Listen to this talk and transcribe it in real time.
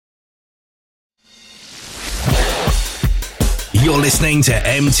You're listening to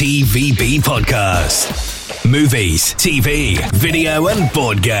M.T.V.B Podcast. Movies, TV, video and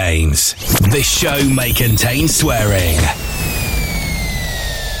board games. This show may contain swearing.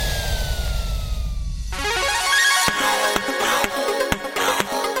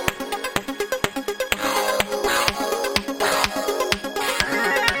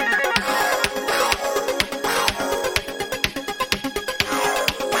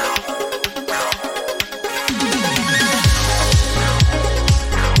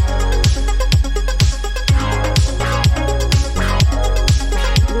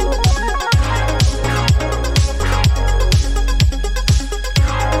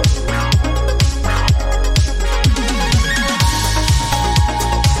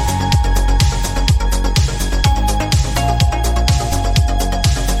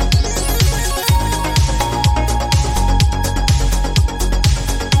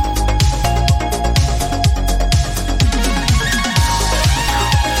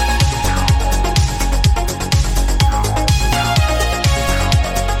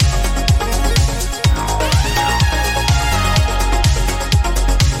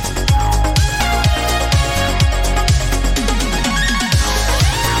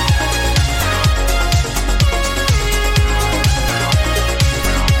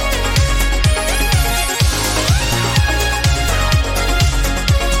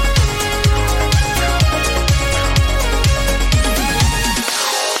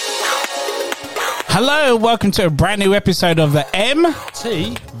 Hello, welcome to a brand new episode of the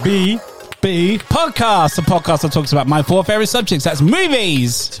M.T.V.B Podcast, the podcast that talks about my four favourite subjects. That's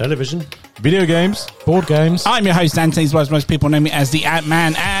movies, television, video games, board games. I'm your host, Anthony, as well as most people know me as the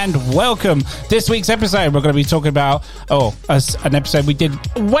Ant-Man, and welcome. This week's episode, we're going to be talking about, an episode we did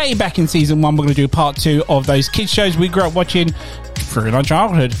way back in season 1. We're going to do part 2 of those kids shows we grew up watching through our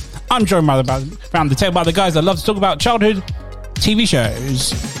childhood. I'm joined around the table by the guys that love to talk about childhood TV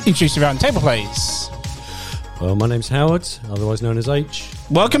shows. Introduce you around the table, please. Well, my name's Howard, otherwise known as H.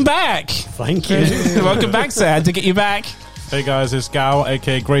 Welcome back. Thank you. Welcome back, sir. Had to get you back. Hey guys, it's Gal,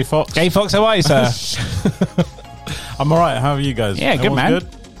 aka Grey Fox. Grey Fox, how are you, sir? I'm alright, how are you guys? Yeah, good, man. Good?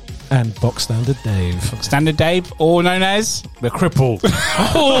 And Box Standard Dave. Standard Dave, all known as The Cripple.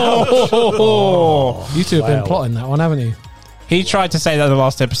 You two have been plotting that one, haven't you? He tried to say that in the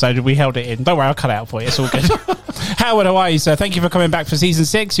last episode and we held it in. Don't worry, I'll cut it out for you. It's all good. Howard, how are you, sir? Thank you for coming back for season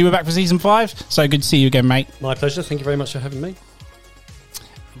 6. You were back for season 5. So good to see you again, mate. My pleasure. Thank you very much for having me.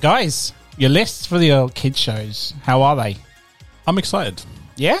 Guys, your lists for the kids shows, how are they? I'm excited.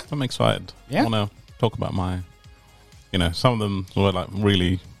 Yeah? I'm excited. Yeah? I want to talk about my, some of them were like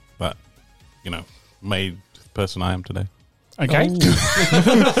really, made the person I am today. Okay.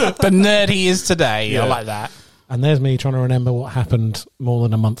 The nerd he is today. Yeah. I like that. And there's me trying to remember what happened more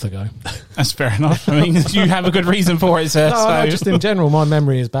than a month ago. That's fair enough. I mean, you have a good reason for it, sir. No, just in general, my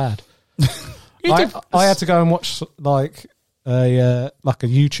memory is bad. I had to go and watch like a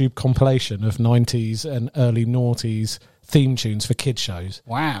YouTube compilation of 90s and early noughties theme tunes for kid shows.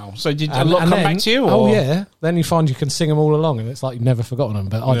 Wow. So did a lot come back to you? Or? Oh, yeah. Then you find you can sing them all along and it's like you've never forgotten them,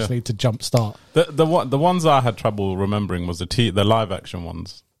 but I just need to jump start. The ones I had trouble remembering was the live action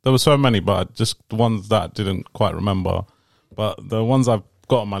ones. There were so many, but just the ones that I didn't quite remember. But the ones I've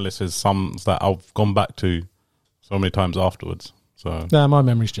got on my list is some that I've gone back to so many times afterwards. So no, my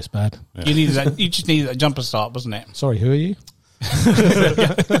memory's just bad. Yeah. You just needed that jumper start, wasn't it? Sorry, who are you?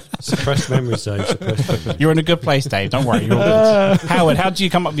 Suppressed memories, Dave. Suppressed memories. You're in a good place, Dave. Don't worry, you're all good. Howard, how do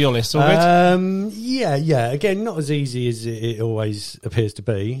you come up with your list? All good? Yeah. Again, not as easy as it always appears to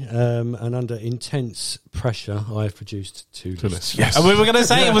be. And under intense pressure, I have produced two lists. Yes. And we were going to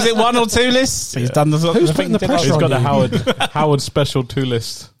say, was it 1 or 2 lists? He's done the sort Who's of putting the thing. pressure He's got on a Howard special 2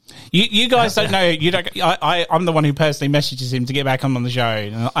 list. You guys don't know. You don't. I'm the one who personally messages him to get back on the show,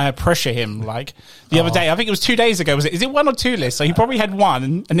 and I pressure him. Like the other day, I think it was 2 days ago. Is it 1 or 2 lists? So he probably had 1,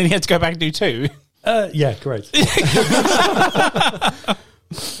 and then he had to go back and do 2. Yeah, great.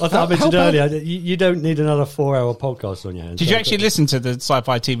 I mentioned earlier, you don't need another 4-hour podcast on your hands. Did you actually listen to the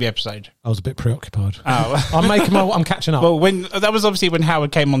sci-fi TV episode? I was a bit preoccupied. Oh, I'm catching up. Well, that was obviously when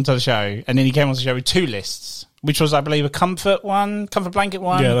Howard came onto the show, and then he came onto the show with 2 lists, which was, I believe, a comfort blanket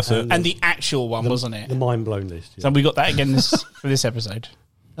one. Yeah, that's it. And the actual one, wasn't it? The mind-blown list. Yeah. So we got that again for this episode.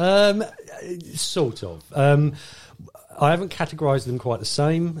 Sort of. I haven't categorised them quite the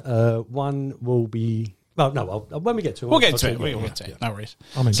same. One will be... Well, no, when we get to it. We'll get to it. We'll get to it. No worries.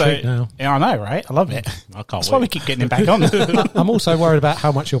 I'm intrigued now. Yeah, I know, right? I love it. I can't That's wait. why we keep getting him back on. I'm also worried about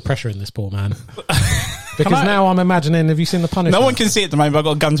how much you're pressuring this poor man. Because now I'm imagining, have you seen The Punisher? No one can see it at the moment, but I've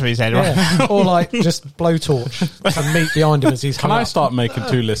got a gun to his head, right? Yeah. Or like just blowtorch and meat behind him as he's Can hung I up. start making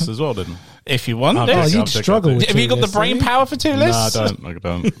 2 lists as well then? If you want. Oh, Yes. Oh, I'll you'd take struggle that. with Have you got the lists, brain wouldn't you? power for 2 lists? No, I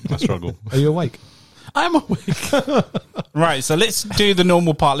don't. I struggle. Are you awake? I'm awake. Right, so let's do the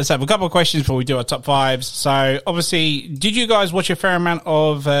normal part. Let's have a couple of questions before we do our top 5s. So, obviously, did you guys watch a fair amount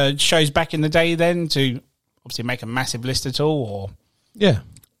of shows back in the day then to obviously make a massive list at all? Or Yeah.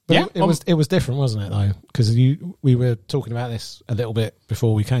 But Yeah. it was different, wasn't it, though? Because we were talking about this a little bit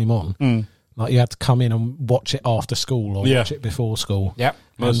before we came on. Like, you had to come in and watch it after school or watch it before school. Yep.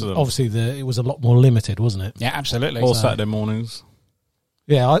 Most And of them. obviously, it was a lot more limited, wasn't it? Yeah, absolutely. Or Saturday mornings.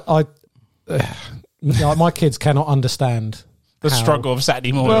 Yeah, my kids cannot understand The how- struggle of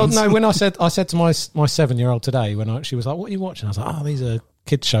Saturday Well, mornings. no, when I said to my 7-year-old today, she was like, "What are you watching?" I was like, "Oh, these are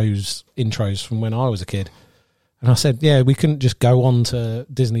kid shows intros from when I was a kid." And I said, "Yeah, we couldn't just go on to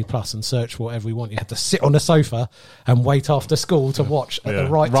Disney Plus and search for whatever we want. You had to sit on the sofa and wait after school to watch at the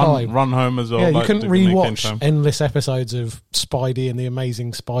right time. Run home as well. Yeah, you like, couldn't do the weekend rewatch time. endless episodes of Spidey and the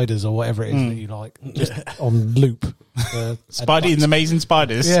Amazing Spiders or whatever it is that you like, just on loop. Spidey and the Amazing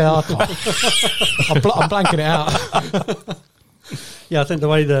Spiders. Yeah, I can't. I'm blanking it out. Yeah, I think the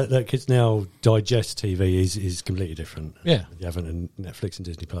way that kids now digest TV is completely different. Yeah. You haven't in Netflix and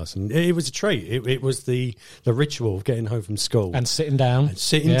Disney Plus, and it was a treat. It was the ritual of getting home from school And sitting down. and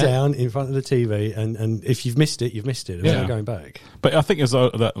sitting down in front of the TV, and if you've missed it, you've missed it. There's no going back. But I think it's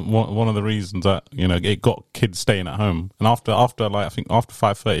that one of the reasons that it got kids staying at home. And after like I think after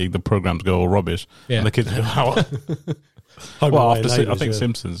 5:30 the programs go all rubbish. Yeah. And the kids go out. Home Well, and away after and I think neighbours,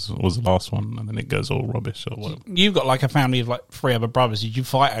 Simpsons was the last one, and then it goes all rubbish or whatever. You've got like a family of like 3 other brothers. Did you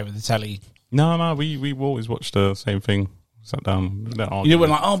fight over the telly? No, we always watched the same thing. Sat down. You were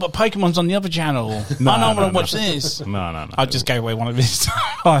like, oh, but Pokemon's on the other channel. No, I don't no, want to no. watch this. No. I'll just go away one of his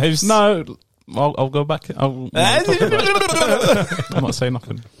lives. No, I'll go back. I'm not saying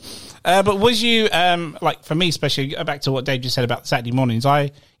nothing. But was you, like for me especially, back to what Dave just said about Saturday mornings,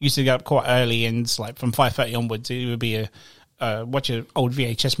 I used to go up quite early and like from 5:30 onwards, it would be watch an old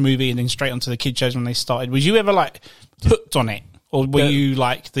VHS movie and then straight onto the kid shows when they started. Was you ever like hooked on it? Or were you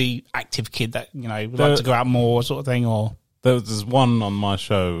like the active kid that, would like to go out more sort of thing? Or There's one on my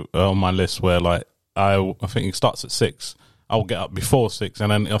show, on my list, where like I think it starts at 6. I'll get up before 6,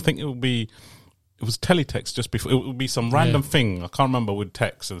 and then I think it was teletext just before. It would be some random thing I can't remember with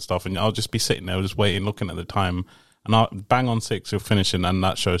text and stuff, and I'll just be sitting there just waiting, looking at the time, and I'll bang on 6, you're finishing, and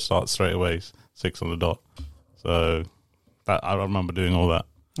that show starts straight away, 6 on the dot. So that I remember doing all that.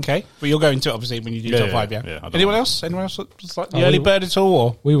 okay, but you'll go into it obviously when you do top 5. Yeah. I don't Anyone know. else? Anyone else? Just like the early bird at all?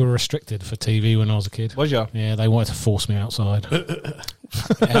 Or We were restricted for TV when I was a kid. was you? Yeah, they wanted to force me outside.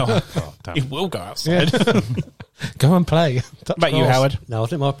 Hell, Damn. you will go outside. Go and play. Touch About you, grass. Howard? No, I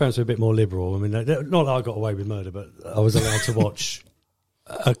think my parents were a bit more liberal. I mean, not that I got away with murder, but I was allowed to watch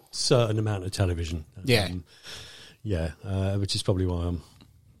a certain amount of television. Yeah. Which is probably why I'm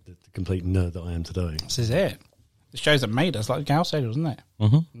the complete nerd that I am today. This is it. The shows that made us, like Gal said, wasn't it?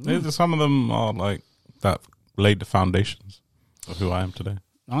 Mm-hmm. Some of them are like that laid the foundations of who I am today.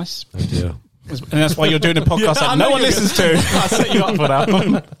 Nice. Oh dear. And that's why you're doing a podcast that no one listens to. I set you up for that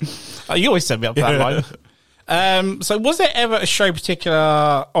one. You always set me up for that line. So was there ever a show particular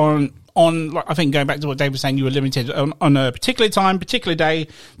on like, I think going back to what Dave was saying, you were limited on a particular time, particular day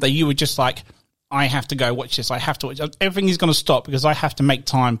that you were just like, I have to go watch this. I have to watch. Everything is going to stop because I have to make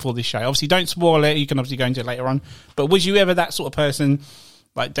time for this show. Obviously, don't spoil it. You can obviously go into it later on. But was you ever that sort of person,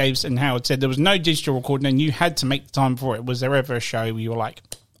 like Dave and Howard said, there was no digital recording and you had to make the time for it? Was there ever a show where you were like,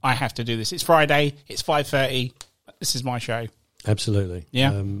 I have to do this? It's Friday. It's 5:30. This is my show. Absolutely. Yeah.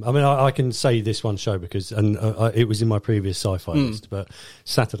 I mean, I can say this one show because, and it was in my previous sci-fi list, but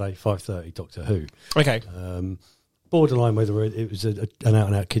Saturday, 5:30, Doctor Who. Okay. Borderline whether it was an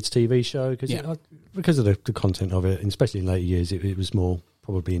out-and-out kids' TV show, because of the content of it, and especially in later years, it was more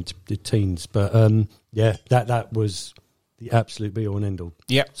probably into the teens. But that was the absolute be-all and end-all.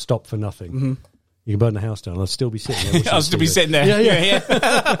 Yep. Stop for nothing. Mm-hmm. You can burn the house down. I'll still be sitting there. I'll still be sitting there.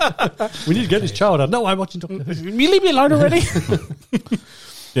 Yeah. We need to get this child out. No, I'm watching Doctor Who. You leave me alone already?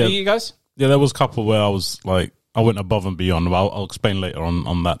 Yeah. You guys? Yeah, there was a couple where I was like, I went above and beyond. I'll explain later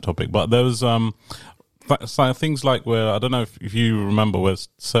on that topic. But there was things like where, I don't know if you remember, where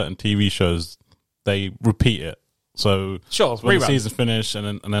certain TV shows, they repeat it. So Sure, when the rerun. season finish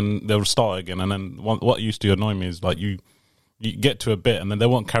and then they'll start again. And then what used to annoy me is like you get to a bit and then they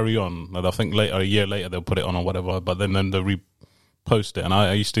won't carry on. Like, I think a year later they'll put it on or whatever, but then they repost it. And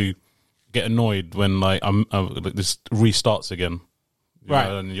I used to get annoyed when like this restarts again. You Right.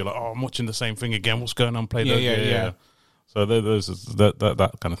 know, and you're like, oh, I'm watching the same thing again. What's going on? Play Yeah, that. yeah. So there's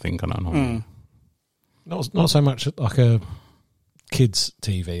that kind of thing kind of annoy me. Not so much like a kids'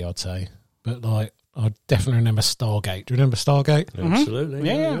 TV, I'd say, but like I definitely remember Stargate. Do you remember Stargate? Absolutely.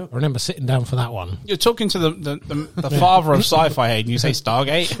 Yeah. I remember sitting down for that one. You're talking to the father of sci-fi, Hayden. You say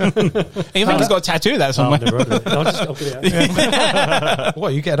Stargate. You think he's got a tattoo of that somewhere? I've never heard of it. I'll get it out.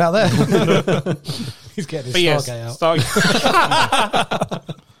 What are you getting out there? He's getting his Stargate out.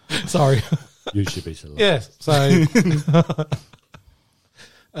 Stargate. Sorry. You should be so. Yeah. So,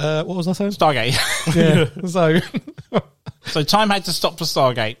 what was I saying? Stargate. Yeah. So time had to stop for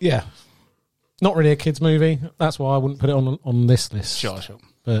Stargate. Yeah. Not really a kids' movie. That's why I wouldn't put it on this list. Sure.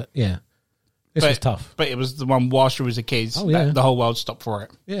 But yeah, this was tough. But it was the one whilst you was a kid. Oh, yeah. The whole world stopped for it.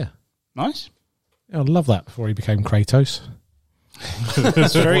 Yeah. Nice. Yeah, I love that before he became Kratos.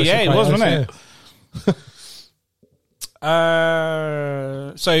 That's true. Yeah, it was, wasn't it?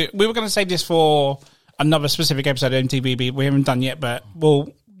 Yeah. So we were going to save this for another specific episode of M.T.V.B. We haven't done yet, but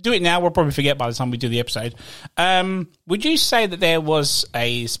we'll do it now. We'll probably forget by the time we do the episode. Would you say that there was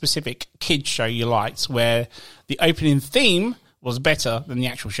a specific kids show you liked where the opening theme was better than the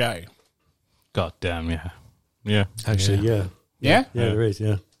actual show? God damn, yeah. Yeah. Actually, yeah. Yeah? Yeah, there is,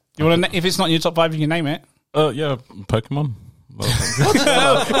 yeah. You want to? If it's not in your top 5, you can name it. Yeah, Pokemon.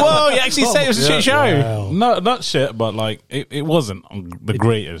 Whoa, you actually said it was a shit show. Wow. No, not shit, but like it wasn't the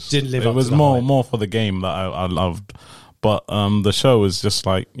greatest. didn't live It up was to the more hype. more for the game that I loved. But the show was just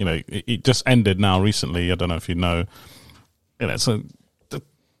like, it just ended now recently. I don't know if you know. So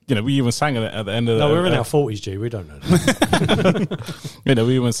we even sang it at the end of No, we're in our 40s, G. We don't know that.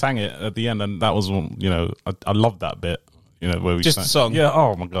 we even sang it at the end, and that was I loved that bit. Where we Just sang. the song. Yeah.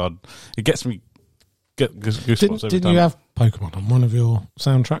 Oh my god, it gets me goosebumps every Didn't time. you have Pokemon on one of your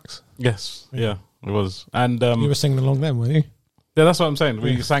soundtracks? Yes. Yeah. It was, and You were singing along then, were you? yeah, that's what I'm saying.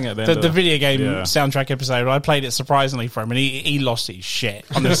 We sang it at the end. The of video game yeah. soundtrack episode, I played it surprisingly for him, and he lost his shit,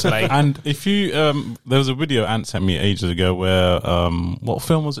 honestly. And if you, there was a video Ant sent me ages ago where, what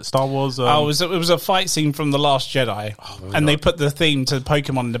film was it? Star Wars? it was a fight scene from The Last Jedi, and they put the theme to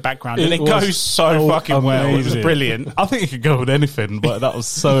Pokemon in the background, and it was goes so fucking well. It was amazing. brilliant. I think it could go with anything, but that was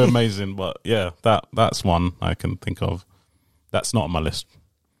so amazing. But yeah, that's one I can think of. That's not on my list.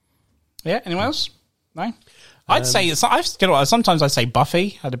 Yeah, anyone else? No? I'd say, sometimes I'd say Buffy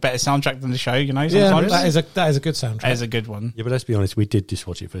had a better soundtrack than the show, sometimes. Yeah, that is a good soundtrack. That is a good one. Yeah, but let's be honest, we did just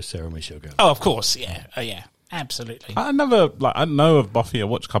watch it for Sarah and Michelle Gellar. Oh, of course, yeah. Yeah, absolutely. I never, I know of Buffy, I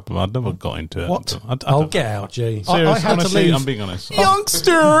watched a couple, I never got into it. What? I I'll don't- get out, G. I had to honestly, leave. I'm being honest.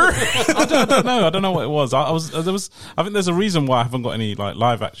 Youngster! I don't know what it was. I think there's a reason why I haven't got any like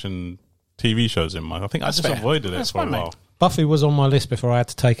live action TV shows in mind. I think I just fair. avoided it That's for a fine, while. mate. Buffy was on my list before I had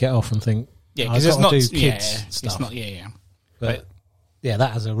to take it off and think. Yeah, I've because it's got not to do kids stuff. It's not. Yeah. But yeah,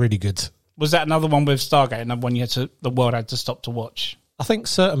 that has a really good. Was that another one with Stargate? Another one the world had to stop to watch. I think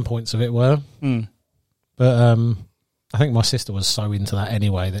certain points of it were, but I think my sister was so into that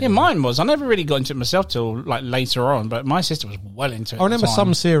anyway. That Yeah, mine was. I never really got into it myself till like later on, but my sister was well into it. I remember at the some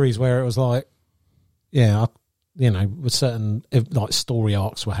time. series where it was like, with certain like story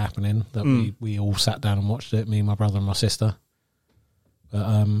arcs were happening that we all sat down and watched it. Me, my brother, and my sister.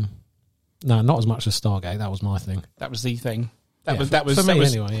 But no, not as much as Stargate. That was my thing. That was the thing. Yeah, That was for me that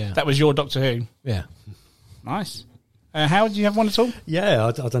was, anyway. Yeah, That was your Doctor Who. yeah. Nice. How do you have one at all? Yeah,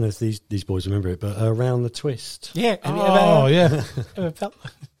 I don't know if these boys remember it, but Around the Twist. Yeah. Oh yeah.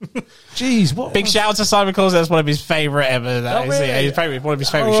 Jeez, what? Big shout out to Simon Claus. That's one of his favourite ever. That is one of his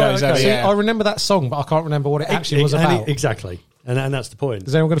favourite shows ever. See, Yeah. I remember that song, but I can't remember what it actually was about. Exactly. And that's the point.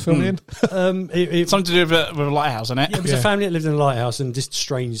 Is anyone going to fill me in? It's Something to do with a lighthouse, isn't it? Yeah, it was a family that lived in a lighthouse, and just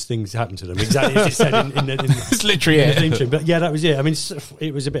strange things happened to them. Exactly as it said in the It's literally the it. theme tune. But yeah, that was it. I mean,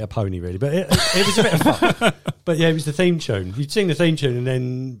 it was a bit of pony, really, but it was a bit of fun. But yeah, it was the theme tune. You'd sing the theme tune, and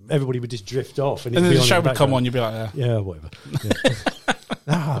then everybody would just drift off, And then the show would come on, you'd be like, Yeah, whatever. Yeah.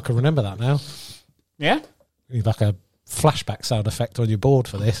 I can remember that now. yeah? You need like a flashback sound effect on your board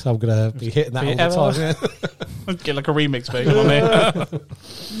for this. I'm going to be hitting that all the time. Yeah. Get like a remix version on there.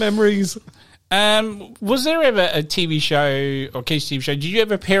 Memories. Was there ever a TV show or kids TV show? Did you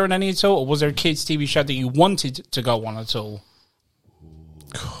ever appear on any at all, or was there a kids TV show that you wanted to go on at all?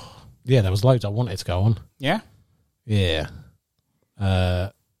 Yeah, there was loads I wanted to go on. Yeah. Yeah.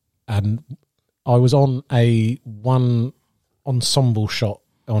 And I was on one ensemble shot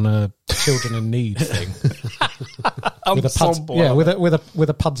on a children in need thing. With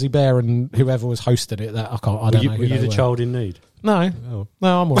a Pudsey Bear and whoever was hosting it. That I don't know. Were you the child in need? No, I'm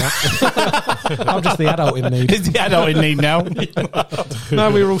all right. I'm just the adult in need. Is the adult in need now?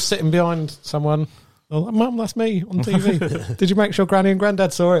 No, we were all sitting behind someone. I was like, Mum, that's me on TV. Did you make sure Granny and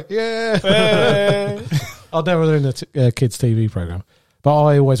Granddad saw it? Yeah. I'll never in a kids' TV program. But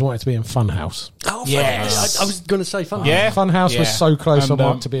I always wanted to be in Funhouse. Oh, Yes. I was going to say Funhouse. Yeah. Funhouse was so close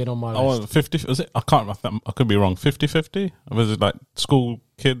And, to being on my I list. want 50. Was it? I can't remember. I could be wrong. 50-50? Was it like school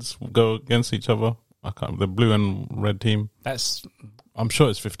kids go against each other? I can't. The blue and red team. I'm sure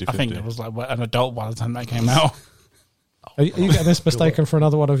it's 50-50. I think it was like an adult by the time that came out. Are you getting this mistaken for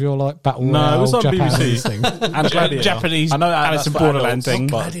another one of your like battle No, royale it was on Japanese BBC. things? And Gladiator. Japanese I know Alice in that's for Borderland adults, thing.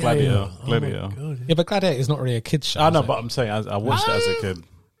 but Gladiator. Gladiator. Yeah, but Gladiator is not really a kid's show. I know, is it? but I'm saying I watched it as a kid.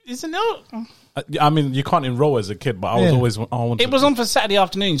 Isn't it? I mean, you can't enroll as a kid, but I was always. It was on for Saturday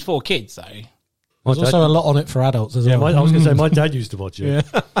afternoons for kids, though. There's also a lot on it for adults as well. I was going to say, my dad used to watch it.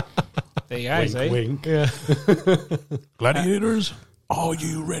 Yeah. There you go. See? Wink. Yeah. Gladiators. Are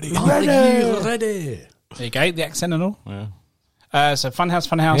you ready? Ready. There you go. The accent and all. Yeah. So Funhouse.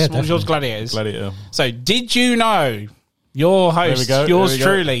 Yeah, What was yours? Gladiators. Gladiator. So did you know your host, There we go, yours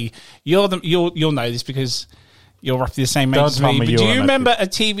there we go. truly, you'll know this because you're roughly the same age Don't as tell me. me But you do are you an remember a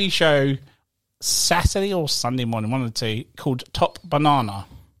TV show Saturday or Sunday morning, one of the two, called Top Banana?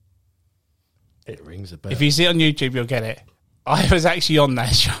 It rings a bell. If you see it on YouTube, you'll get it. I was actually on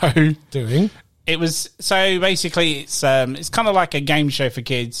that show. Doing? It was so basically it's kind of like a game show for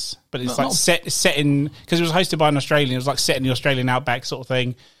kids, but it's like set in because it was hosted by an Australian. It was like set in the Australian outback sort of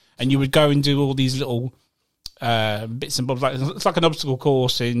thing, and you would go and do all these little bits and bobs. Like it's like an obstacle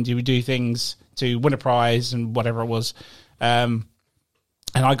course, and you would do things to win a prize and whatever it was. And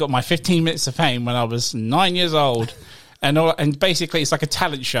I got my 15 minutes of fame when I was 9 years old, and basically it's like a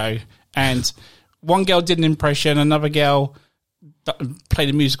talent show. And one girl did an impression, another girl played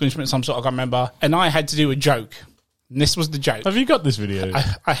a musical instrument of some sort, I can't remember, and I had to do a joke. And this was the joke. Have you got this video?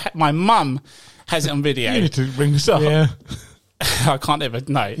 My mum has it on video. You need to bring this up. Yeah. I can't ever.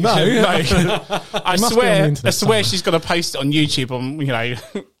 No. No. I must be on the swear. internet I swear she's going to post it on YouTube on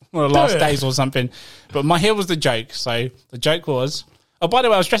one of the last days or something. But here was the joke. So the joke was. Oh, by the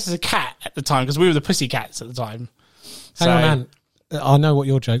way, I was dressed as a cat at the time because we were the Pussycats at the time. Hang on, Ant. I know what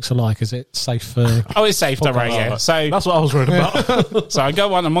your jokes are like. Is it safe for... Oh, it's safe, don't worry, yeah. So That's what I was worried about. So I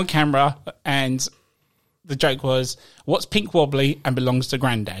go on, I'm on camera, and the joke was, what's pink wobbly and belongs to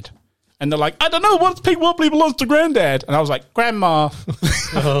Granddad? And they're like, I don't know, what's pink wobbly belongs to Granddad? And I was like, Grandma.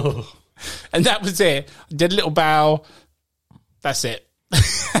 And that was it. I did a little bow. That's it.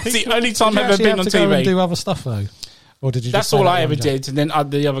 That's the only time I've ever been on to go and TV. do other stuff, though? Or did you That's just say all that I one ever joke? did. And then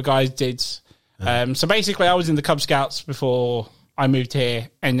the other guys did. So basically, I was in the Cub Scouts before I moved here,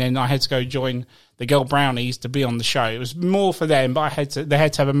 and then I had to go join the Girl Brownies to be on the show. It was more for them, but they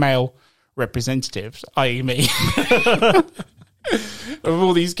had to have a male representative, i.e. me, of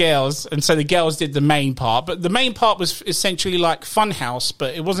all these girls. And so the girls did the main part, but the main part was essentially like Funhouse,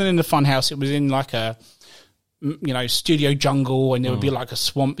 but it wasn't in the Funhouse. It was in like a, studio jungle, and there would be like a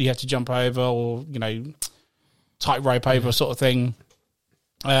swamp you had to jump over, or, tightrope over sort of thing.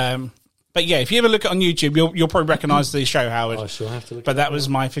 But yeah, if you ever look at it on YouTube, you'll probably recognise the show, Howard. I shall have to look. But that was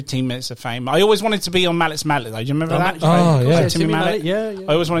my 15 minutes of fame. I always wanted to be on Mallet's Mallet, though. Do you remember that? Oh, yeah. Timmy Mallet. Yeah.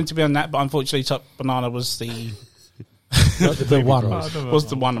 I always wanted to be on that, but unfortunately, Top Banana was the one. was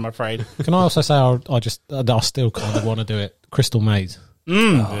the one. I'm afraid. Can I also say I still kind of want to do it? Crystal Maze.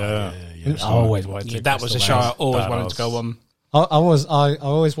 Yeah. I always wanted to. Yeah, do that was a Crystal show I Maze. always That wanted was- to go on. I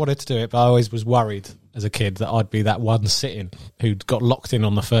always wanted to do it, but I always was worried as a kid that I'd be that one sitting who'd got locked in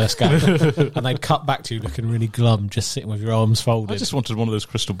on the first game, and they'd cut back to you looking really glum, just sitting with your arms folded. I just wanted one of those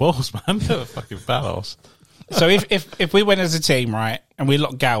crystal balls, man. They're fucking badass. So if we went as a team, right, and we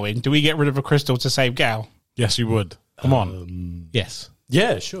locked Gal in, do we get rid of a crystal to save Gal? Yes, you would. Come on. Yes.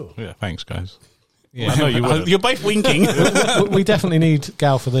 Yeah, sure. Yeah, thanks, guys. Yeah. I know you would. You're both winking. We definitely need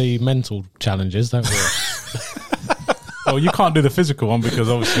Gal for the mental challenges, don't we? Oh, you can't do the physical one because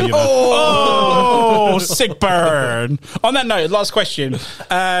obviously, Oh, sick burn. On that note, last question.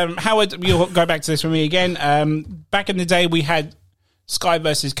 Howard, you'll go back to this with me again. Back in the day, we had Sky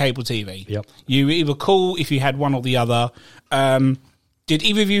versus cable TV. Yep. You were either cool if you had one or the other. Did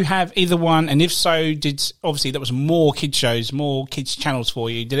either of you have either one? And if so, obviously there was more kids shows, more kids channels for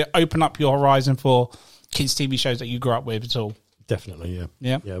you. Did it open up your horizon for kids TV shows that you grew up with at all? Definitely, yeah.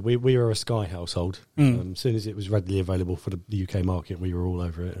 Yeah. Yeah, we were a Sky household. As soon as it was readily available for the UK market, we were all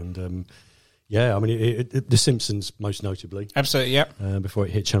over it. And yeah, I mean, The Simpsons most notably. Absolutely, yeah. Before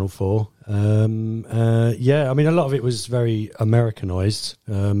it hit Channel 4. Yeah, I mean, a lot of it was very Americanised.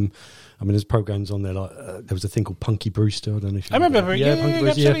 I mean, there's programs on there like there was a thing called Punky Brewster. I don't know if you I remember. that. Yeah, Punky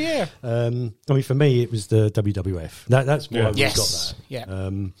Brewster, absolutely, yeah. I mean, for me, it was the WWF. That's why we Yes. got that.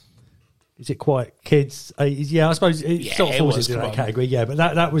 Yeah. Is it quite kids? Yeah, I suppose it sort of it falls was into that quite- category. Yeah, but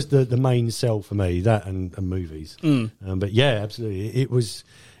that was the main sell for me. That and movies. But yeah, absolutely,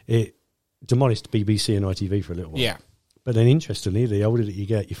 it demolished BBC and ITV for a little while. Yeah. But then, interestingly, the older that you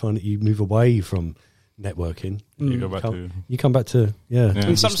get, you find that you move away from networking. You go back to... You come back to,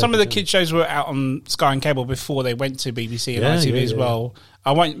 And some of the kids shows were out on Sky and Cable before they went to BBC and ITV as well.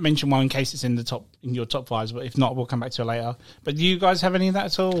 I won't mention one in case it's in your top fives, but if not, we'll come back to it later. But do you guys have any of that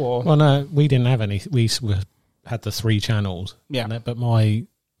at all? Or? Well, no, we didn't have any. We had the 3 channels. Yeah. But my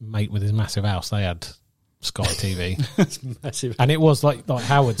mate with his massive house, they had Sky TV. It's massive. And it was like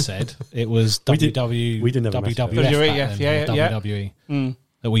Howard said, it was We didn't have a massive WWF back then, yeah. WWE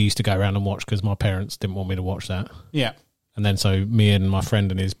that we used to go around and watch because my parents didn't want me to watch that. Yeah. And then so me and my friend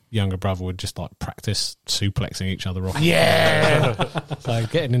and his younger brother would just like practice suplexing each other off. Yeah. So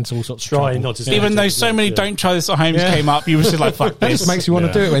getting into all sorts of Trying trouble. not to. Even though so many don't try this at home came up, you were just like, fuck It this. just makes you want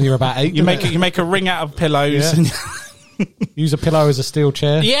to do it when you're about 8. You make a ring out of pillows. Yeah. And Use a pillow as a steel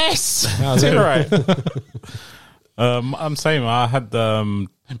chair. yes. That was it. Right. I'm saying I had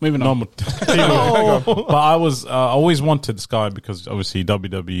Moving on. normal TV, but I was always wanted Sky because obviously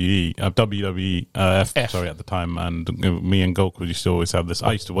WWF at the time, and me and Goku used to always have this.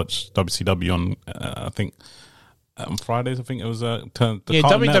 I used to watch WCW on I think on Fridays. I think it was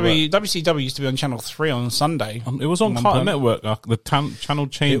WCW used to be on Channel 3 on Sunday. It was on Cartoon Network. The channel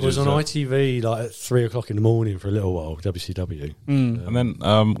changes. It was on ITV like at 3 o'clock in the morning for a little while. WCW, and then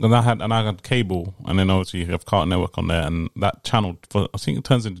I had cable, and then obviously you have Cartoon Network on there, and that channel I think it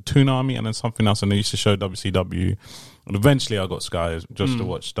turns into Toon Army, and then something else, and they used to show WCW. And eventually, I got Sky just to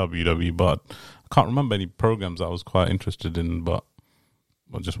watch WWE, but I can't remember any programs I was quite interested in, but.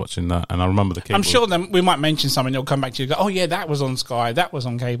 I'm just watching that, and I remember the cable. I'm sure then we might mention something. It'll come back to you. Go, oh yeah, that was on Sky. That was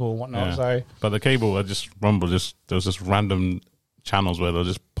on cable and whatnot. Yeah. So, but the cable, I just remember there was just random channels where they're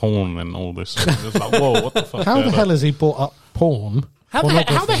just porn and all this. Just like, whoa, what the fuck? How the hell has he brought up porn? How the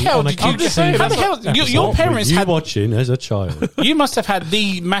hell did you just say? How the hell? Your parents you had. watching as a child. You must have had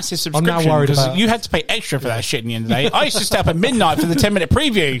the massive subscription now worried because about- you had to pay extra for that shit in the end of the day. I used to stay up at midnight for the 10-minute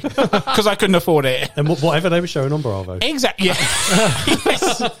preview because I couldn't afford it. And whatever they were showing on Bravo. Exactly. Yeah.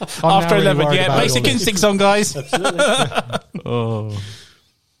 Yes. I'm After now really 11, worried yeah. about Basic all this. Instincts on, guys. Oh,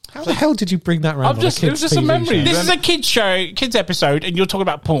 How the hell did you bring that round? It was just a memory. This is a kids episode, and you're talking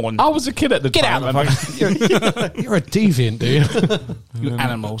about porn. I was a kid at the Get time. out of the fucking You're a deviant, dude. you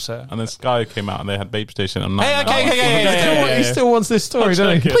animal, sir. And then Sky came out, and they had Babe Station on 9. Hey, okay. He still wants this story,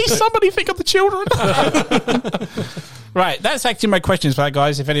 doesn't he? Please, somebody think of the children. Right, that's actually my questions for that,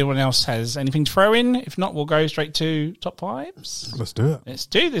 guys. If anyone else has anything to throw in, if not, we'll go straight to top 5s. Let's do it. Let's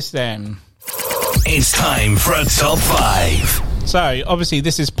do this then. It's time for a top 5. So, obviously,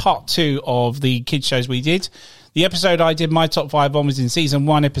 this is part 2 of the kids shows we did. The episode I did my top 5 on was in season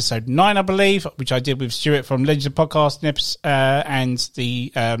 1, episode 9, I believe, which I did with Stuart from Legends of Podcast and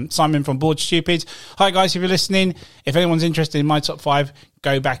the Simon from Board Stupid. Hi, guys, if you're listening, if anyone's interested in my top 5,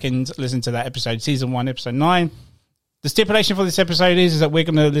 go back and listen to that episode, season 1, episode 9. The stipulation for this episode is that we're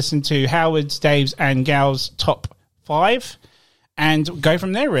going to listen to Howard's, Dave's, and Gal's top 5 and go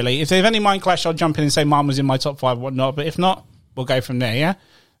from there, really. If there's any mind clash, I'll jump in and say mine was in my top 5 or whatnot, but if not, we'll go from there, yeah?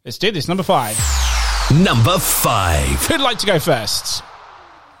 Let's do this. Number 5. Number 5. Who'd like to go first?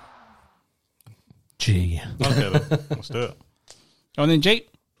 G. Okay, then. Let's do it. Go on then, Jeep.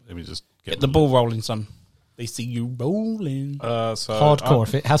 Let me just Get the ball rolling, son. They see you rolling. Hardcore.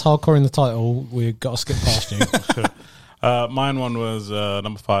 If it has hardcore in the title, we've got to skip past you. Mine one was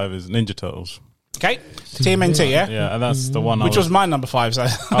number 5 is Ninja Turtles. Okay. TMNT, yeah? Yeah, and that's the one. Which was my number 5, so.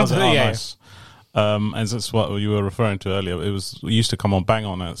 I was like, oh, yeah. nice. And that's what you were referring to earlier. It used to come on bang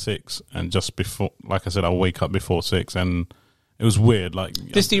on at 6, and just before, like I said, I'll wake up before 6, and it was weird. Like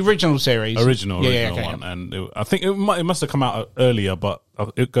This the original series? Original okay, one, and I think it must have come out earlier, but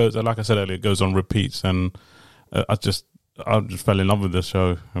it goes, like I said earlier, it goes on repeats, and I just fell in love with the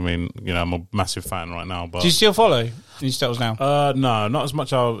show. I mean, I'm a massive fan right now. But Do you still follow Ninja Turtles now? No, not as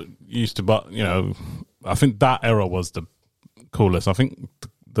much as I used to, but I think that era was the coolest. I think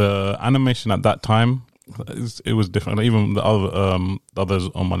the animation at that time, it was different. Even the other others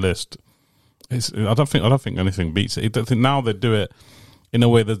on my list, I don't think anything beats it. I think now they do it in a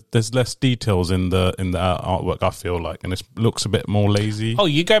way that there's less details in the artwork, I feel like, and it looks a bit more lazy. Oh,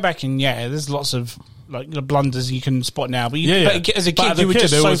 you go back and there's lots of like the blunders you can spot now. But, but as a But kid, you were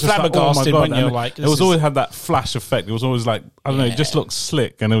just it so was like, flabbergasted oh my when God. you're And like, it was always had that flash effect. It was always like, I don't know, it just looked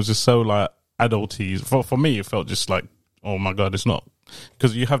slick, and it was just so like adulty. For me, it felt just like, oh my God, it's not.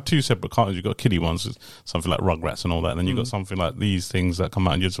 Because you have 2 separate cartoons. You've got kiddie ones, something like Rugrats and all that, and then you've got something like these things that come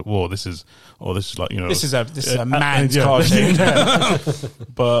out and you're just, whoa, this is like, this is a man's cartoon.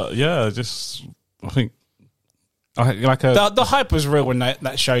 But yeah, just, I think, the hype was real when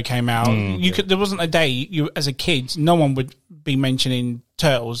that show came out. There wasn't a day you, as a kid, no one would be mentioning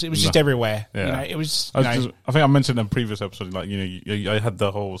Turtles. It was just everywhere. Yeah. You know, it was. I think I mentioned in a previous episode, like, you know, I had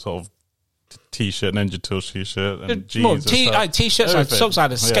the whole sort of T-shirt, Ninja Turtles T-shirt, and jeans. T-shirts, I had socks. I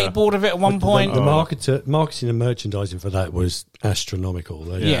had a skateboard of it at one point. The marketing and merchandising for that was astronomical.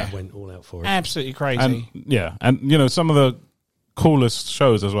 They went all out for it. Absolutely crazy. And you know, some of the coolest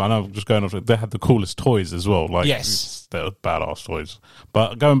shows as well. I know, just going off, they had the coolest toys as well. Like, yes, they're badass toys.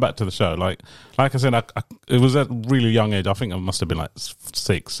 But going back to the show, like I said, it was at a really young age. I think I must have been like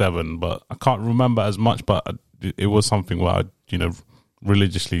 6, 7, but I can't remember as much. But it was something where I, you know,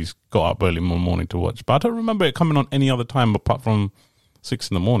 religiously got up early in the morning to watch. But I don't remember it coming on any other time apart from 6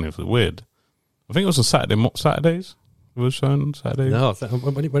 in the morning. It was weird. I think it was a Saturdays. It was shown Saturdays. No,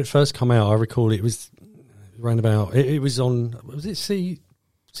 when it first came out, I recall it was around about. It was on. Was it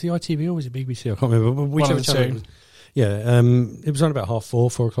CITV or was it BBC? I can't remember. Whichever channel it was. Yeah, it was on about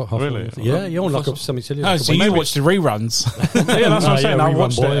 4:30, 4 o'clock. Really? 4. Yeah, you on like something silly. Oh, so you watched the reruns? Yeah, that's what I'm saying. I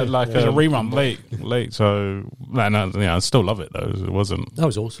watched it like a rerun late. So I still love it though. It wasn't. That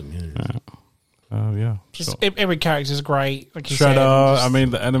was awesome. Yeah. Oh yeah. Every character is great. Like you Shredder. said, I mean,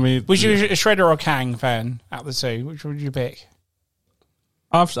 the enemy. Was you a Shredder or Kang fan out of the two? Which would you pick?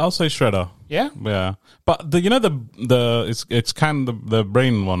 I'll say Shredder. Yeah, but it's kind of the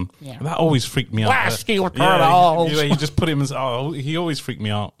brain one. Yeah, that always freaked me out. Blast your turtles. He just put him as. Oh, he always freaked me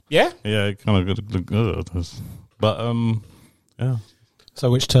out. Yeah, kind of good. But yeah. So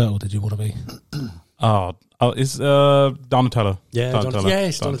which turtle did you want to be? It's Donatello. Yeah,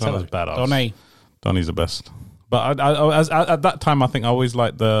 Donatello's badass. Donnie's the best. But at that time, I think I always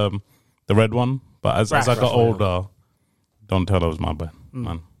liked the red one. But as I got older, Donatello was my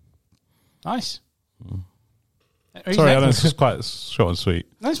man. Nice. Sorry, I know it's quite short and sweet.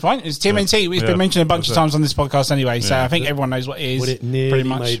 That's fine. It's TMNT. We've been mentioned a bunch of times on this podcast anyway, so I think everyone knows what it is. Well, it nearly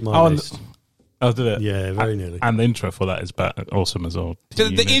made my list. Oh, did it? Yeah, very nearly. And the intro for that is awesome as well.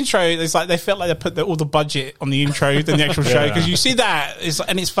 The intro, it's like they felt like they put all the budget on the intro than the actual show, because you see that,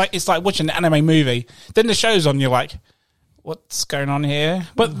 it's like watching an anime movie. Then the show's on, you're like, what's going on here?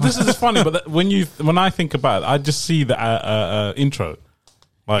 But this is funny. But when I think about it, I just see the intro.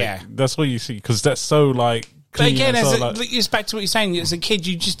 Like that's what you see, because that's so like. But again, it's back to what you're saying. As a kid,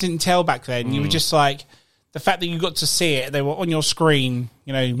 you just didn't tell back then. You were just like, the fact that you got to see it, they were on your screen,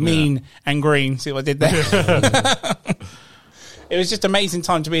 you know, mean and green. See what I did there? It was just amazing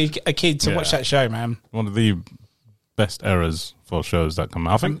time to be a kid to watch that show, man. One of the best eras for shows that come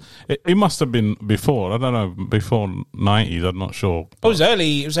out. I think it must have been before. I don't know, before 90s. I'm not sure. It was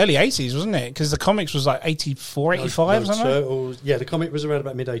early 80s, wasn't it? Because the comics was like 84, 85, something. Turtles, yeah, the comic was around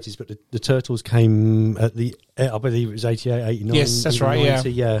about mid 80s, but the Turtles came at I believe it was 88, 89. Yes, that's right.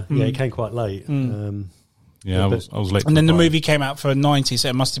 90, yeah, it came quite late. I was late. And then the movie came out for 90, so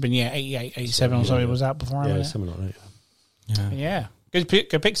it must have been 88, 87 or something. It was out before. Yeah, something like that. Yeah. Good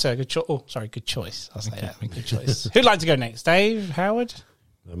pick, sir. Good choice. I'll say that. Good choice. Who'd like to go next? Dave? Howard?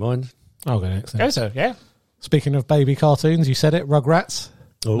 Don't mind. I'll go next. Go, sir. Yeah. Speaking of baby cartoons, you said it. Rugrats.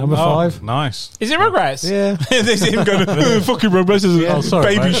 Number 5. Nice. Is it Rugrats? Yeah. There's him going, fucking Rugrats is a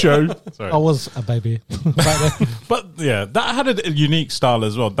baby show. Sorry. I was a baby back then. But yeah, that had a unique style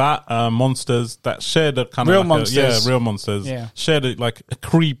as well. That Monsters, that shared a kind Real of Monsters. Real Monsters. Yeah. Shared like a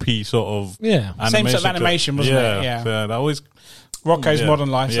creepy sort of animation. Same sort of animation, wasn't it? Yeah. That always Rocco's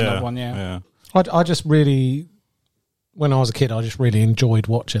Modern Life's another one, yeah. I just really, when I was a kid, I just really enjoyed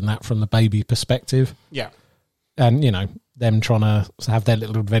watching that from the baby perspective. Yeah. And, you know, them trying to have their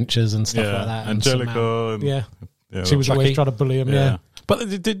little adventures and stuff like that. Angelica. And she was always trying to bully him, yeah. But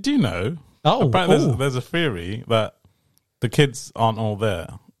did you know? There's a theory that the kids aren't all there.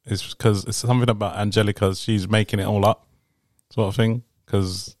 It's because it's something about Angelica. She's making it all up, sort of thing.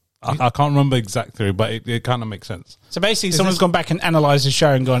 Because I can't remember exact theory, but it kind of makes sense. So basically, someone's gone back and analysed the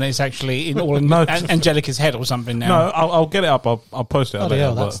show and gone, it's actually in Angelica's head or something now. No, I'll get it up. I'll post it.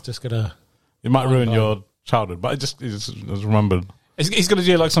 That's just gonna. It might ruin your childhood, but I just remembered. He's going to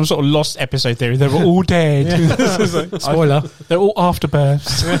do like some sort of Lost episode theory. They were all dead. Spoiler. They're all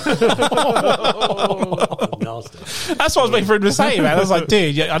afterbirths. That's what I was waiting for him to say, man. I was like,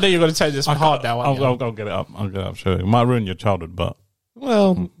 dude, I know you're going to take this hard now. I'll get it up. I'll get it up. Sure. It might ruin your childhood, but.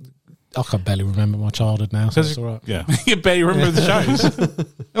 Well, I can barely remember my childhood now, so it's all right. Yeah. You barely remember the shows.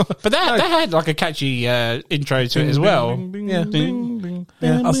 But that had like a catchy intro to it as well.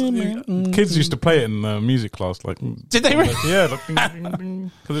 Kids used to play it in music class. Like, did they really? Yeah.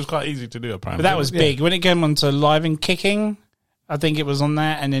 Because it was quite easy to do, apparently. But that was big. When it came on to Live and Kicking, I think it was on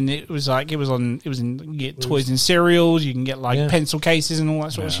that, and then it was in you get toys and cereals, you can get like pencil cases and all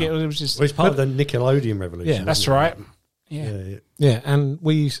that sort of shit. It was just it's part of the Nickelodeon revolution. Yeah, that's right. Yeah, and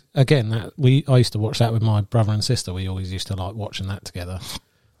I used to watch that with my brother and sister. We always used to like watching that together.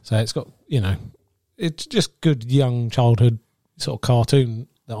 So it's got, it's just good young childhood sort of cartoon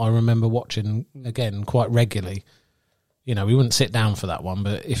that I remember watching again quite regularly. We wouldn't sit down for that one,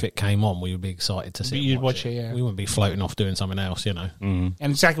 but if it came on, we would be excited to sit. You'd watch it, yeah. We wouldn't be floating off doing something else, And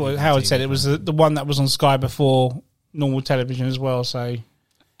exactly what Howard said, it was the one that was on Sky before normal television as well. So,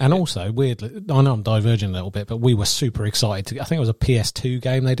 and also weirdly, I know I'm diverging a little bit, but we were super excited I think it was a PS2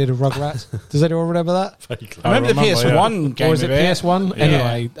 game they did of Rugrats. Does anyone remember that? I remember the PS1 game. Or was it PS1? Yeah.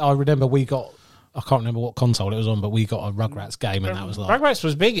 Anyway, I remember I can't remember what console it was on, but we got a Rugrats game, and that was like... Rugrats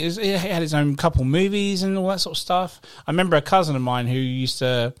was big. It had its own couple movies and all that sort of stuff. I remember a cousin of mine who used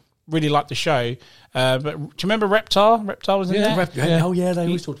to really like the show. But do you remember Reptar? Reptar was in there? Oh, yeah, they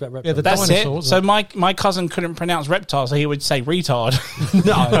always talked about Reptar. Yeah, That's it. So my cousin couldn't pronounce Reptar, so he would say retard.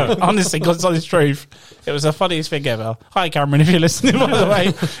 No, honestly, God's honest truth. It was the funniest thing ever. Hi, Cameron, if you're listening, by the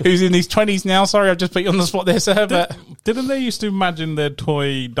way, who's in his 20s now. Sorry, I've just put you on the spot there, sir. But didn't they used to imagine their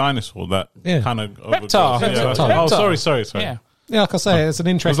toy dinosaur that kind of... Reptar. Oh, sorry. Yeah. Yeah, like I say, it's an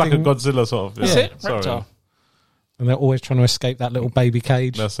interesting... It was like a Godzilla sort of... That's it, Reptar. And they're always trying to escape that little baby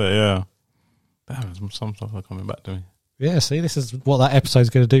cage. That's it, yeah. Damn, some stuff are coming back to me. Yeah, see, this is what that episode's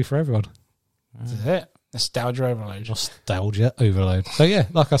going to do for everyone. That's it. Nostalgia overload. Nostalgia overload. So, yeah,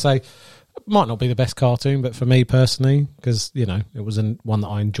 like I say, it might not be the best cartoon, but for me personally, because, it was one that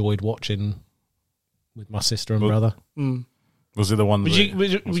I enjoyed watching with my sister and brother. Was it the one... Would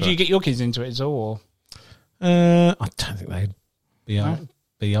you get your kids into it as all? Or? I don't think they'd be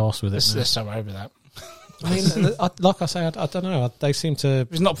arsed with it. They're so over that. I mean, like I say, I don't know. They seem to...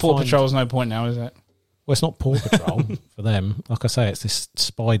 It's not Paw Patrol's no point now, is it? Well, it's not Paw Patrol for them. Like I say, it's this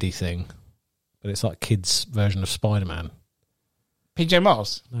Spidey thing. But it's like kids' version of Spider-Man. PJ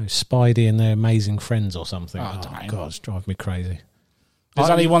Masks? No, Spidey and their Amazing Friends or something. Oh, God, it's driving me crazy. There's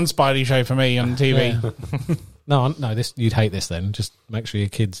only one Spidey show for me on TV. Yeah. No, you'd hate this then. Just make sure your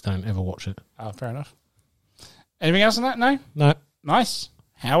kids don't ever watch it. Oh, fair enough. Anything else on that? No. Nice.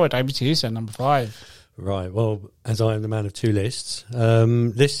 Howard, over to you, sir, number 5. Right, well, as I am the man of two lists,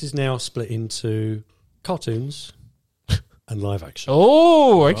 this is now split into cartoons and live action.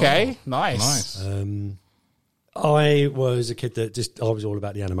 Oh, okay. Nice. I was a kid that I was all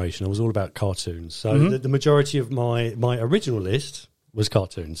about the animation. I was all about cartoons. So the majority of my original list was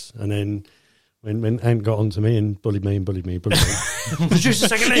cartoons. And then when Ant got onto me and bullied me. Produce a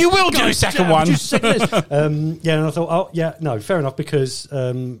second list. You will do a second one. Produce a second list. And I thought, fair enough, because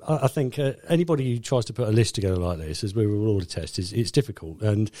I think anybody who tries to put a list together like this, as we will all attest, it's difficult.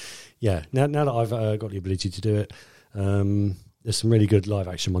 And now that I've got the ability to do it, there's some really good live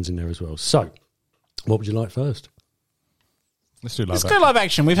action ones in there as well. So, what would you like first? Let's do Let's go live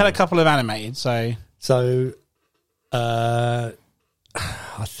action. We've had a couple of animated, So,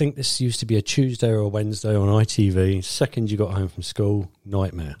 I think this used to be a Tuesday or a Wednesday on ITV. Second you got home from school,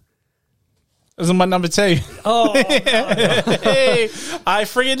 Nightmare. That was on my number 2. Oh, I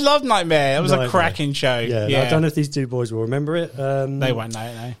freaking love Nightmare. It was Nightmare. A cracking show. Yeah. I don't know if these two boys will remember it. They won't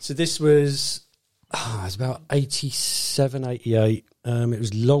know, no. So this was, it was about 87, 88. It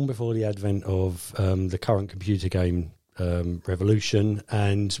was long before the advent of the current computer game revolution.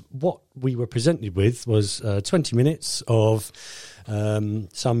 And what we were presented with was 20 minutes of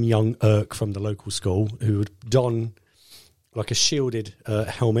some young Urk from the local school who would don like a shielded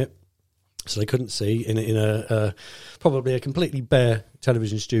helmet so they couldn't see in a probably a completely bare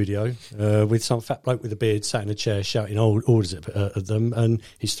television studio with some fat bloke with a beard sat in a chair shouting orders at them, and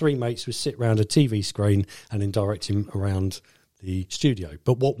his 3 mates would sit round a TV screen and then direct him around the studio.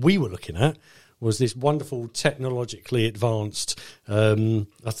 But what we were looking at was this wonderful technologically advanced, I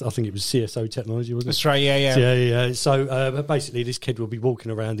think it was CSO technology, wasn't it? That's right, yeah. Yeah. So basically this kid will be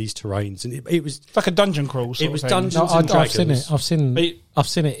walking around these terrains, and it was... It's like a dungeon crawl sort It was of thing. Dungeons and Dragons. I've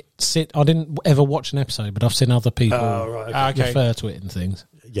seen it sit. I didn't ever watch an episode, but I've seen other people okay. refer to it and things.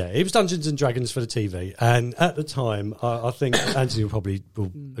 Yeah, it was Dungeons and Dragons for the TV, and at the time, I think Anthony will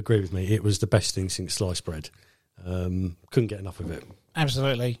agree with me, it was the best thing since sliced bread. Couldn't get enough of it.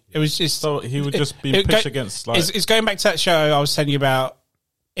 Absolutely. It was just... So he would just be pitched against... It's going back to that show I was telling you about.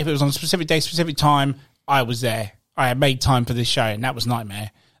 If it was on a specific day, specific time, I was there. I had made time for this show, and that was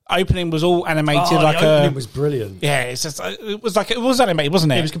Nightmare. Opening was all animated. The opening was brilliant. Yeah, it's just, it was animated,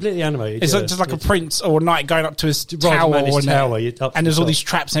 wasn't it? It was completely animated. It's just like a prince or a knight going up to his tower, and there's all these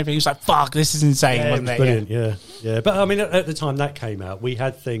traps and everything. He was like, "Fuck, this is insane!" Yeah, wasn't it was brilliant. Yeah. But I mean, at the time that came out, we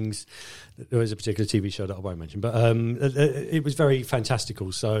had things. There was a particular TV show that I won't mention, but it was very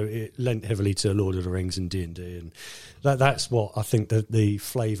fantastical. So it lent heavily to Lord of the Rings and D&D, and that's what I think that the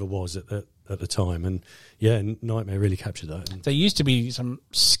flavour was at at the time, and Nightmare really captured that. And there used to be some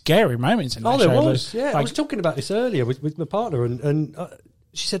scary moments in that there show. was. Yeah, I was talking about this earlier with my partner, and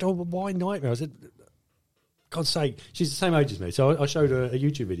she said, "Oh, well, why Nightmare?" I said, God's sake, she's the same age as me. So I showed her a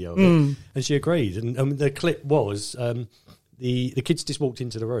YouTube video of it, and she agreed. And the clip was the kids just walked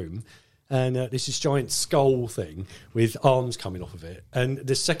into the room, and there's this giant skull thing with arms coming off of it. And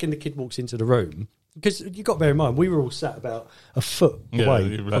the second the kid walks into the room, because you've got to bear in mind, we were all sat about a foot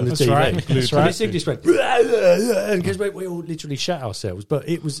away from the TV. Right. That's So right. this thing just went, because we all literally shat ourselves. But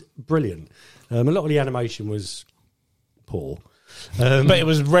it was brilliant. A lot of the animation was poor. But it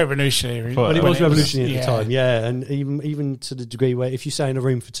was revolutionary. But it was when revolutionary at the time, yeah. And even to the degree where if you stay in a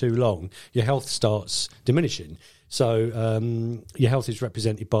room for too long, your health starts diminishing. So your health is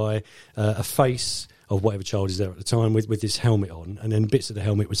represented by a face of whatever child is there at the time with this helmet on, and then bits of the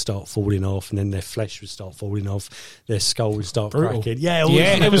helmet would start falling off, and then their flesh would start falling off, their skull would start cracking. Yeah,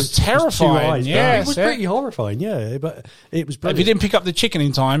 it was terrifying. Yeah, it was pretty horrifying. Yeah, but it was brilliant. If you didn't pick up the chicken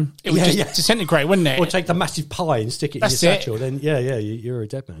in time, it would just disintegrate, wouldn't it? Or take the massive pie and stick it in your satchel. Then you're a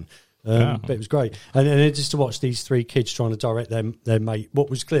dead man. But it was great, and then just to watch these three kids trying to direct their mate, what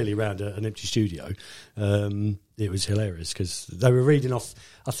was clearly around an empty studio. It was hilarious because they were reading off.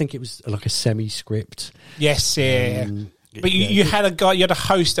 I think it was like a semi-script. Yes, yeah. But you had a guy, you had a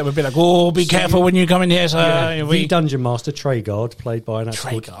host that would be like, "Oh, be careful when you come in here." So the Dungeon Master Treguard, played by an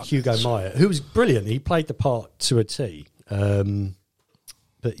actor called Hugo Myatt, who was brilliant. He played the part to a T.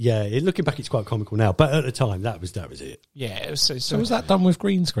 But yeah, looking back, it's quite comical now. But at the time, that was it. Yeah. It was, so was that done with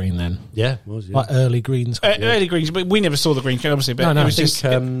green screen then? Yeah, it was. Yeah. Like early green screen. Early green screen, but we never saw the green screen, obviously. But no, it was it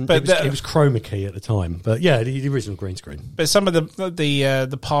was chroma key at the time. But yeah, the original green screen. But some of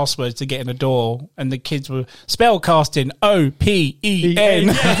the passwords to get in the door, and the kids were spell casting OPEN.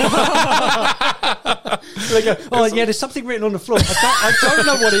 They go, oh yeah, there's something written on the floor. I don't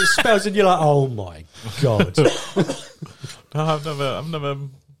know what it spells, and you're like, oh my god. No, I've never.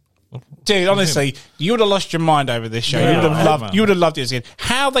 Dude, honestly, you would have lost your mind over this show. Yeah, you would have loved it again.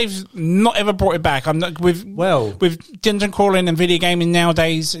 How they've not ever brought it back? I'm not with dungeon crawling and video gaming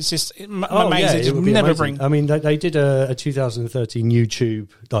nowadays. It's just amazing. Yeah, just never bring. I mean, they did a 2013 YouTube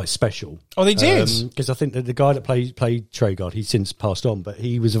special. Oh, they did, because I think that the guy that played Treguard, he's since passed on, but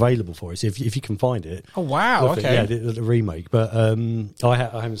he was available for it. So if you can find it. Oh wow, okay, yeah, the remake, but I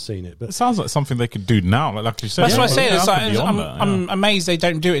haven't seen it. But it sounds like something they could do now. Like you said, that's what I said. It's like, I'm amazed they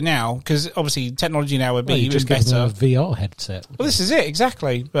don't do it now, because obviously technology now would be even just better. Give them a VR headset. Well, this is it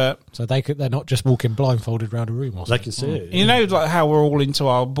exactly. But so they're not just walking blindfolded around a room or something. They can see it. You know, like how we're all into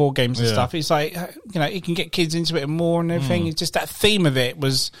our board games and stuff. It's like, you know, you can get kids into it more and everything. It's just that theme of it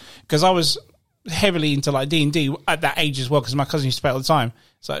was, because I was heavily into like D&D at that age as well, because my cousin used to play it all the time.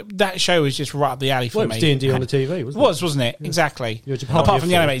 So that show was just right up the alley for me. It was D&D on the TV, wasn't it? Yeah. Exactly. Apart from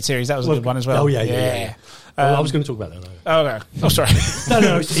the animated series, that was a good one as well. Oh yeah. I was going to talk about that. Oh, no. Oh, sorry.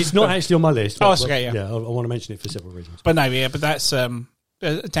 No, it's not actually on my list. It's okay, yeah. Yeah, I want to mention it for several reasons. But no, but that's a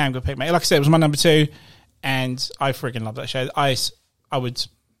damn good pick, mate. Like I said, it was my number 2, and I freaking love that show. I would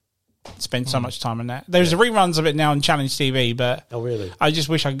spend so much time on that. There's reruns of it now on Challenge TV, but oh really? I just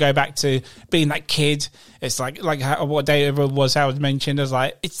wish I could go back to being that kid. It's like what day it was Howard mentioned. I was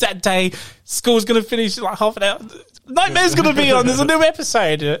like, it's that day. School's going to finish like half an hour. Nightmare's going to be on. There's a new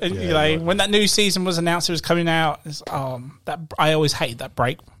episode. When that new season was announced, it was coming out. I always hated that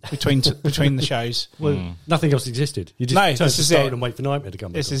break between the shows. Well, nothing else existed. You just turn to stone and wait for Nightmare to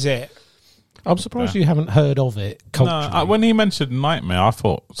come. This is it. I'm surprised you haven't heard of it culturally. No, when he mentioned Nightmare, I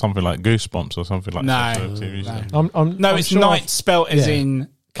thought something like Goosebumps or something like that. No, it's Night spelled as in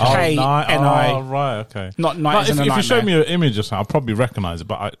K-N-I. Oh, right, okay. Not Night as in a nightmare. If you show me an image or something, I'll probably recognise it,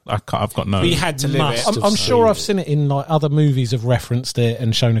 but I've got no... We had to live it. I'm sure I've seen it in like other movies have referenced it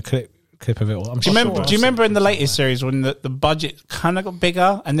and shown a clip of it. Do you remember in the latest series when the budget kind of got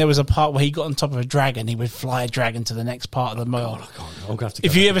bigger and there was a part where he got on top of a dragon, he would fly a dragon to the next part of the world?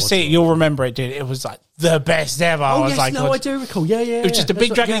 If you ever see it, you'll remember it, dude. It was like the best ever. I do recall. Yeah. It was just a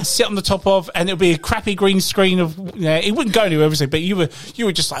big dragon to sit on the top of, and it would be a crappy green screen of. It wouldn't go anywhere, obviously, but you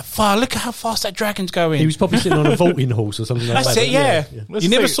were just like, "Far! Look at how fast that dragon's going." He was probably sitting on a vaulting horse or something like that. That's it. Yeah. You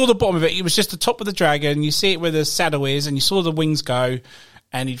never saw the bottom of it. It was just the top of the dragon. You see it where the saddle is, and you saw the wings go.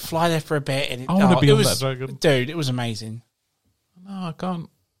 And he'd fly there for a bit. And I want to be on that dragon. Dude, it was amazing. No, I can't.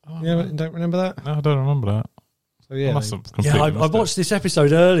 Don't remember that? No, I don't remember that. So yeah. I watched this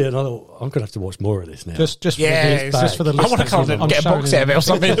episode earlier and I thought, I'm going to have to watch more of this now. Just for the listeners. I want to come and get a box set of it or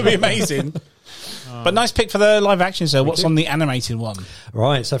something. It'd be amazing. But nice pick for the live action, so what's on the animated one?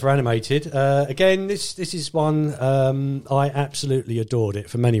 Right, so for animated, again, this is one I absolutely adored it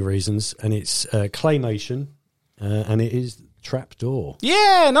for many reasons. And it's claymation. And it is Trapdoor.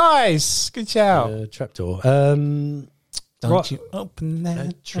 Yeah, nice. Good shout. Trapdoor. Don't you open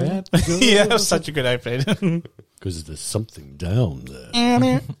that trapdoor. Yeah, that was such a good opening. Because there's something down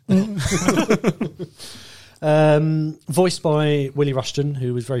there. Voiced by Willie Rushton,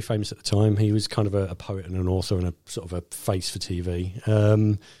 who was very famous at the time. He was kind of a poet and an author and a sort of a face for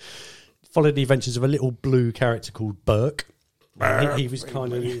TV. Followed the adventures of a little blue character called Burke. He was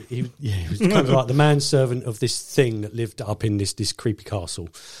kind of like the manservant of this thing that lived up in this creepy castle.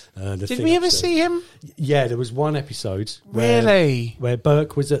 Did we ever see him? Yeah, there was one episode where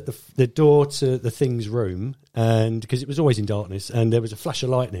Burke was at the door to the thing's room, and because it was always in darkness, and there was a flash of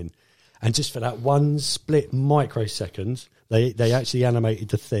lightning, and just for that one split microsecond, they actually animated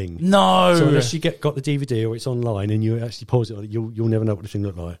the thing. No, so unless you got the DVD or it's online and you actually pause it, you'll never know what the thing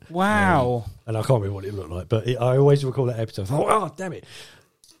looked like. Wow. And I can't remember what it looked like, but I always recall that episode. I thought, oh, damn it!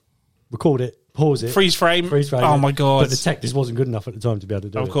 Record it, pause it, freeze frame. Oh my god! But the tech just wasn't good enough at the time to be able to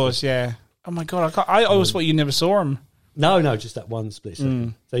do it. Of course, yeah. Oh my god! I always thought you never saw him. No, just that one split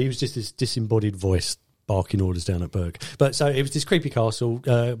second. So he was just this disembodied voice barking orders down at Burke. But so it was this creepy castle.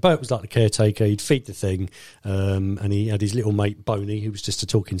 Burke was like the caretaker. He'd feed the thing, and he had his little mate Boney, who was just a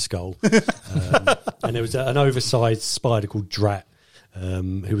talking skull. And there was an oversized spider called Drat,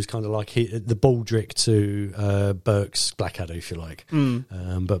 who was kind of like the Baldric to Burke's Blackadder, if you like.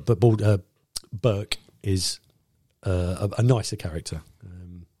 But Burke is a nicer character.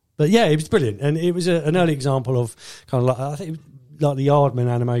 But yeah, it was brilliant, and it was an early example of kind of like, I think it was like the Aardman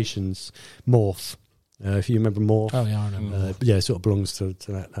animations morph. If you remember Morph. Oh, yeah, I remember. Yeah, it sort of belongs to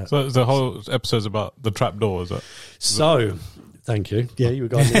that. So the whole episode's about the trapdoor, is it? So, thank you. Yeah, you were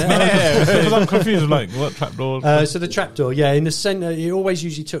going there. Because I'm confused, like, what trapdoor? So the trapdoor, yeah, in the centre, it always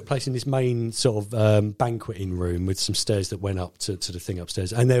usually took place in this main sort of banqueting room with some stairs that went up to the thing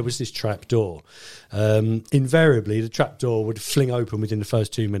upstairs. And there was this trapdoor. Invariably, the trapdoor would fling open within the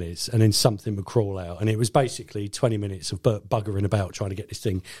first 2 minutes and then something would crawl out. And it was basically 20 minutes of buggering about trying to get this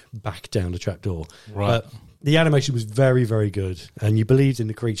thing back down the trapdoor. Right. The animation was very, very good. And you believed in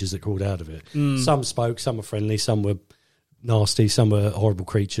the creatures that crawled out of it. Some spoke, some were friendly, some were nasty, some were horrible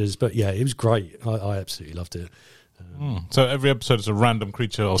creatures, but yeah, it was great. I absolutely loved it. So every episode is a random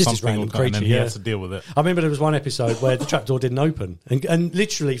creature or Just something, random creature, and then he has to deal with it. I remember there was one episode where the trapdoor didn't open, and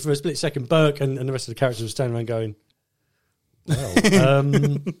literally for a split second, Burke and the rest of the characters were standing around going, well,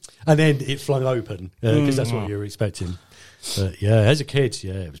 and then it flung open because that's what you were expecting. But yeah, as a kid,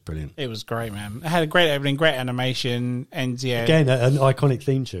 yeah, it was brilliant. It was great, man. It had a great opening, great animation, and yeah, again, an iconic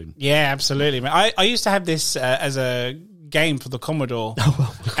theme tune. Yeah, absolutely, man. I used to have this as a game for the Commodore,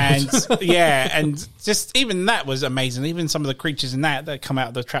 and yeah, and just even that was amazing. Even some of the creatures in that come out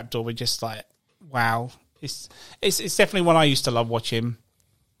of the trapdoor were just like, wow. It's definitely one I used to love watching.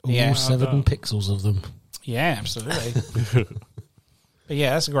 All 7 pixels of them. Yeah, absolutely. But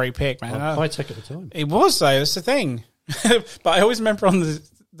yeah, that's a great pick, man. High tech at the time. It was though. That's the thing. But I always remember on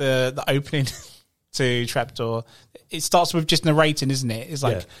the opening to Trapdoor, it starts with just narrating, isn't it? It's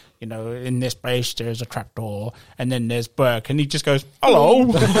like, you know, in this place there's a trapdoor, and then there's Burke, and he just goes, hello.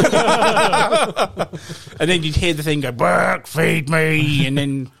 And then you'd hear the thing go, Burke, feed me. And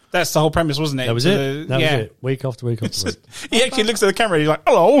then that's the whole premise, wasn't it? That was it. That was it. Week after week after week. He actually looks at the camera and he's like,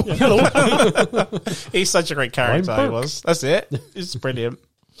 hello. Hello. He's such a great character, he was. That's it. It's brilliant.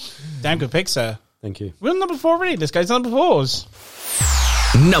 Damn good pick, sir. Thank you. We're on number 4 already. Let's go to number 4s.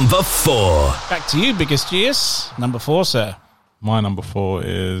 Number 4. Back to you, Biggest Genius. Number 4, sir. My number 4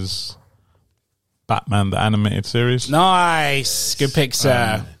 is Batman, the animated series. Nice. Good pick,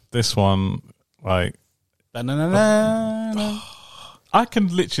 sir. This one, like, Ba-na-na-na. I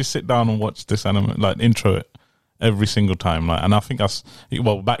can literally sit down and watch this anime, like, intro it every single time. Like, and I think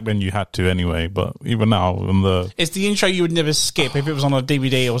back then you had to anyway, but even now, it's the intro you would never skip if it was on a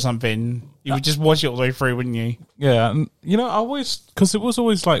DVD or something. You would just watch it all the way through, wouldn't you? Yeah, and you know, because it was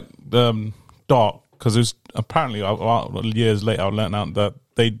always like dark. Because it was apparently years later, I learned out that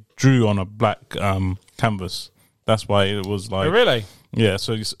they drew on a black canvas. That's why it was like, oh, really? Yeah.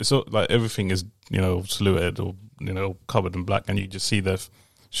 So it's like everything is, you know, silhouetted or, you know, covered in black, and you just see the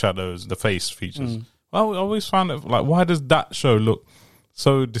shadows, the face features. I always found it like, why does that show look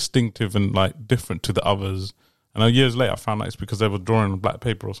so distinctive and like different to the others? And years later, I found out it's because they were drawing on black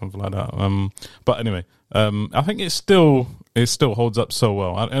paper or something like that. But anyway, I think it still holds up so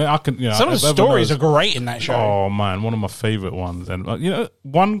well. I can, you know, some of the stories are great in that show. Oh man, one of my favorite ones. And you know,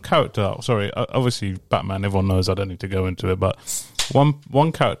 one character. Sorry, obviously Batman. Everyone knows. I don't need to go into it. But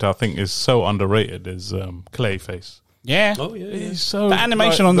one character I think is so underrated is Clayface. Yeah. Oh yeah. He's so, the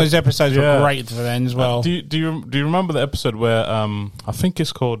animation on those episodes were great for then as well. Do you remember the episode where I think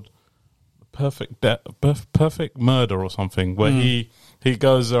it's called Perfect Murder or something, where he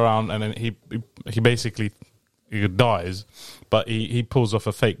goes around and then he basically he dies, but he pulls off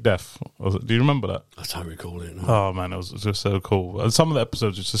a fake death. Do you remember that? I don't recall it. No. Oh man, it was just so cool. And some of the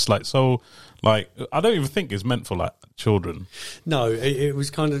episodes are just like so, like I don't even think it's meant for like children. No, it was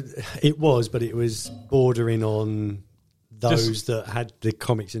kind of but it was bordering on those that had the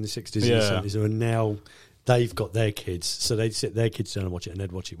comics in the 60s and 70s, and now they've got their kids, so they'd sit their kids down and watch it, and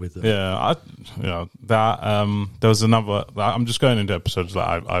they'd watch it with them. There was another. I'm just going into episodes that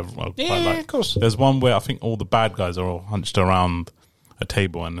I quite like. Of course. There's one where I think all the bad guys are all hunched around a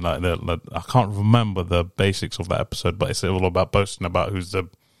table, and like I can't remember the basics of that episode, but it's all about boasting about who's the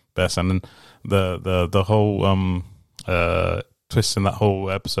best, and then the whole twist in that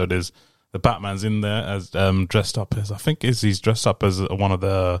whole episode is the Batman's in there as dressed up as he's dressed up as one of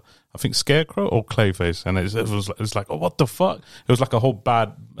the Scarecrow or Clayface, and it was like, oh, what the fuck? It was like a whole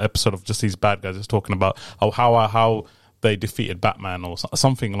bad episode of just these bad guys just talking about how they defeated Batman or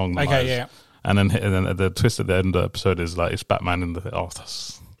something along the lines. Okay, yeah. And then the twist at the end of the episode is like it's Batman in the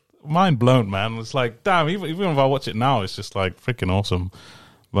that's mind blown, man. It's like damn, even if I watch it now, it's just like freaking awesome.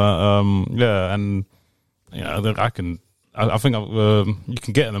 But and you know I think you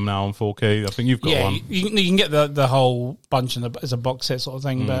can get them now on 4K. I think you've got one. You can get the whole bunch as a box set sort of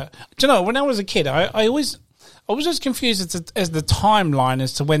thing. But do you know, when I was a kid, I was just confused as the timeline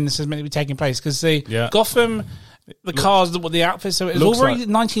as to when this is meant to be taking place, because Gotham, the cars, the outfits, so it was all very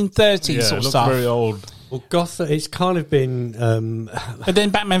 1930s sort of stuff. Very old. Well, Gotham, it's kind of been... but then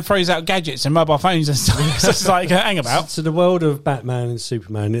Batman throws out gadgets and mobile phones and stuff. So it's like, hang about. So the world of Batman and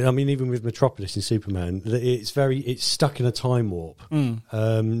Superman, I mean, even with Metropolis and Superman, it's stuck in a time warp.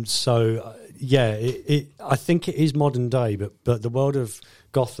 So, I think it is modern day, but the world of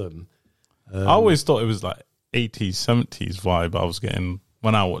Gotham... I always thought it was like 80s, 70s vibe I was getting...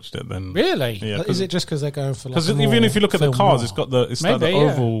 When I watched it, then really, yeah, is it just because they're going for? Because even if you look at the cars, it's got the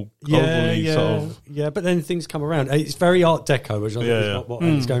oval, yeah, sort of. Yeah, but then things come around. It's very Art Deco, which I think is what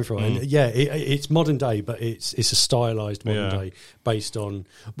it's going for. And it's modern day, but it's a stylized modern day based on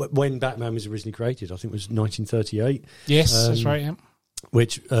when Batman was originally created. I think it was 1938. Yes, that's right. Yeah.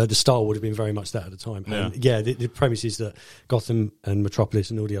 Which the style would have been very much that at the time. And the premise is that Gotham and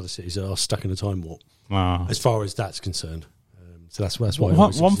Metropolis and all the other cities are stuck in a time warp, as far as that's concerned. So that's why.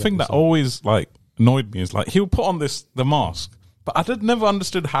 One thing that always like annoyed me is like he'll put on the mask, but I never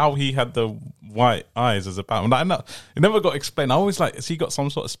understood how he had the white eyes as a Batman. It never got explained. I always like, has he got some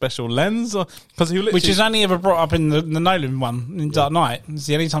sort of special lens, or because which is only ever brought up in the Nolan one in Dark Knight. It's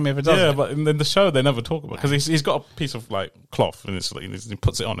the only time he ever does. Yeah, but in the show they never talk about, because he's got a piece of like cloth and he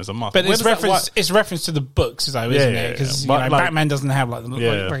puts it on as a mask. But it's reference to the books, though, isn't it? Because Batman doesn't have like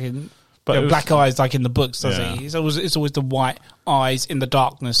the But black eyes like in the books, does he? It's always the white eyes in the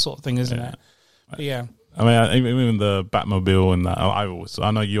darkness sort of thing, isn't it? But yeah. I mean, even the Batmobile and that.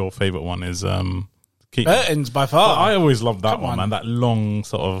 I know your favourite one is Keaton. Burton's by far. But I always loved that one, man. That long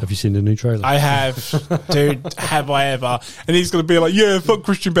sort of. Have you seen the new trailer? I have, dude. Have I ever? And he's going to be like, "Yeah, fuck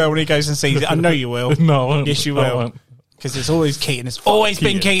Christian Bale" when he goes and sees it. I know you will. No, I won't. Yes, you will. Because it's always Keaton. It's always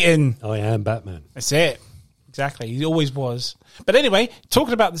been Keaton. I am Batman. That's it. Exactly. He always was. But anyway,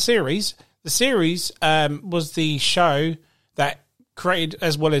 talking about the series. The series was the show that created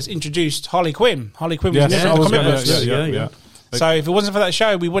as well as introduced Harley Quinn. Harley Quinn was in the comic books. Yeah. So if it wasn't for that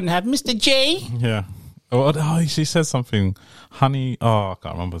show, we wouldn't have Mr. J. Yeah. Oh, she says something. Honey. Oh, I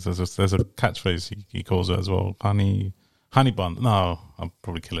can't remember. There's a catchphrase he calls her as well. Honey bun. No, I'm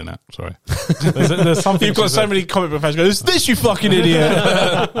probably killing it. Sorry. There's something. You've got so many comic book fans going, "It's this, you fucking idiot."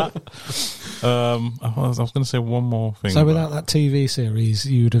 I was going to say one more thing. So without that TV series,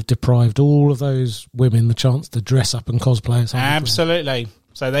 you would have deprived all of those women the chance to dress up and cosplay. Absolutely.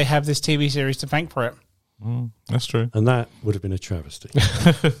 So they have this TV series to thank for it. That's true. And that would have been a travesty.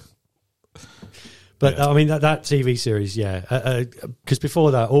 But I mean, that TV series, because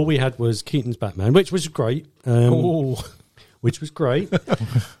before that, all we had was Keaton's Batman, which was great. Which was great.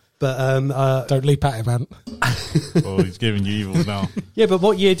 But don't leap at him, man. Oh, he's giving you evils now. Yeah, but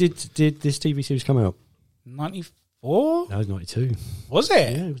what year did this TV series come out? 94? No, it was 92. Was it?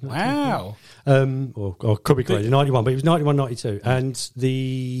 Yeah, it was 92. Wow. Or could be correct, 91, but it was 91, 92. And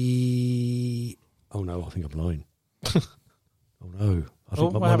the... Oh, no, I think I'm lying. Oh, no. I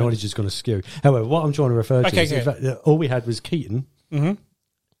think my knowledge is going to skew. However, what I'm trying to refer to is the fact that all we had was Keaton and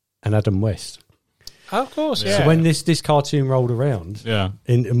Adam West. Oh, of course, yeah. So when this cartoon rolled around,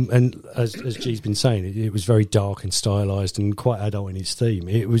 and as G's been saying, it was very dark and stylized and quite adult in its theme.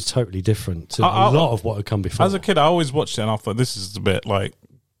 It was totally different to a lot of what had come before. As a kid, I always watched it and I thought this is a bit like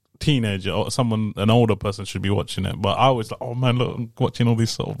teenager or an older person should be watching it. But I was like, oh man, look, I'm watching all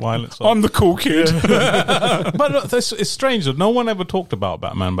these sort of violence. I'm the cool kid. But look, it's strange that no one ever talked about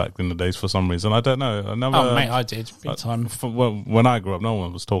Batman back in the days for some reason. I don't know. I did. Big time. When I grew up, no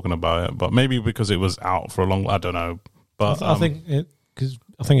one was talking about it. But maybe because it was out for a long, I don't know. But I think it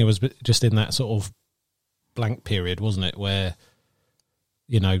was just in that sort of blank period, wasn't it, where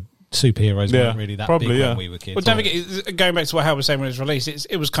superheroes weren't really that big when we were kids. Well, don't forget, going back to what Hal was saying when it was released,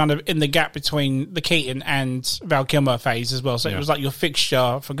 it was kind of in the gap between the Keaton and Val Kilmer phase as well. So it was like your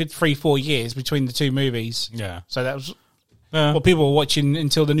fixture for a good 3-4 years between the two movies. Yeah. So that was what people were watching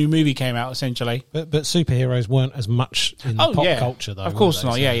until the new movie came out, essentially. But superheroes weren't as much in pop culture, though. Of course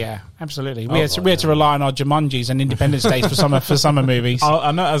not. Yeah, absolutely. We had to rely on our Jumanjis and Independence Days for summer movies.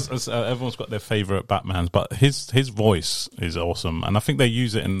 I know as everyone's got their favourite Batmans, but his voice is awesome, and I think they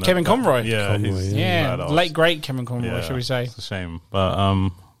use it in Kevin Conroy. Late great Kevin Conroy, shall we say? It's a shame,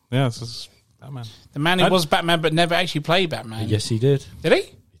 but it's just Batman. The man who was Batman but never actually played Batman. Yes, he did. Did he?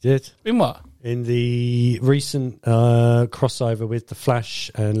 He did. In what? In the recent crossover with The Flash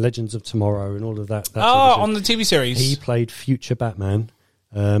and Legends of Tomorrow and all of that. On the TV series. He played future Batman.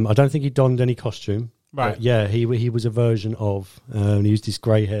 I don't think he donned any costume. Right. Yeah, he was a version of, he used this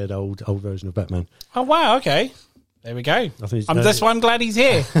grey-haired old version of Batman. Oh, wow, okay. There we go. That's why I'm glad he's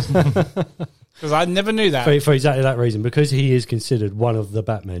here. Because I never knew that. For exactly that reason. Because he is considered one of the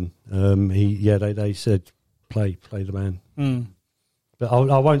Batmen. They said, play the man. Mm. But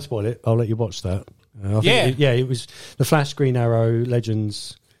I won't spoil it. I'll let you watch that. It was The Flash, Green Arrow,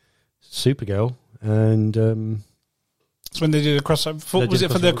 Legends, Supergirl, and... It's when they did a crossover. Was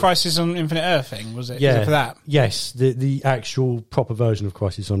it for the Crisis on Infinite Earth thing? Was it? Yeah. Was it for that? Yes, the actual proper version of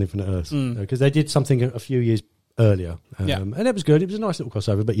Crisis on Infinite Earth. Because they did something a few years earlier. And it was good. It was a nice little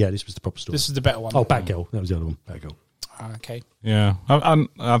crossover. But yeah, this was the proper story. This is the better one. Oh, Batgirl. That was the other one. Batgirl. Okay. Yeah.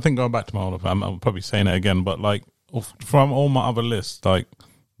 I think going back to my older, I'm probably saying it again, but like from all my other lists, like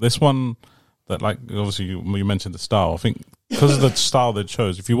this one that like obviously you mentioned the style. I think because of the style they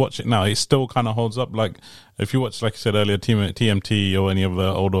chose, if you watch it now, it still kind of holds up. Like if you watch, like you said earlier, TMT or any of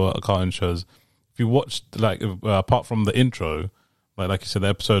the older cartoon shows, if you watched like apart from the intro, like you said, the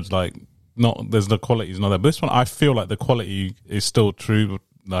episodes there's the quality is not there. But this one, I feel like the quality is still true.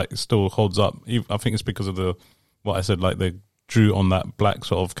 Like it still holds up. I think it's because of what I said, like they drew on that black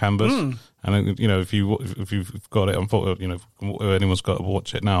sort of canvas. And if you've got it, if anyone's got to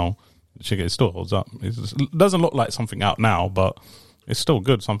watch it now, it still holds up. It doesn't look like something out now, but it's still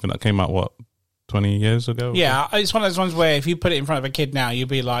good. Something that came out 20 years ago. Yeah, it's one of those ones where if you put it in front of a kid now, you'd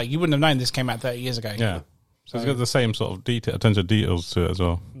be like, you wouldn't have known this came out 30 years ago. Yeah, so it's got the same sort of attention to details to it as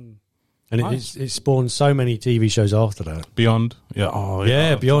well. And it spawned so many TV shows after that. Beyond,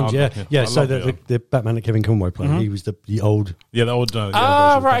 Beyond, yeah. So the Batman that Kevin Conroy played, he was the old. Yeah, the old.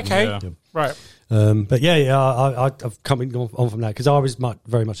 Right, okay, yeah. Right. But I've come on from that because I was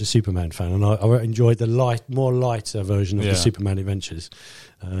very much a Superman fan, and I enjoyed the lighter version of the Superman Adventures,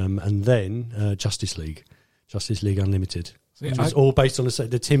 and then Justice League Unlimited. Which was all based on the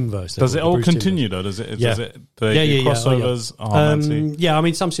Timverse. Does it all continue though? Does it? Crossovers. I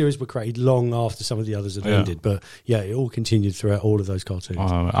mean, some series were created long after some of the others had ended, but it all continued throughout all of those cartoons.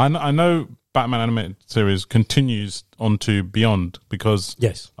 I know Batman animated series continues onto Beyond because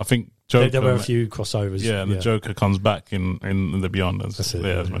I think Joker, there were a few crossovers. Yeah, and the Joker comes back in the Beyond. It's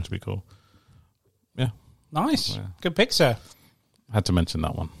meant to be cool. Yeah, nice, good pick, sir. Had to mention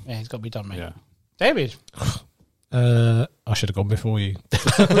that one. Yeah, it's got to be done, mate. Yeah, David. I should have gone before you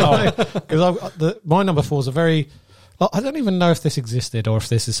because my number 4 is a very. I don't even know if this existed or if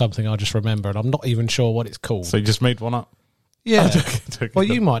this is something I just remember, and I'm not even sure what it's called. So you just made one up? Yeah. Well,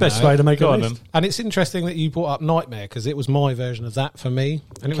 you might best know. way to make a list. And it's interesting that you brought up Nightmare because it was my version of that for me,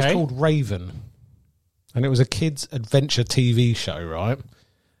 and it was called Raven, and it was a kids' adventure TV show, right?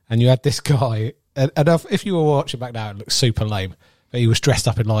 And you had this guy, and if you were watching back now, it looked super lame, but he was dressed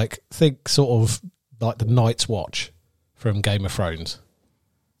up in sort of like the Night's Watch from Game of Thrones,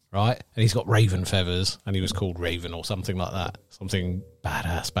 right? And he's got raven feathers, and he was called Raven or something like that, something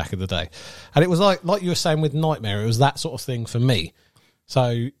badass back in the day. And it was like you were saying with Nightmare, it was that sort of thing for me.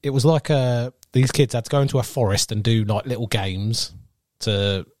 So it was like these kids had to go into a forest and do like little games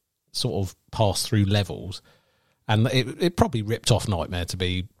to sort of pass through levels, and it probably ripped off Nightmare, to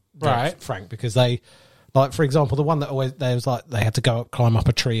be frank, because they. Like, for example, the one that always there was like they had to go climb up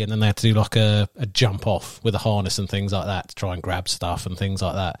a tree, and then they had to do like a jump off with a harness and things like that to try and grab stuff and things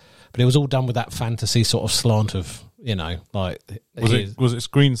like that. But it was all done with that fantasy sort of slant of, like. Was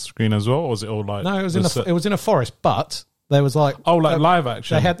it green screen as well, or was it all like? No, it was in a forest. But There was like live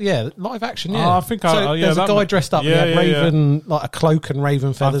action. They had live action. Yeah, Oh, I think there's a guy dressed up. Yeah, he had raven like a cloak and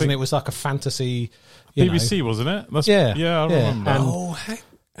raven feathers, and it was like a fantasy. BBC, wasn't it? I remember. Oh,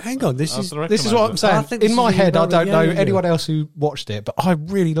 hang on. This is what I'm saying. In my head, I don't know anyone else who watched it, but I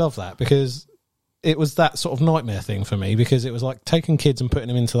really love that because it was that sort of nightmare thing for me because it was like taking kids and putting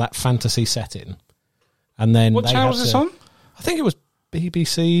them into that fantasy setting, and then what channel was this on? I think it was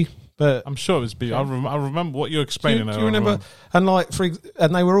BBC. But I'm sure it was I remember what you're explaining. Do you remember? And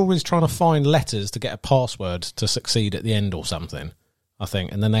and they were always trying to find letters to get a password to succeed at the end or something, I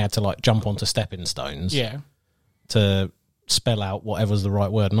think. And then they had to like jump onto stepping stones, to spell out whatever's the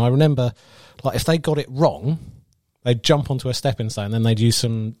right word. And I remember, like, if they got it wrong, they'd jump onto a stepping stone, then they'd use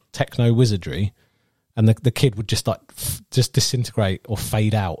some techno wizardry, and the kid would just just disintegrate or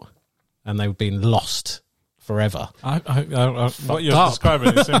fade out, and they would be lost forever. What you're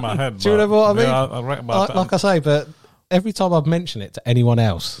describing is in my head. Do you remember what I mean? I reckon about that. Like I say, but every time I've mentioned it to anyone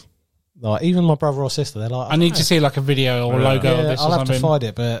else, like even my brother or sister, they're like, I need to see like a video or logo of this or I'll have something. to find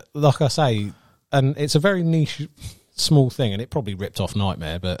it, but like I say, and it's a very niche, small thing, and it probably ripped off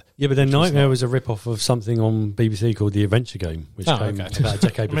Nightmare, but but then Nightmare was a rip-off of something on BBC called The Adventure Game, which came about a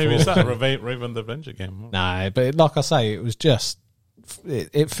decade before. Maybe it's that Raven the Adventure Game. No, but like I say, it was just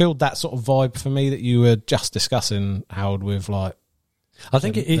it filled that sort of vibe for me that you were just discussing, Howard, with like. I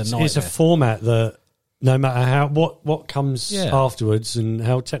think it's a format that no matter how what comes afterwards and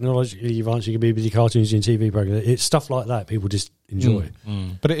how technologically advanced you can be with your cartoons and your TV programs, it's stuff like that people just enjoy.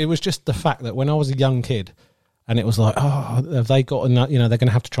 But it was just the fact that when I was a young kid, and it was like, oh, have they got enough? You know, they're going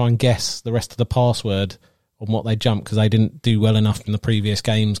to have to try and guess the rest of the password on what they jumped because they didn't do well enough in the previous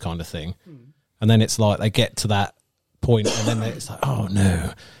games, kind of thing. And then it's like they get to that point, and then it's like, oh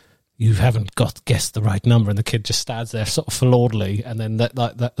no, you haven't guessed the right number, and the kid just stands there sort of forlornly, and then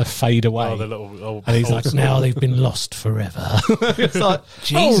that fade away. Oh, the little and he's like, now they've been lost forever. It's like,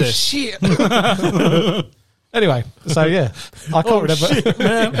 Jesus, oh, shit. Anyway, so yeah, I can't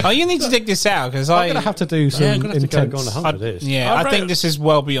remember. You need to dig this out because I'm going to have to do some I'm going to have to intense. go on a hunt for this. I think this is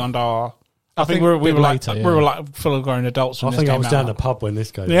well beyond our. I think we were like full grown adults. When I think I was down the pub when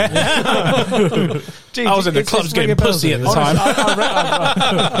this came. out. I was in the clubs getting pussy at the time.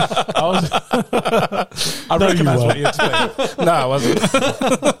 I recognised what you explained. No, I wasn't.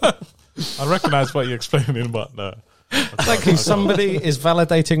 I recognise what you're explaining, but no. Thank you. Somebody is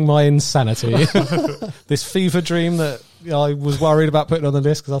validating my insanity. This fever dream that I was worried about putting on the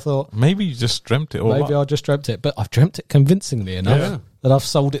list because I thought maybe you just dreamt it. Maybe I just dreamt it, but I've dreamt it convincingly enough that I've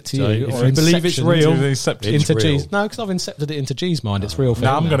sold it to you. If you believe it's real, into G's. No, because I've incepted it into G's mind. It's real.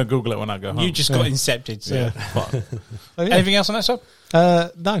 Now I'm going to Google it when I go home. You just got incepted. So. Yeah. Anything else on that sub?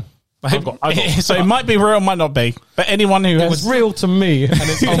 No. I've got So it might be real, might not be. But anyone who was real to me, and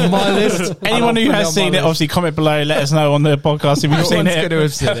it's on my list. Anyone who has seen it, obviously comment below. Let us know on the podcast if you've seen it. Going to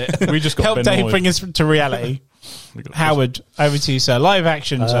have seen it. We just got help Dave bring us to reality. Howard, over to you, sir. Live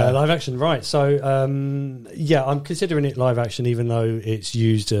action, sir. Live action, right. So, I'm considering it live action, even though it's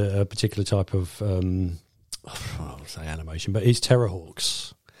used a particular type of, I'll say animation, but it's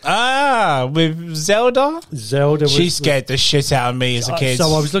Terrorhawks. With Zelda? She scared the shit out of me as a kid.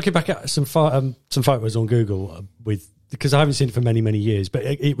 So I was looking back at some photos on Google because I haven't seen it for many, many years, but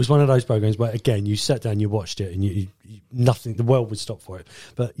it was one of those programs where, again, you sat down, you watched it, and you nothing, the world would stop for it.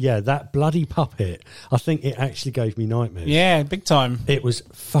 But yeah, that bloody puppet, I think it actually gave me nightmares. Yeah, big time. It was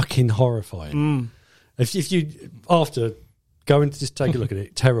fucking horrifying. If you, after going to just take a look at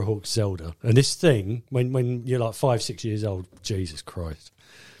it, Terrorhawks Zelda, and this thing, when you're like 5-6 years old, Jesus Christ.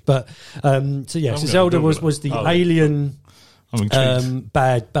 But, so Zelda was the alien...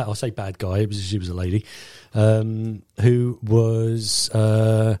 I'll say bad guy. She was a lady who was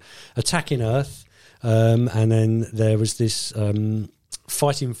attacking Earth, and then there was this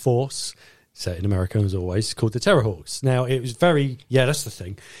fighting force set in America, as always, called the Terrorhawks. Now it was that's the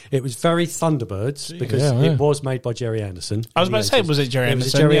thing. It was very Thunderbirds because it was made by Jerry Anderson. I was about to say, was it Jerry Anderson? It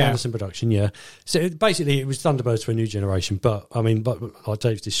was a Jerry Anderson production, yeah. So it was Thunderbirds for a new generation. But I mean, I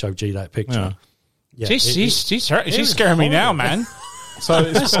Dave just showed G that picture. Yeah. Yeah, she's scaring me now, man. So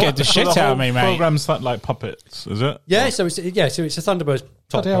it's scared the shit out of me, mate. Programs like puppets, is it? Yeah, so it's a Thunderbirds.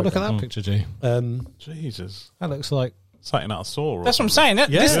 Look at that picture, G. Jesus, that looks like something out of Saw. That's what I'm saying.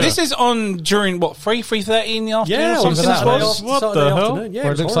 This is on during 3:30 in the afternoon. Yeah, or something. What the hell? Yeah,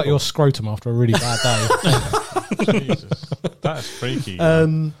 or it looks like your scrotum after a really bad day. Jesus, that's freaky.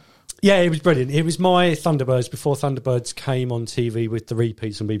 Yeah, it was brilliant. It was my Thunderbirds before Thunderbirds came on TV with the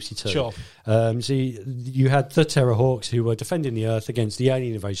repeats on BBC Two. Sure. So you had the Terrorhawks who were defending the Earth against the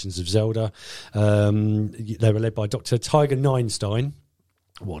alien invasions of Zelda. They were led by Dr. Tiger Ninestein,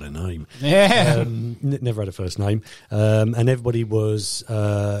 What a name. Yeah. Never had a first name. And everybody was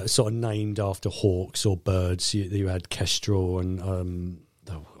sort of named after hawks or birds. You had Kestrel and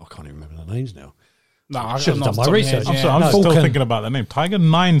I can't even remember the names now. No, I should have done my research. I'm still thinking about the name. Tiger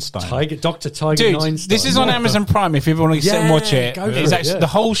Ninestein. Dr. Tiger Dude, Ninestein. this is on Amazon Prime if you ever want to sit and watch it. Go for It's it, actually, the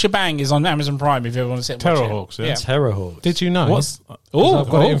whole shebang is on Amazon Prime if you ever want to sit and watch Terrorhawks, it. yeah. Terrorhawks. Did you know? What's... I've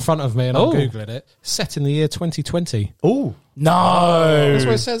got it in front of me and I'm Googling it. Set in the year 2020. Oh. No. That's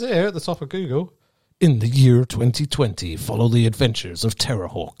what it says here at the top of Google. In the year 2020, follow the adventures of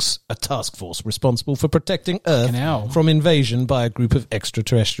Terrorhawks, a task force responsible for protecting Earth from invasion by a group of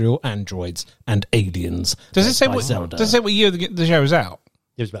extraterrestrial androids and aliens. Does it say what year the show was out?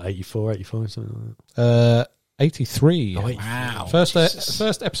 It was about 84, 85, something like that. 83. Oh, wow.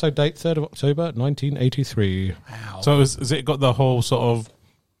 First episode date, 3rd of October, 1983. Wow. So has it got the whole sort of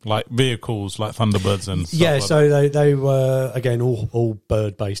like vehicles like Thunderbirds and stuff? Yeah, like so they were, again, all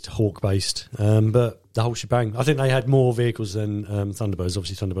bird-based, hawk-based, but the whole shebang. I think they had more vehicles than Thunderbirds.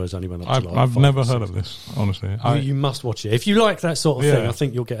 Obviously, Thunderbirds only went up to I've never heard of this, honestly. You must watch it. If you like that sort of thing, I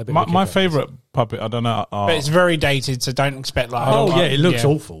think you'll get a bit of a kick My out of this. favourite puppet, I don't know. But it's very dated, so don't expect like... it looks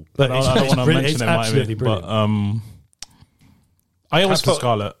awful. But I don't want to mention it's it, absolutely brilliant. brilliant. But I always Captain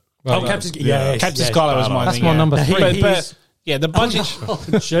thought... Scarlet. Captain Scarlet was mine. That's my number 3. But yeah, the budget...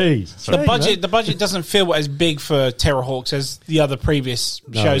 Jeez. The budget doesn't feel as big for Terrorhawks as the other previous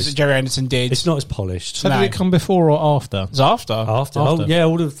shows that Jerry Anderson did. It's not as polished. So did it come before or after? It's after. Oh, yeah,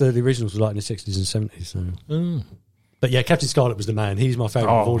 all of the originals were like in the 60s and 70s. So. But yeah, Captain Scarlet was the man. He's my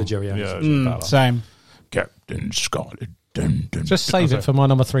favourite of all the Jerry Anderson. Same. Captain Scarlet. Just save it for my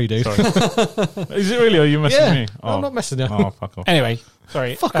number 3, dude. Is it really? Or are you messing me? I'm not messing you. Oh, fuck off. Anyway,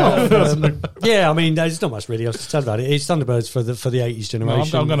 sorry. Fuck off. Yeah, I mean, there's not much really else to tell about it. It's Thunderbirds for the 80s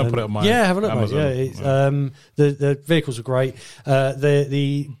generation. I'm going to put it on my have a look, Amazon. mate. Yeah, the vehicles were great.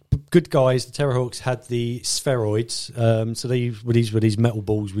 The good guys, the Terrorhawks, had the spheroids. So they were these metal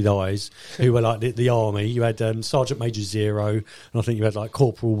balls with eyes who were like the army. You had Sergeant Major Zero, and I think you had like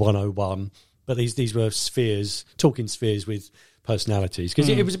Corporal 101. But these were spheres, talking spheres with personalities, because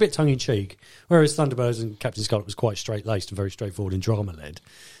it was a bit tongue-in-cheek, whereas Thunderbirds and Captain Scarlet was quite straight-laced and very straightforward and drama-led.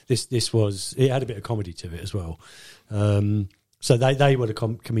 This was, it had a bit of comedy to it as well. So they were the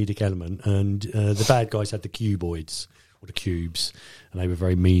comedic element, and the bad guys had the cuboids, or the cubes, and they were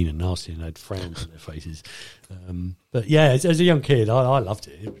very mean and nasty, and they had frowns on their faces. But yeah, as a young kid, I loved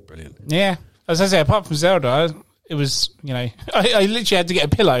it. It was brilliant. Yeah. As I say, apart from Zelda... It was, I literally had to get a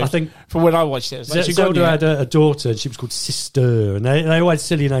pillow. I think for when I watched it. It was like, Zelda had a daughter, and she was called Sister, and they all had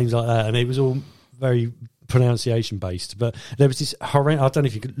silly names like that, and it was all very pronunciation based. But there was this horrendous, I don't know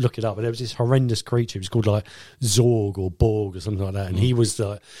if you could look it up, but there was this horrendous creature. It was called like Zorg or Borg or something like that, and he was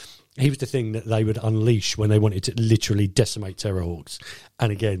the thing that they would unleash when they wanted to literally decimate Terrorhawks.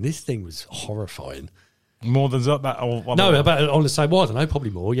 And again, this thing was horrifying. More than that? No, about on the same. Well, I don't know,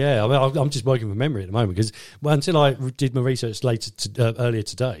 probably more. Yeah, I mean, I'm just working from memory at the moment because until I did my research earlier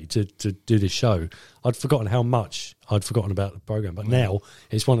today to do this show, I'd forgotten how much I'd forgotten about the program. But now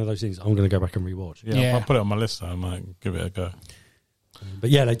it's one of those things I'm going to go back and rewatch. Yeah, I'll put it on my list. I might give it a go.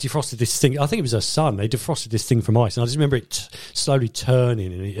 But yeah, they defrosted this thing. I think it was her son. They defrosted this thing from ice, and I just remember it slowly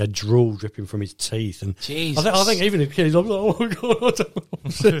turning and it had drool dripping from his teeth. And I think even the kids, I'm like, oh my god!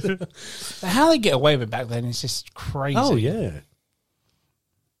 How they get away with it back then is just crazy. Oh yeah.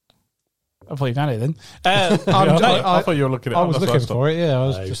 I thought you found it then. I thought you were looking at it. I was looking for it. Yeah, I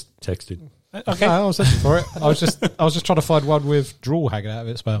was just texting. Okay, I was looking for it. I was just trying to find one with drool hanging out of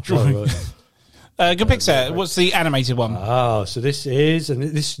its mouth. Good pick, sir. What's the animated one? So this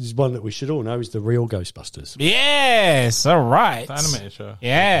is one that we should all know is the real Ghostbusters. Yes, all right. The animated show.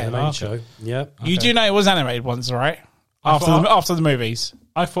 Yeah. Animated show. Yeah. You do know it was animated once, right? After the movies.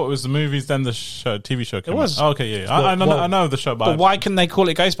 I thought it was the movies, then the show, TV show came It was. out. Oh, okay, yeah. I know the show, but why couldn't they call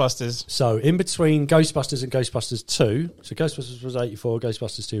it Ghostbusters? So in between Ghostbusters and Ghostbusters 2, so Ghostbusters was 84,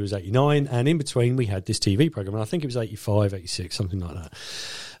 Ghostbusters 2 was 89, and in between we had this TV program, and I think it was 85, 86, something like that.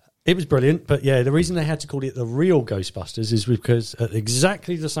 It was brilliant, but yeah, the reason they had to call it the real Ghostbusters is because at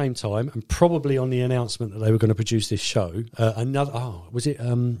exactly the same time, and probably on the announcement that they were going to produce this show, was it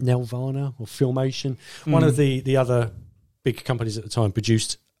Nelvana or Filmation? One of the other big companies at the time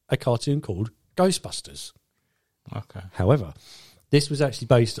produced a cartoon called Ghostbusters. Okay. However, this was actually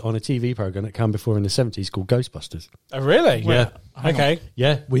based on a TV program that came before in the 70s called Ghostbusters. Oh, really? Yeah. Okay.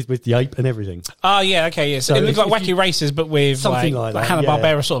 Yeah, with the ape and everything. Oh, yeah, okay, yeah. So it looked like Wacky Races, but with something like that,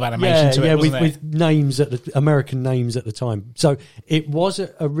 Hanna-Barbera sort of animation to it, wasn't it? With names American names at the time. So it was an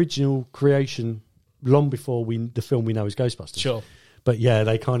original creation long before the film we know as Ghostbusters. Sure. But yeah,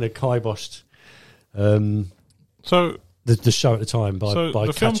 they kind of kiboshed. So the show at the time by the film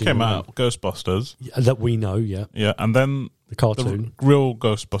catching came them out, Ghostbusters. that we know, yeah, and then the cartoon, the real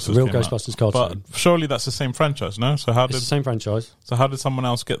Ghostbusters, the real came out. Ghostbusters cartoon. But surely that's the same franchise, no? So It's the same franchise how did someone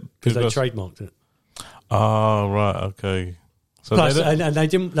else get? because they trademarked it. Oh, right, okay. So Plus, and they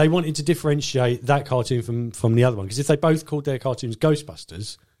didn't. They wanted to differentiate that cartoon from the other one because if they both called their cartoons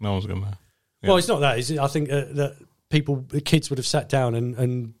Ghostbusters, no one's gonna. Yeah. Well, it's not that. I think that the kids would have sat down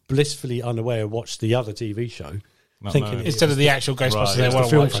and blissfully unaware watched the other TV show, thinking instead of the actual Ghostbusters they want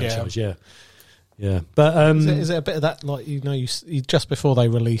to watch. Franchise, yeah. But is it a bit of that, like, you just before they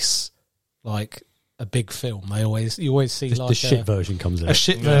release like a big film, you always see like the shit version comes out, a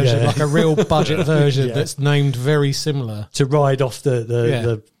shit version, like a real budget version that's named very similar to ride off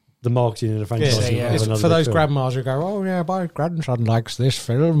the marketing of the franchise. It's for those grandmas who go, "Oh yeah, my grandson likes this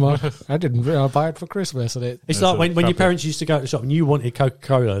film. I didn't buy it for Christmas." And it's like when your parents used to go to the shop and you wanted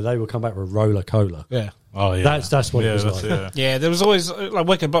Coca-Cola, they would come back with Roller Cola. Yeah. Oh yeah, that's what it was like. Yeah, there was always like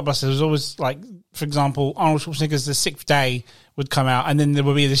Wicked Blockbuster. There was always like, for example, Arnold Schwarzenegger's The Sixth Day would come out, and then there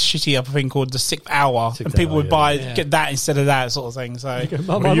would be this shitty other thing called The Sixth Hour, and people would get that instead of that sort of thing. So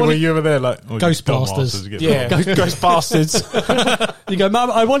were you over there like Ghostbusters? Ghost Bastards. You go, Mum,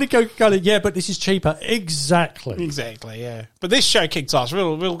 I want to Coca-Cola. Yeah, but this is cheaper. Exactly. Yeah. But this show kicked ass.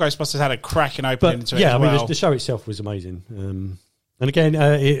 Real Ghostbusters had a cracking opening to it. Yeah, as well. the show itself was amazing. And again,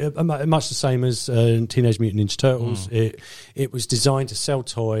 much the same as Teenage Mutant Ninja Turtles. It was designed to sell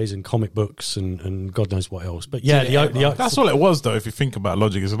toys and comic books and God knows what else. But that's all it was, though. If you think about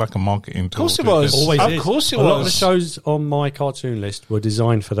logic, it's like a marketing tool. Of course it was. Of course it was. A lot of the shows on my cartoon list were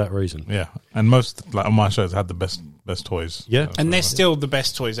designed for that reason. Yeah, and most on my shows had the best toys. Yeah, and they're still the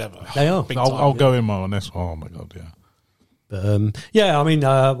best toys ever. They are. I'll go in on this. Oh my God, yeah. But I mean,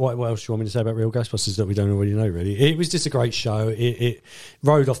 what else do you want me to say about Real Ghostbusters that we don't already know? Really, it was just a great show. It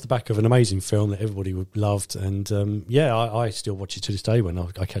rode off the back of an amazing film that everybody loved, and I still watch it to this day when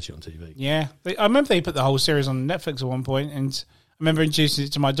I catch it on TV. Yeah, I remember they put the whole series on Netflix at one point, and I remember introducing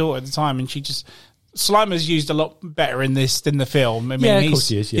it to my daughter at the time, and she just. Slimer's used a lot better in this than the film. I mean, of course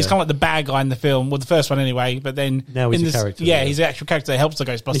he is. Yeah. He's kind of like the bad guy in the film, well, the first one anyway. But then now he's a character. Yeah, he's the actual character that helps the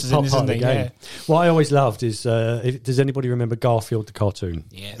Ghostbusters in this, isn't he? Yeah. What I always loved is, does anybody remember Garfield the cartoon?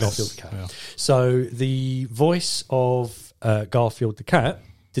 Yes. Garfield the cat. Yeah. So the voice of Garfield the cat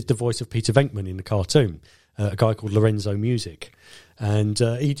did the voice of Peter Venkman in the cartoon, a guy called Lorenzo Music, and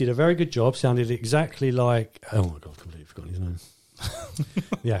he did a very good job. Sounded exactly like my God, I completely forgot his name.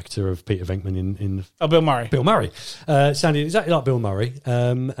 The actor of Peter Venkman in Bill Murray. Bill Murray sounded exactly like Bill Murray.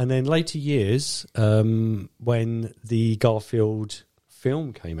 And then later years, when the Garfield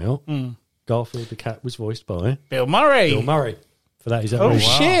film came out, Garfield the cat was voiced by Bill Murray. Bill Murray. For that, is that oh right?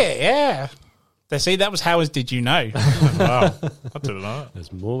 shit! Yeah. They see that was Howard's Did You Know? Wow, I didn't know that.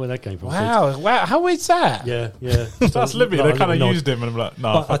 There's more where that came from. Wow, how is that? Yeah. That's Libby. They kind of used him, and I'm like,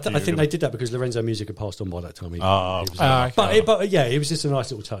 no. I think they did that because Lorenzo Music had passed on by that time. Okay. But it was just a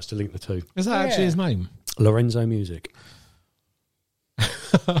nice little touch to link the two. Is that actually his name? Lorenzo Music.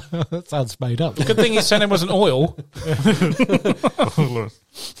 That sounds made up. Good thing his surname wasn't Oil.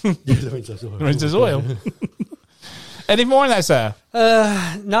 Lorenzo's Oil. Any more on that, sir?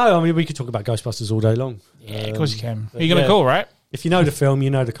 No, I mean, we could talk about Ghostbusters all day long. Yeah, of course you can. You're going to call, right? If you know the film, you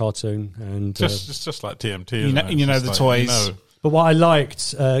know the cartoon. And it's just like TMT. You know the toys. But what I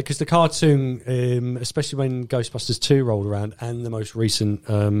liked, because the cartoon, especially when Ghostbusters 2 rolled around and the most recent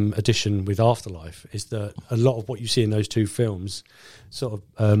edition with Afterlife, is that a lot of what you see in those two films sort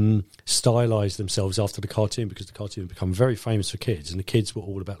of stylized themselves after the cartoon, because the cartoon had become very famous for kids, and the kids were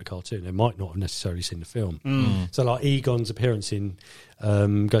all about the cartoon. They might not have necessarily seen the film. So like Egon's appearance in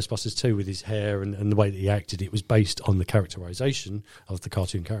Ghostbusters 2 with his hair and the way that he acted, it was based on the characterization of the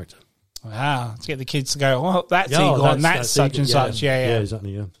cartoon character. Wow, to get the kids to go, oh, that's Egon, that's such and such. Yeah,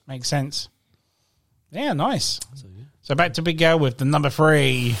 exactly, yeah. Makes sense. Yeah, nice. So back to Big Girl with the number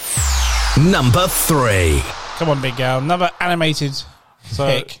 3. Number 3. Come on, Big Girl. Another animated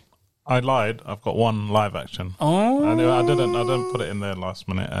pick. I lied. I've got one live action. Oh. I didn't put it in there last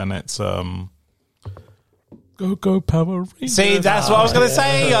minute, and it's Go Power Rangers. See, that's what I was going to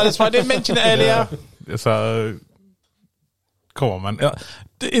say. That's why I didn't mention it earlier. So, come on, man.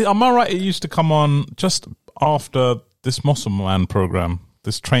 Am I right? It used to come on just after this Muscle Man program,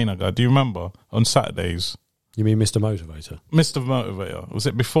 this trainer guy. Do you remember? On Saturdays. You mean Mr. Motivator? Mr. Motivator. Was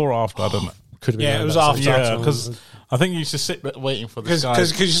it before or after? I don't know. Could have been. Yeah, it was after. Yeah, because I think you used to sit waiting for this guy.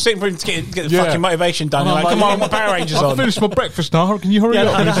 Because you're sitting for him to get the fucking motivation done. You're like, come on, what Power Rangers on? I've finished my breakfast now. Can you hurry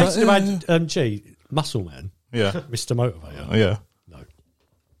up? And I used to add, Muscle Man. Yeah. Mr. Motivator. Yeah. No.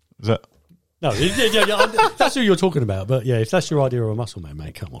 Is that... No, that's who you're talking about. But yeah, if that's your idea of a muscle man,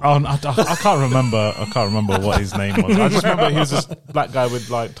 mate, come on. Oh, I can't remember. I can't remember what his name was. I just remember he was this black guy with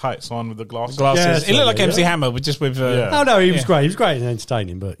like tights on with the glasses. Yeah, so he looked like MC Hammer, but just with. No, he was great. He was great and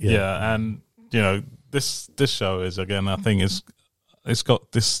entertaining. But yeah, and you know this show is again. I think it's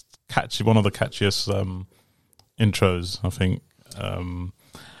got this catchy, one of the catchiest intros. I think,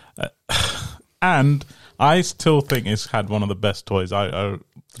 and I still think it's had one of the best toys.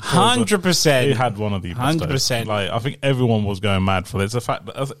 100%. It had one of the best 100%. Like I think everyone was going mad for it. It's the fact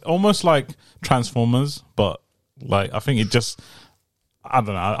that almost like Transformers, but like I think it just. I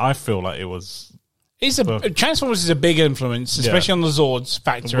don't know. I feel like it was. Transformers is a big influence, especially on the Zords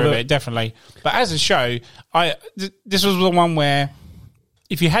factor of it, definitely. But as a show, this was the one where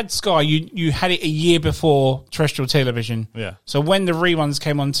if you had Sky, you had it a year before terrestrial television. Yeah. So when the reruns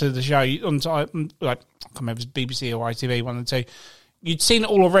came onto the show, onto like I can't remember if it was BBC or ITV, one of the two, you'd seen it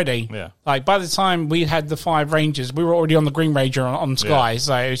all already. Yeah. Like by the time we had the 5 Rangers, we were already on the Green Ranger on Sky. Yeah.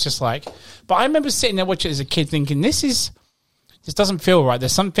 So it was just like. But I remember sitting there watching it as a kid, thinking this doesn't feel right.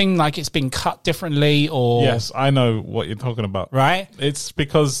 There's something like it's been cut differently, or yes, I know what you're talking about. Right? It's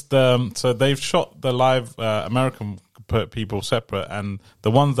because so they've shot the live American people separate, and the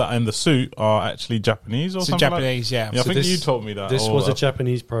ones that are in the suit are actually Japanese or something. Japanese, I think you told me that this was a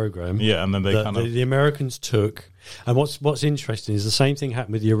Japanese program. Yeah, and then they the Americans took. And what's interesting is the same thing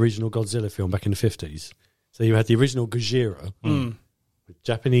happened with the original Godzilla film back in the 50s. So you had the original Gojira.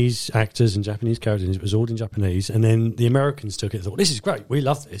 Japanese actors and Japanese characters. It was all in Japanese, and then the Americans took it and thought, this is great, we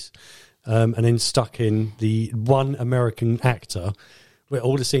love this, and then stuck in the one American actor where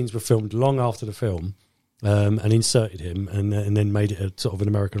all the scenes were filmed long after the film, and inserted him, and then made it a sort of an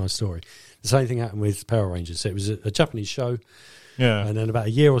Americanized story. The same thing happened with Power Rangers. So it was a Japanese show, and then about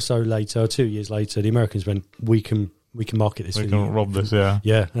a year or so later, 2 years later, the Americans went, we can market this, we can rob this, and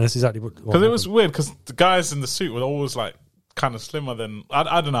that's exactly what because it was weird, because the guys in the suit were always like kind of slimmer than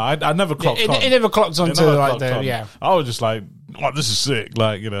I don't know. I never clocked on. It never clocked onto like the on. I was just like, oh, this is sick.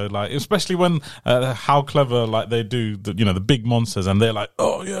 Like, you know, like especially when how clever like they do the the big monsters, and they're like,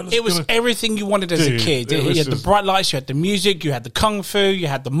 oh yeah, it was everything you wanted as a kid. You had the bright lights, you had the music, you had the kung fu, you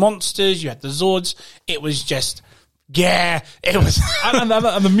had the monsters, you had the Zords. It was just. Yeah, it was, and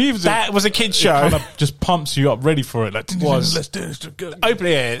the music. That was a kid's show. Kind of just pumps you up, ready for it. Like, let's do this.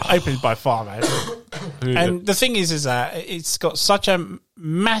 Opening by far, man. And the thing is that it's got such a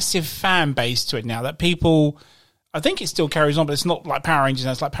massive fan base to it now that people. I think it still carries on, but it's not like Power Rangers.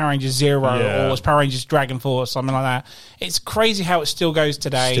 It's like Power Rangers Zero or it's Power Rangers Dragon Force, something like that. It's crazy how it still goes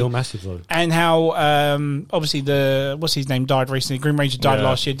today. Still massive, though. And how, obviously, what's his name died recently. Green Ranger died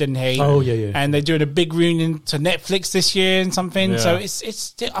last year, didn't he? Oh, yeah. And they're doing a big reunion to Netflix this year and something. Yeah. So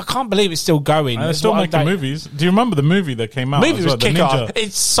it's I can't believe it's still going. And they're still making movies. Do you remember the movie that came out? The movie was kick-ass.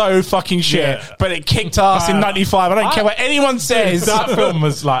 It's so fucking shit, but it kicked ass in 95. I don't care what anyone says. That film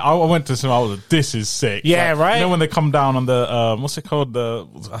was like, I went to some, I was like, this is sick. Yeah, like, right? You know when they come down on the, what's it called?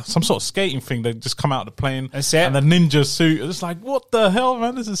 Some sort of skating thing. They just come out of the plane. That's it. And the ninja suit. It's like, what the hell,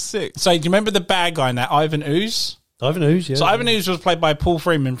 man? This is sick. So do you remember the bad guy in that, Ivan Ooze? Ivan Ooze, yeah. So Ivan Ooze was played by Paul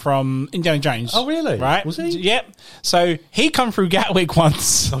Freeman from Indiana Jones. Oh, really? Right? Was he? Yep. So he come through Gatwick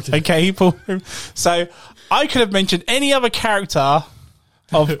once. Okay, Paul. So I could have mentioned any other character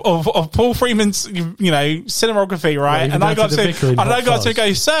of Paul Freeman's, cinematography, right? Yeah, and I got to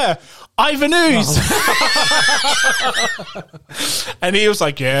go, sir, Ivan Ooze. And he was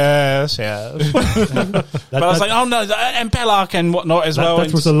like, yes. But I was like, oh no, and Belloc and whatnot as well.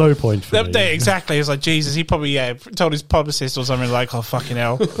 That was a low point for me. Exactly. It was like, Jesus, he probably told his publicist or something like, oh, fucking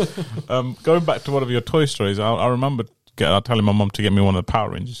hell. Going back to one of your Toy Stories, I remember telling my mum to get me one of the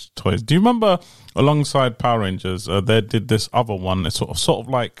Power Rangers toys. Do you remember alongside Power Rangers, they did this other one? It's sort of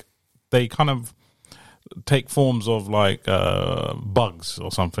like they kind of take forms of like bugs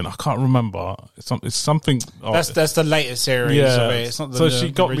or something. I can't remember. It's something. That's the latest series of it. It's not the she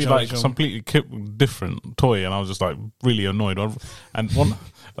got me like completely different toy, and I was just like really annoyed. And one.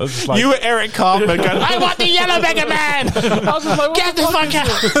 I was just like, you were Eric Cartman going, I want the yellow Mega Man! I was just like, get the fuck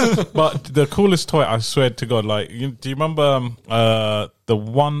out! But the coolest toy, I swear to God, like, do you remember the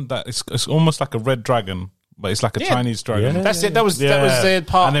one that it's almost like a red dragon, but it's like a Chinese dragon? Yeah. That's it. That was the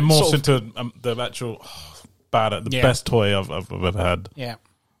part. And then morphs into the actual best toy I've ever had. Yeah.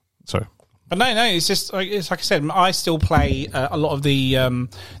 Sorry. But no, it's just it's like I said. I still play a lot of the.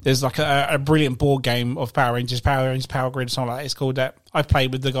 There's like a brilliant board game of Power Rangers, Power Grid, something like that. It's called that. I've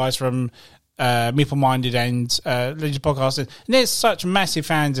played with the guys from Meeple Minded and Legends Podcast, and they're such massive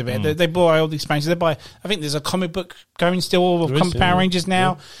fans of it. They buy all the expansions. They buy. I think there's a comic book going still of Power Rangers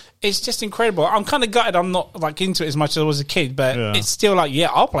now. it's just incredible. I'm kind of gutted I'm not like into it as much as I was a kid, but it's still like,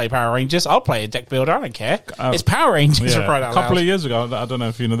 I'll play Power Rangers. I'll play a deck builder. I don't care. It's Power Rangers. For crying out a couple loud. of years ago, I don't know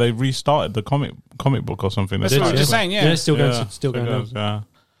if you know, they restarted the comic book or something. That's what I'm just saying, Yeah, it's still going, still going on. Yeah.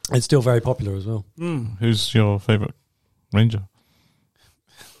 It's still very popular as well. Who's your favourite Ranger?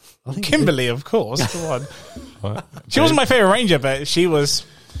 I think Kimberly, of course. Come on. She wasn't my favourite Ranger, but she was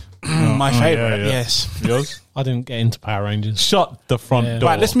my favourite, yes. Yours? I didn't get into Power Rangers. Shut the front door.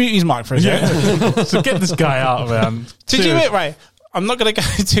 Right, let's mute his mic for a second. So get this guy out, man. Did you, right, I'm not going to go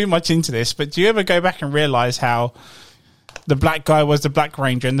too much into this, but do you ever go back and realise how the black guy was the Black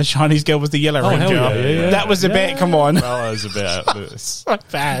Ranger and the Chinese girl was the Yellow Ranger? That was a bit, come on. That was a bit so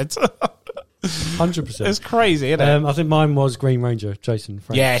bad. 100%. It's crazy, isn't it? I think mine was Green Ranger, Jason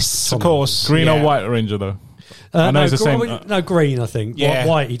Frank. Yes, of course. Green or White Ranger, though? I know it's the same. No, green, I think. Yeah.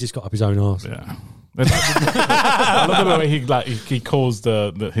 White, he just got up his own arse. Yeah. I love the way he calls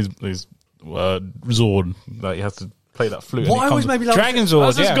his Zord, that he has to play that flute. What I always made me laugh. Dragon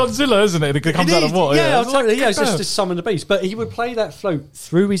Zord, That's Godzilla, isn't it? It comes out of water. Yeah, totally. Yeah, it's just to summon the beast. But he would play that float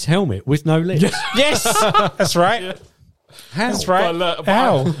through his helmet with no lips. Yes, that's right. How? That's right. But,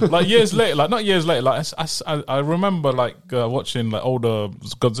 How? Like years later, like not years later, like I remember like watching like older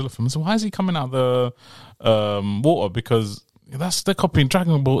Godzilla films. So why is he coming out of the water? Because they're copying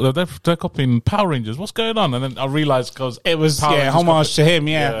Dragon Ball. They're copying Power Rangers. What's going on? And then I realised because It was homage to him,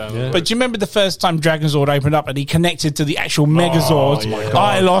 But do you remember the first time Dragon Zord opened up and he connected to the actual Megazord?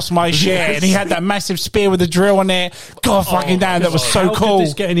 I lost my shit, and he had that massive spear with a drill on it. God fucking damn, that was so How cool. could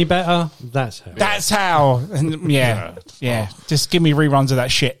this get any better? That's how. That's how. And yeah. Just give me reruns of that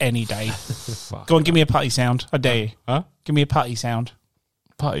shit any day. Go on, give me a putty sound. I dare you. Huh? Give me a putty sound.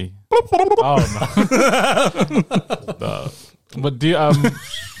 Putty. Oh no. No. But do you,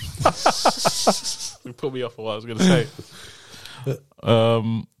 you put me off of what I was going to say.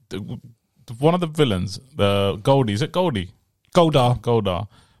 One of the villains, the Goldie, is it Goldie? Goldar.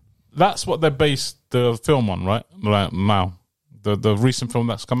 That's what they based the film on, right? Right now, the recent film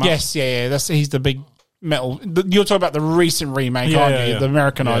that's come out. Yes, yeah. He's the big metal. You're talking about the recent remake, aren't you? Yeah. The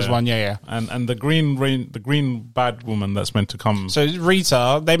Americanized one, yeah. And the green bad woman that's meant to come. So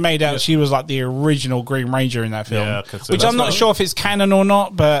Rita, they made out she was like the original Green Ranger in that film, so which I'm not sure if it's canon or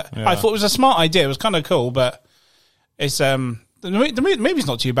not, but I thought it was a smart idea. It was kind of cool, but it's the movie's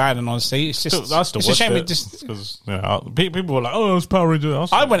not too bad, and honestly, it's just it's a shame it just because people were like, "Oh, it's Power Rangers."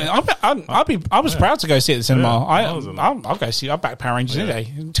 I went. I was proud to go see it at the cinema. I'll go see. I back Power Rangers any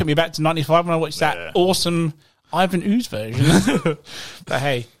day. It took me back to '95 when I watched that awesome Ivan Ooze version. But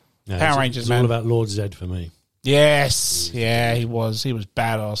hey, Power Rangers, it's man. all about Lord Zed for me. Yes, yeah, he was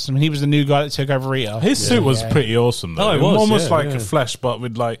badass. I mean, he was the new guy that took over Rita. His suit was pretty awesome, though. Oh, it was almost like flesh, but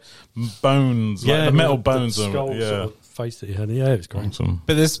with like bones, like the metal bones. The skull sort of face that he had. Yeah, it was great. Awesome.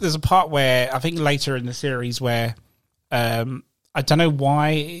 But there's a part where I think later in the series where I don't know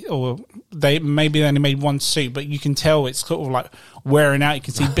why, or they only made one suit, but you can tell it's sort of like wearing out. You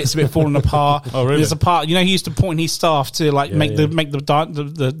can see bits of it falling apart. Oh, really? There's a part, he used to point his staff to make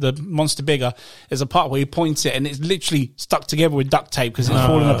the monster bigger. There's a part where he points it and it's literally stuck together with duct tape because it's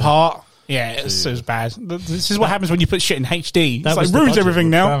falling apart. Yeah, it was bad. This is what happens when you put shit in HD. It's like ruins everything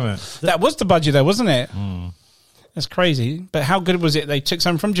now. That was the budget though, wasn't it? That's crazy. But how good was it? They took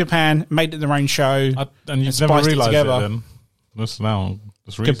something from Japan, made it their own show, and you never realised it then. Just now.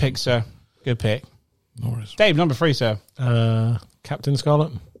 Good pick, sir. Good pick. No worries. Dave, number 3, sir. Captain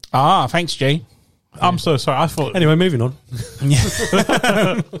Scarlet. Thanks, G. I'm so sorry. I thought. Anyway, moving on.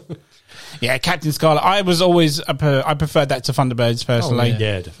 Yeah, Captain Scarlet. I was always I preferred that to Thunderbirds personally.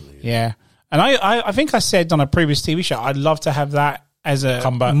 Yeah, definitely. Yeah. And I think I said on a previous TV show I'd love to have that as a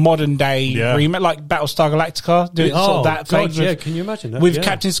modern day remake, like Battlestar Galactica. Do it sort of that thing. Yeah, can you imagine that? With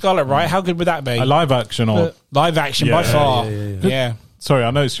Captain Scarlet, right? How good would that be? A live action or live action by far. Yeah. Sorry,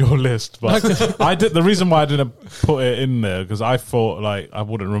 I know it's your list, but the reason why I didn't put it in there because I thought like I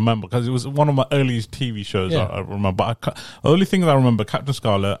wouldn't remember because it was one of my earliest TV shows. I remember. But the only thing that I remember Captain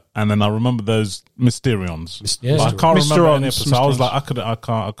Scarlet, and then I remember those Mysterions. But I can't remember any episode. So I was like, I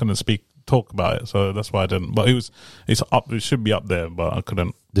couldn't talk about it, so that's why I didn't. But it's up. It should be up there, but I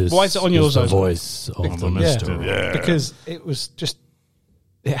couldn't. Why is it on yours? The voice of the mystery. Yeah, because it was just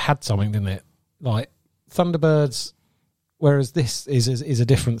it had something, didn't it? Like Thunderbirds. Whereas this is a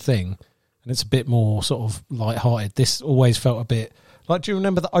different thing, and it's a bit more sort of light-hearted. This always felt a bit like. Do you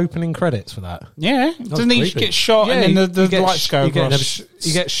remember the opening credits for that? Yeah, doesn't he get shot and then the lights go across?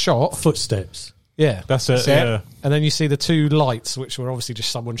 You get shot. Footsteps. Yeah, that's it. Yeah. And then you see the two lights, which were obviously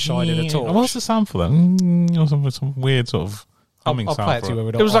just someone shining a torch. What's the sound for that? Some weird sort of I'll humming play sound it to you for when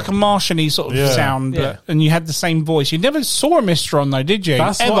it. we're It was like a Martian-y sort of Yeah. sound, Yeah. and you had the same voice. You never saw a Mr. On, though, did you?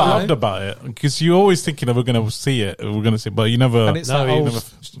 That's Ever? what I loved about it, because you're always thinking that we're going to see it, but you never. And it's No, that you old,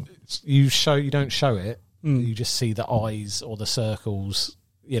 never- you don't show it. You just see the eyes or the circles,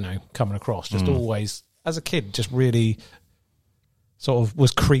 coming across. Just always, as a kid, just really sort of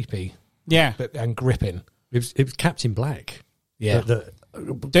was creepy Yeah. and gripping. It was Captain Black. Yeah.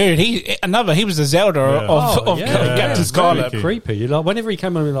 Dude, he was the Zelda of Captain Scarlet. Very Creepy. You like whenever he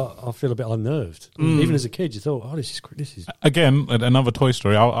came on, you're like, I feel a bit unnerved. Even as a kid, you thought, oh, this is. Again, another Toy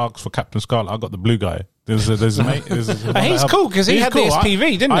Story. I'll ask for Captain Scarlet. I got the blue guy. There's a mate. He's cool because he had the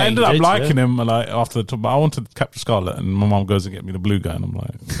SPV, didn't he? I ended up He did, liking him like after the. But I wanted Captain Scarlet, and my mum goes and get me the blue guy, and I'm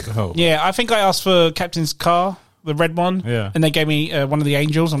like, what the hell? Yeah, I think I asked for Captain's car, the red one. Yeah. And they gave me one of the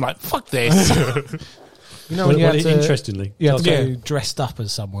angels. I'm like, fuck this. When you had to, interestingly, you had to Yeah. go dressed up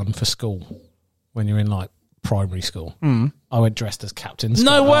as someone for school when you're in like primary school. I went dressed as Captain No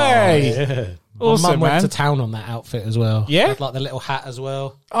Scarlet. way. yeah. My Awesome, mum went man. to town on that outfit as well. Yeah? Had, like the little hat as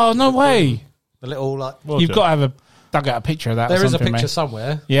well. Oh, no way. The little like. You've got to have dug out a picture of that. There or is a something, picture mate.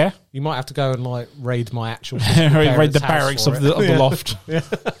 somewhere. Yeah? You might have to go and like raid my actual Raid the parents' house barracks for of it. the loft.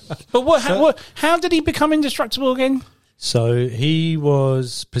 But how did he become indestructible again? So he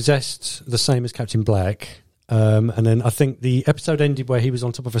was possessed the same as Captain Black. And then I think the episode ended where he was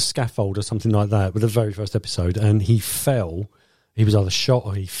on top of a scaffold or something like that with the very first episode, and he fell. He was either shot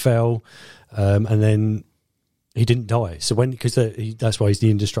or he fell, and then he didn't die. So that's why he's the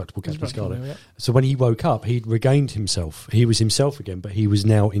indestructible Captain Scarlet. Yeah. So when he woke up, he'd regained himself. He was himself again, but he was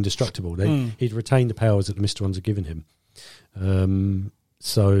now indestructible. He'd retained the powers that the Mr. Ones had given him.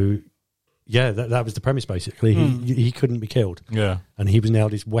 So yeah, that was the premise basically. He couldn't be killed. Yeah. And he was now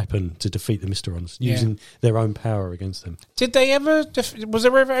this weapon to defeat the Mr. Ones, using their own power against them. Did they ever... was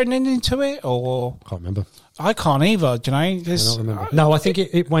there ever an ending to it? Or Can't remember. I can't either, do you know? I don't remember. No, I think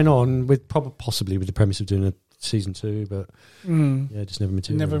it went on with possibly with the premise of doing a season 2, but yeah, just never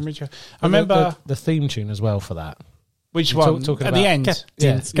materialized. Never reached. I remember... the theme tune as well for that. Which We're one? talking At the about end?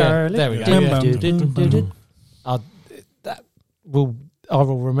 Captain Scarlet. There we go. Yeah. I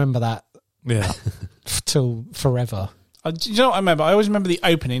will remember that Yeah. till forever. Do you know what I remember? I always remember the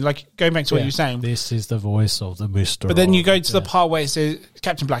opening, like going back to what you were saying. This is the voice of the Mr. But then you go to the part where it says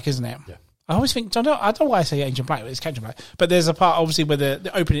Captain Black, isn't it? Yeah. I always think, I don't know why I say Agent Black, but it's Captain Black. But there's a part, obviously, where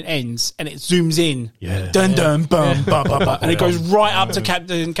the opening ends and it zooms in. Yeah. Dun dun bum ba ba ba. And it goes right up to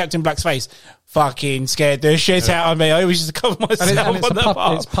Captain Black's face. Fucking scared the shit out of me. I always used to cover myself and on that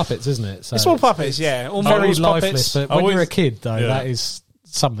part. it's puppets, isn't it? So It's all puppets, yeah. All very models, lifeless. puppets. But when Always- you're a kid, though, Yeah. that is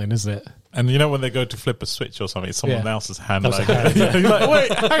something, isn't it? And you know when they go to flip a switch or something, it's someone Yeah. else's hand. That's Like, a hand, you're like,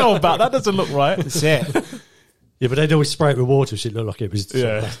 wait, hang on about that. Doesn't look right. That's it. Yeah, but they'd always spray it with water, so it looked like it was sort of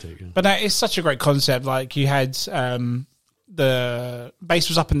Yeah. plastic. Yeah. But no, it's such a great concept. Like you had the base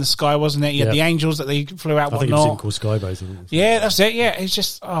was up in the sky, wasn't it? You had Yeah. the angels that they flew out, I think it was whatnot. called Skybase. Isn't it? Yeah, that's it. Yeah, it's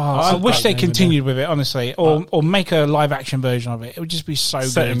just. I wish they continued with it, honestly, or make a live action version of it. It would just be so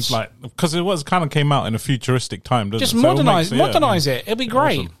Settings good. like because it was kind of came out in a futuristic time, doesn't Just it? So it modernize makes- it. It'd be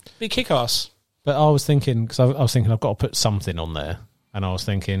great. Awesome. Be kick ass. But I was thinking, because I was thinking I've got to put something on there. And I was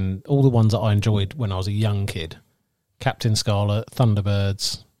thinking all the ones that I enjoyed when I was a young kid. Captain Scarlet,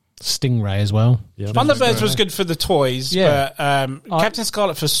 Thunderbirds, Stingray as well. Yeah, Thunderbirds was good for the toys, Yeah. but Captain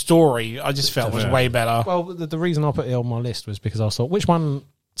Scarlet for story, I just felt was way better. Well, the reason I put it on my list was because I thought, which one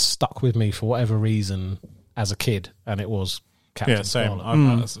stuck with me for whatever reason as a kid? And it was Captain Yeah, same.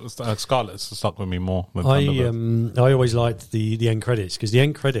 Scarlet. Scarlet's stuck with me more than I Thunderbird. I always liked the end credits because the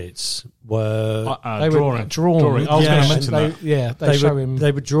end credits were They were drawn. I was Yeah, going to mention that. They show him.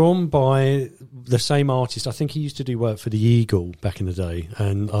 they were drawn by the same artist. I think he used to do work for the Eagle back in the day,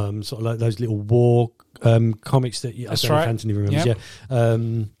 and sort of like those little war comics that I That's don't know if right. Anthony remembers. Yep.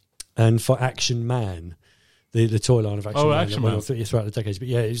 Yeah, and for Action Man. The toy line of Action Oh, Man Action that went Man. on throughout the decades. But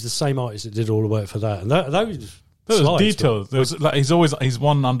yeah, it was the same artist that did all the work for that. And those There was slides details. There was like he's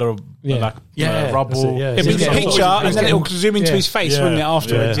one under Yeah. rubble. that's it, yeah. It'd be Yeah. the picture, and then it'll zoom into Yeah. his face, Yeah. wouldn't it,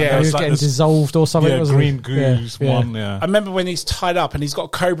 afterwards? Yeah. Yeah. he was it's like getting this- dissolved or something. Yeah, wasn't green he? goose Yeah. one. Yeah, I remember when he's tied up and he's got a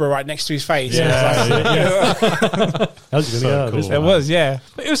cobra right next to his face. How's it So going to cool. go? It was, yeah.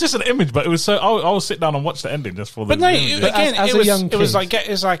 It was just an image, but it was so. I'll sit down and watch the ending just for the. But no, image. again, as it a was young it was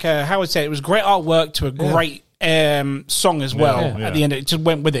kid. like how I would say it was great artwork to a great song as well. Yeah. At the end, it just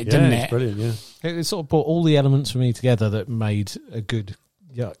went with it, Yeah, didn't it's it? brilliant, yeah. It sort of brought all the elements for me together that made a good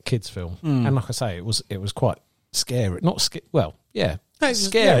kids film. And like I say, it was quite scary. Not scary. Well, yeah,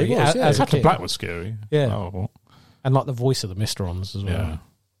 scary it was, as a Captain kid. Black was scary. Yeah. Oh, And like the voice of the Mistrons as well. yeah.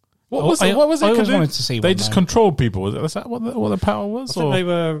 What was I it? What was it? always 'Cause wanted to see They one, just though. controlled people. Was that what the power was? I think Or they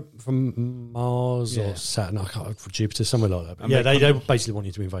were from Mars Yeah. or Saturn, I can't, or Jupiter, somewhere like that. But And yeah, they they basically want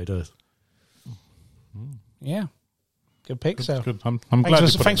you to invade Earth. Yeah. Good pick, so. good. I'm glad.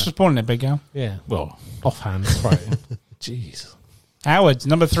 Thanks for spawning it, big girl. Yeah. Well, Offhand. Right. Jeez. Howard,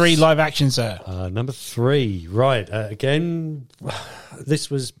 number 3 live action, sir. Number 3, right. Again,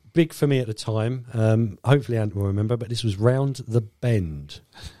 this was big for me at the time. Hopefully, Ant will remember, but this was Round the Bend.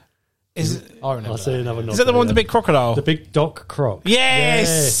 Is I remember. I'll say another nod. that the one with the big crocodile? The big Doc Croc.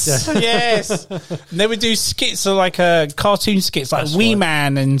 Yes, Yes. yes. And they would do skits, like cartoon skits, like That's Wee right.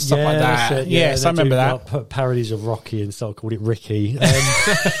 Man and stuff like that. That's it. Yes, they I remember do, that. like, parodies of Rocky and stuff, called it Ricky.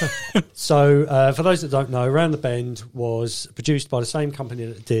 So, for those that don't know, Round the Bend was produced by the same company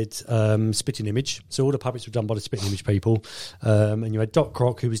that did Spitting Image. So all the puppets were done by the Spitting Image people. And you had Doc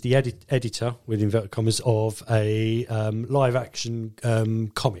Croc, who was the editor, with inverted commas, of a live action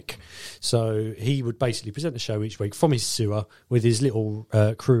comic. So he would basically present the show each week from his sewer with his little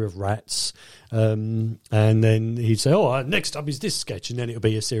crew of rats. And then he'd say, next up is this sketch. And then it would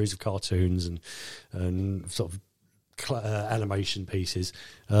be a series of cartoons and sort of animation pieces.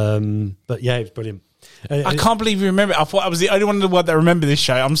 But yeah, it was brilliant. I can't believe you remember it. I thought I was the only one in the world that remember this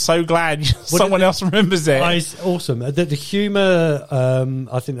show. I'm so glad someone else remembers it. It's awesome. The humour,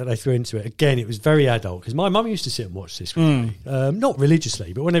 I think, that they threw into it, again, it was very adult, because my mum used to sit and watch this with me. Not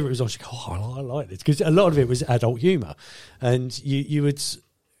religiously, but whenever it was on, she'd go, I like this, because a lot of it was adult humour. And you would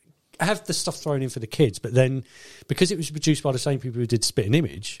have the stuff thrown in for the kids, but then, because it was produced by the same people who did Spitting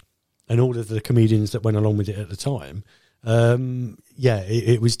Image, and all of the comedians that went along with it at the time,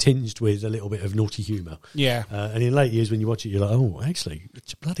 it was tinged with a little bit of naughty humour. Yeah. And in late years, when you watch it, you're like, actually,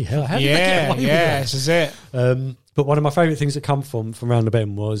 bloody hell, how did they get away with that? This is it. But one of my favourite things that come from Round the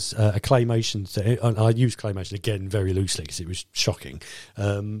Bend was a claymation. And I use claymation again very loosely because it was shocking.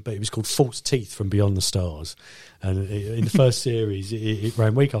 But it was called False Teeth from Beyond the Stars. And in the first series, it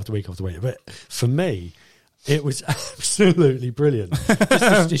ran week after week after week. But for me, it was absolutely brilliant.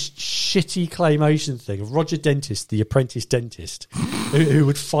 Just this shitty claymation thing of Roger Dentist, the apprentice dentist, who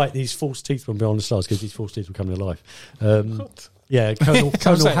would fight these false teeth from Beyond the Stars because these false teeth would come to life. Yeah, Colonel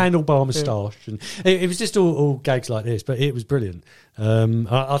Handlebar moustache. And it was just all gags like this, but it was brilliant.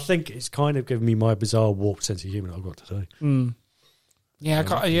 I think it's kind of given me my bizarre warped sense of humour that I've got today. Yeah,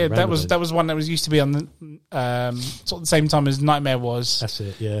 that was one that was used to be on the sort of the same time as Nightmare was. That's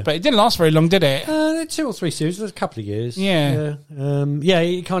it, yeah. But it didn't last very long, did it? 2 or 3 series, it was a couple of years. Yeah.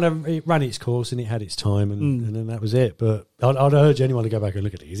 It ran its course and it had its time, and then that was it. But I'd urge anyone to go back and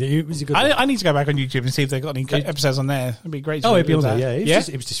look at it. It was a good one. I need to go back on YouTube and see if they've got any episodes on there. It'd be great. It'd be on there, yeah.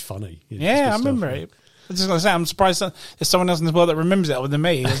 It was just funny. I remember it. I was just going to say, I'm surprised that there's someone else in the world that remembers it other than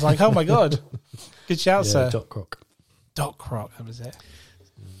me. It's like, oh my God. Good shout, sir. Doc Croc. Doc Croc, that was it.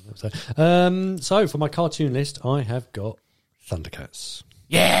 So for my cartoon list, I have got Thundercats.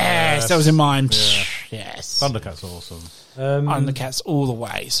 Yes, that was in mine. Yeah. Yes. Thundercats are awesome. Thundercats all the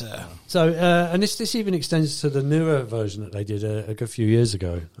way, sir. So, and this even extends to the newer version that they did a good few years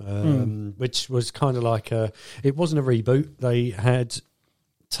ago, which was kind of like it wasn't a reboot. They had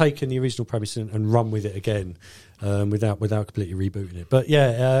taken the original premise and run with it again, without completely rebooting it. But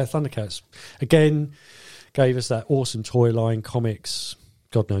yeah, Thundercats again gave us that awesome toy line, comics,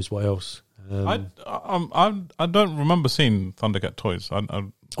 God knows what else. I don't remember seeing Thundercat toys.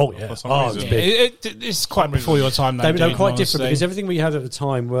 For some reason. It's quite before your time, though. They were quite different because everything we had at the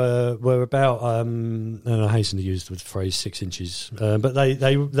time were about. And I hasten to use the phrase 6 inches, but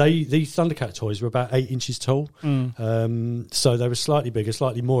these Thundercat toys were about 8 inches tall. So they were slightly bigger,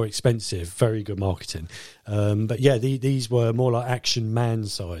 slightly more expensive. Very good marketing. But yeah, these were more like action man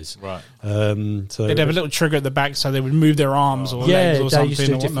size. Right. So they'd have a little trigger at the back, so they would move their arms or legs or they something. used to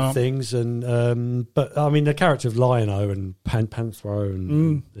do or different whatnot. things, and but I mean the character of Lion-O and Panthro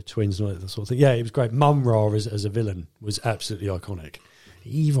and the twins and all that sort of thing. Yeah, it was great. Mum-Ra as a villain was absolutely iconic.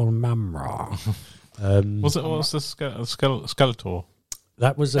 Evil Mum-Ra. Was the Skeletor?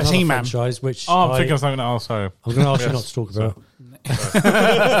 That was That's another He-Man. franchise which I'm thinking of something else. Sorry, I'm going to ask you not to talk about.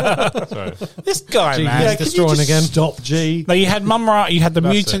 sorry. This guy, man. Yeah, destroying again. Stop, G. No, you had Mum-Ra, you had the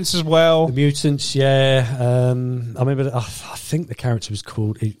That's mutants as well. The mutants, yeah. I remember. I think the character was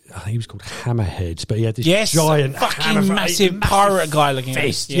called. I think he was called Hammerhead, but he had this giant, fucking massive pirate guy looking at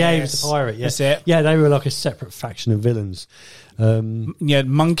fist. Yeah, he was the pirate. Yeah, That's it. Yeah, they were like a separate faction of villains. You had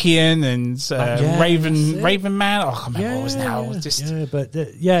Monkeyan and Raven Man. Oh, I can't remember what it was now. It was just but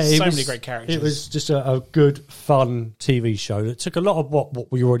it so was, many great characters. It was just a good, fun TV show that took a lot of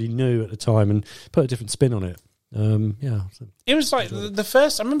what we already knew at the time and put a different spin on it. Yeah. So. It was like the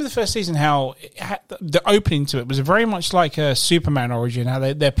first. I remember the first season. How it had, the opening to it was very much like a Superman origin. How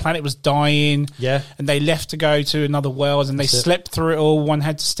their planet was dying, and they left to go to another world, and they slept through it all. One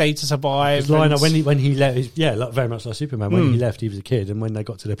had to stay to survive. Lionel, when he left, like, very much like Superman. When he left, he was a kid, and when they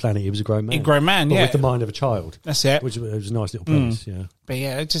got to their planet, he was a grown man. But with the mind of a child. That's it. Which was a nice little premise. Yeah, but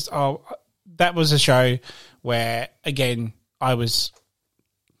yeah, it just that was a show where again I was.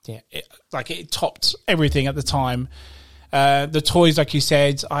 Yeah, it topped everything at the time. The toys, like you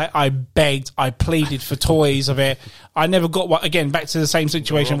said, I begged, I pleaded for toys of it. I never got one. Again, back to the same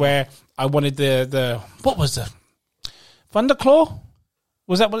situation where I wanted the what was the Thunderclaw?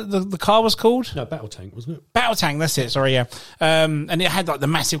 Was that what the car was called? No, Battle Tank, wasn't it? Battle Tank, that's it. Sorry, yeah. And it had like the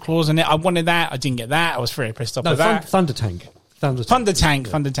massive claws in it. I wanted that. I didn't get that. I was very pissed off with that. Thunder Tank. Thunder Tank.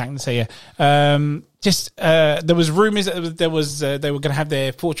 Let's say, yeah. There was rumors that they were going to have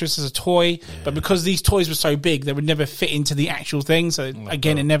their fortress as a toy, but because these toys were so big, they would never fit into the actual thing. So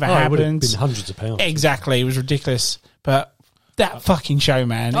again, it never happened. It would have been hundreds of pounds. Exactly, it was ridiculous. But that fucking show,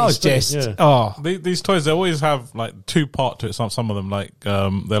 man, it's just These toys, they always have like two part to it. Some of them, like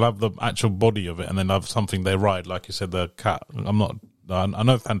they'll have the actual body of it, and then have something they ride. Like you said, the cat. I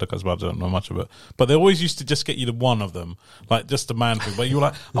know Thundercats, but I don't know much of it. But they always used to just get you the one of them, like just the man thing. But you were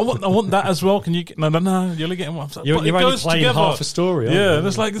like, I want that as well. Can you get? No, you're only getting one. You're only playing half a story. Yeah,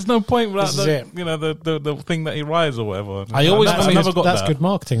 there's no point without the thing that he rides or whatever. I never got that's good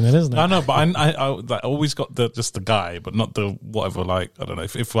marketing, then, isn't it? I know, but I always got just the guy, but not the whatever. Like I don't know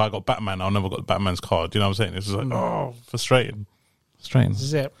if I got Batman, I never got Batman's card. You know what I'm saying? It's just like frustrating. This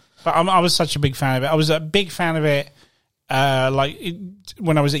is it. But I was such a big fan of it. I was a big fan of it.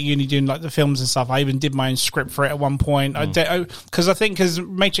 When I was at uni doing like the films and stuff, I even did my own script for it at one point. Because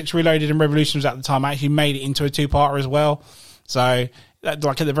Matrix Reloaded and Revolution was at the time, I actually made it into a 2-parter as well. So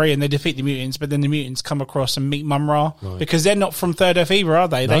like at the very end, they defeat the mutants, but then the mutants come across and meet Mum-Ra because they're not from Third Earth either, are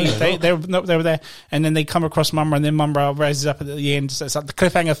they? They were there, and then they come across Mum-Ra, and then Mum-Ra rises up at the end. So it's like the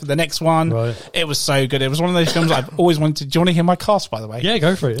cliffhanger for the next one. Right. It was so good. It was one of those films I've always wanted. Do you want to hear my cast, by the way? Yeah,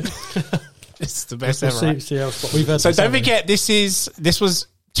 go for it. It's the best ever. So don't forget, this was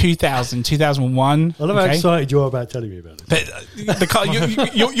 2001. I love how excited you are about telling me about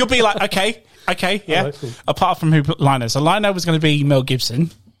it. You'll be like, okay, yeah. Right, cool. Apart from who put Lino. So Lino was going to be Mel Gibson.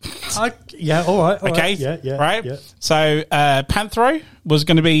 All right. Okay, yeah. Right? Yeah. So Panthro was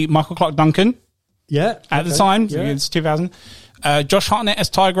going to be Michael Clarke Duncan. Yeah. At the time, it's 2000. Josh Hartnett as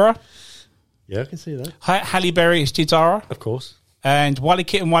Tigra. Yeah, I can see that. Halle Berry as Chitara. Of course. And Wily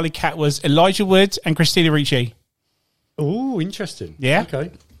Kit and Wily Cat was Elijah Wood and Christina Ricci. Oh, interesting. Yeah. Okay.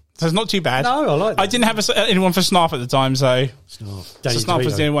 So it's not too bad. No, I like that. I didn't have anyone for Snarf at the time, so... Snarf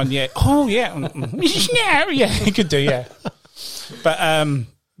was the only one, yeah. Oh, yeah. Yeah, he could do, yeah. But,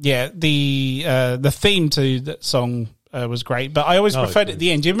 the theme to that song was great, but I always preferred it at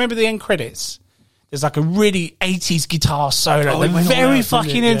the end. Do you remember the end credits? There's like a really 80s guitar solo. The very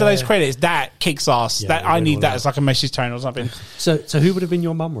fucking end of those credits. That kicks ass. Yeah, I need that as like a message tone or something. So who would have been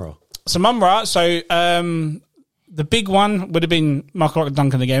your Mum-Ra? So Mum-Ra, the big one would have been Michael Clarke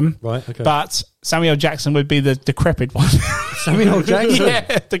Duncan again. Right, okay. But Samuel Jackson would be the decrepit one. Samuel Jackson?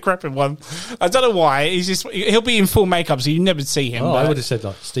 Yeah, decrepit one. I don't know why. He'll be in full makeup, so you never see him. Oh, I would have said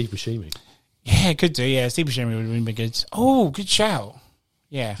like Steve Buscemi. Yeah, could do, yeah. Steve Buscemi would have been good. Oh, good shout.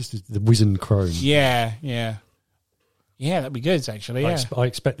 Yeah. Just the wizened crone. Yeah. Yeah, that'd be good, actually, yeah. I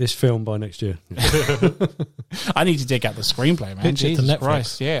expect this film by next year. I need to dig out the screenplay, man. Jesus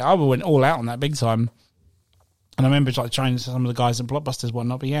Christ. Yeah, I went all out on that big time. And I remember like trying some of the guys at Blockbusters and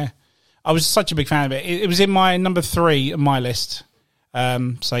whatnot, but yeah. I was such a big fan of it. It was in my number 3 on my list.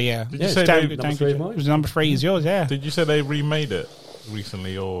 So yeah. Did you say number 3 it was number 3 is yours, yeah. Did you say they remade it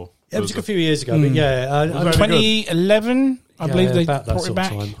recently or... Yeah, it was a few years ago, but yeah. 2011, I believe they brought it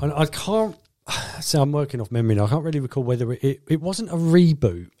back. I can't... So I'm working off memory now. I can't really recall whether it wasn't a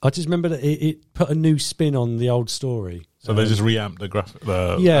reboot. I just remember that it put a new spin on the old story. So they just reamped the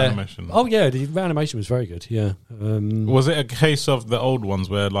animation. Oh yeah, the animation was very good. Yeah. Was it a case of the old ones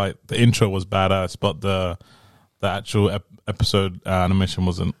where like the intro was badass, but the actual episode animation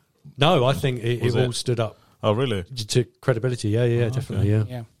wasn't? No, I think it all stood up. Oh really? It took credibility. Yeah, definitely.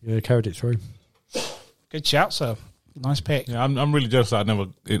 Okay. Yeah, carried it through. Good shout, sir. Nice pick. Yeah, I'm really jealous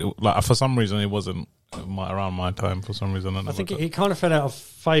that for some reason it wasn't around my time. For some reason, I think it kind of fell out of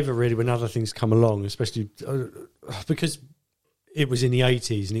favour really when other things come along, especially because it was in the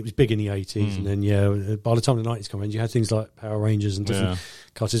 80s and it was big in the 80s, and then by the time the 90s come around, you had things like Power Rangers and different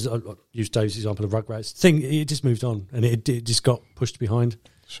cartoons. I use Dave's example of Rugrats. It just moved on and it just got pushed behind.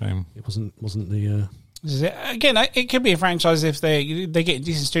 Shame. It wasn't the This is it. Again, it could be a franchise if they get a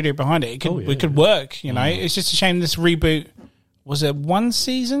decent studio behind it. It could work. You know, it's just a shame this reboot. Was it 1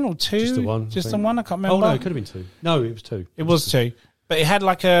 season or 2? Just the one. Just the one. I can't remember. Oh no, it could have been 2. No, it was 2. It was 2, but it had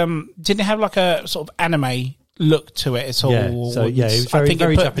like didn't it have like a sort of anime look to it at all? Yeah, so yeah, it was very, I think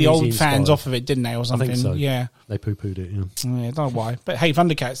very it put the old Japanesey fans style. off of it, didn't they, or something? I think so. Yeah, they poo-pooed it. I don't know why, but hey,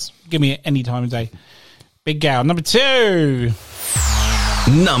 Thundercats, give me it any time of day. Big gal. Number 2.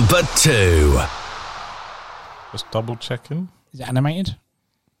 Number 2. Just double checking. Is it animated?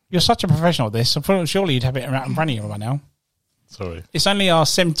 You're such a professional at this. I thought surely you'd have it out in front of you right now. Sorry. It's only our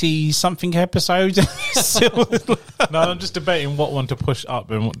 70-something episode. No, I'm just debating what one to push up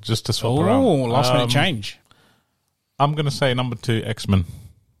and just to swap around. Oh, last minute change. I'm going to say number 2, X-Men.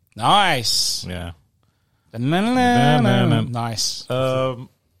 Nice. Yeah. Nice.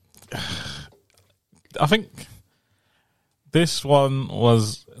 I think this one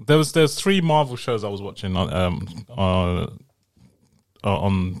was there's 3 Marvel shows I was watching on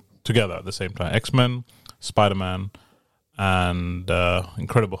together at the same time: X-Men, Spider-Man, and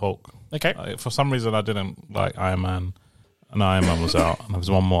Incredible Hulk. Okay. For some reason, I didn't like Iron Man, and Iron Man was out, and there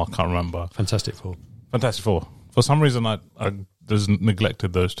was one more I can't remember. Fantastic Four. For some reason, I just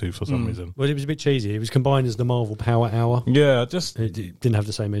neglected those 2 for some reason. Well, it was a bit cheesy. It was combined as the Marvel Power Hour. Yeah, It didn't have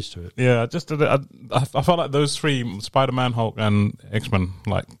the same edge to it. Yeah, I felt like those 3, Spider-Man, Hulk, and X-Men,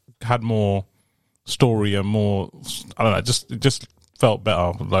 like had more story and more. I don't know. It just felt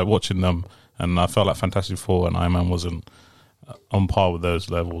better like watching them, and I felt like Fantastic Four and Iron Man wasn't on par with those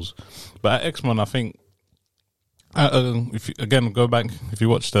levels. But at X-Men, I think. If you, again, go back, if you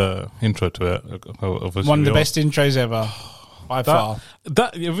watch the intro to it, one of the best intros ever, by far.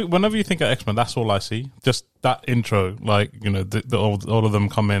 Whenever you think of X-Men, that's all I see. Just that intro, like, you know, all of them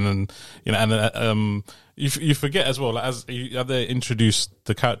come in, and you know, and you forget as well, like, as they introduce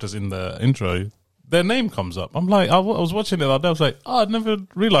the characters in the intro, their name comes up. I'm like, I was watching it the other day, I was like, I never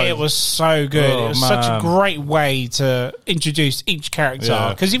realised. It was so good. It was such a great way to introduce each character.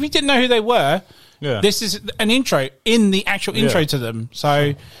 Because if you didn't know who they were, this is an intro in the actual intro to them.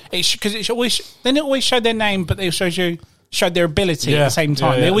 So it always showed their name, but they showed their ability at the same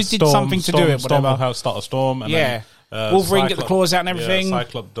time. They always did something to do it. Storm Whatever. will help start a storm. And then, Wolverine get the claws out and everything.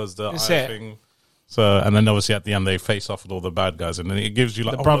 Cyclops does the eye thing. So, and then obviously at the end they face off with all the bad guys, and then it gives you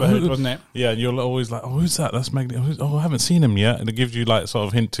like the Brotherhood, wasn't it? Yeah, and you're always like, oh, who's that? That's Magneto. Oh, I haven't seen him yet, and it gives you like sort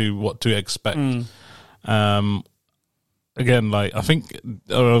of hint to what to expect. Again, like I think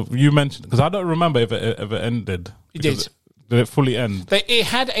you mentioned, because I don't remember if it ended. It did. Did it fully end? It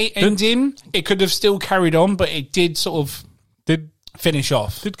had an ending. It could have still carried on, but it did sort of finish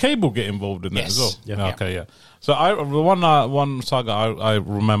off. Did Cable get involved in that as well? Yeah. Okay, yeah. So the one saga I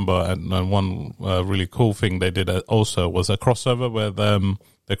remember, and one really cool thing they did also was a crossover where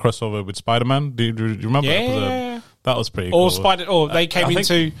they crossover with Spider-Man. Do you remember? Yeah. That was pretty cool. They came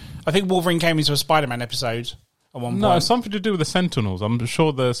I think Wolverine came into a Spider-Man episode at one point. No, something to do with the Sentinels. I'm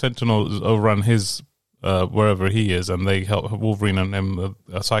sure the Sentinels overrun his wherever he is, and they help Wolverine and him,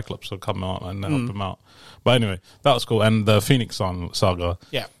 Cyclops will come out and help him out. But anyway, that was cool. And the Phoenix saga,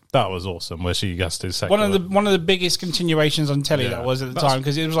 that was awesome. Where she gets to one of the biggest continuations on telly that was at the time,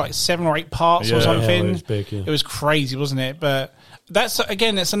 because it was like 7 or 8 parts or something. It was big, It was crazy, wasn't it? But that's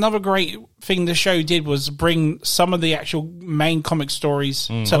another great thing the show did, was bring some of the actual main comic stories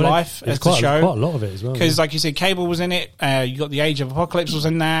to life as the show. Quite a lot of it as well. Because, like you said, Cable was in it. You got the Age of Apocalypse was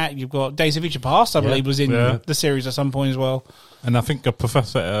in that. You've got Days of Future Past, I believe, was in the series at some point as well. And I think a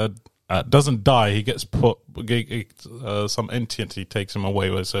professor doesn't die. He gets put. Some entity takes him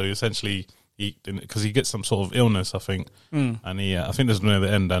away. So essentially, because he gets some sort of illness, I think, and I think there's near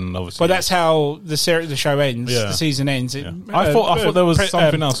the end, and obviously. But that's how the show ends. Yeah. The season ends. I thought there was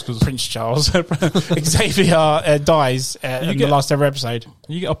something else, because Prince Charles Xavier dies in the last ever episode.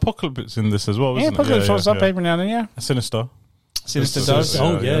 You get Apocalypse in this as well. Yeah, Apocalypse shows up every now and then. Yeah, Sinister does.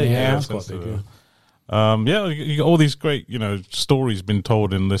 Oh yeah, that's quite big. You got all these great, stories been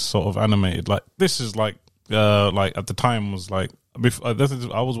told in this sort of animated. Like this is like at the time was like. I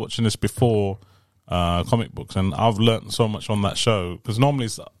was watching this before comic books, and I've learnt so much on that show, because normally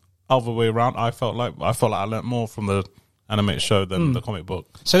it's the other way around. I felt like I learnt more from the animated show than the comic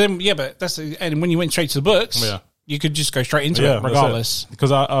book. So then, and when you went straight to the books, you could just go straight into it regardless.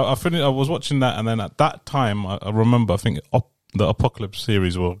 Because I finished, I was watching that, and then at that time, I remember, I think the Apocalypse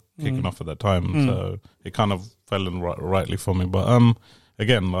series were kicking off at that time, so it kind of fell in rightly for me. But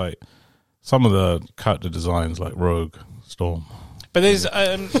again, like some of the character designs, like Rogue, Storm. But there's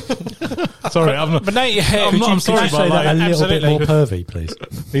sorry, I'm not. But no, I'm sorry, say that a little bit more pervy, please.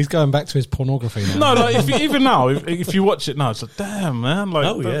 He's going back to his pornography now. No, like even now, if you watch it now, it's like, damn, man.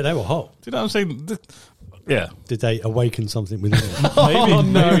 Like, they were hot. Do you know what I'm saying? Yeah. Did they awaken something within you? Oh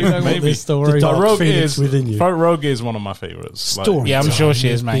no, you don't want this story. The dark Rogue phoenix is within you. Rogue is one of my favorites. Story. Yeah, I'm sure she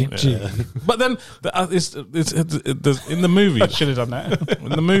is, mate. But then it's in the movie. I should have done that. In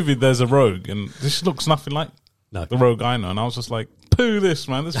the movie, there's a rogue, and this looks nothing like No. the rogue I know. And I was just like, poo this,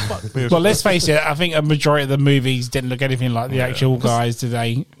 man. This fuck this. Well, let's face it, I think a majority of the movies didn't look anything like the actual guys, did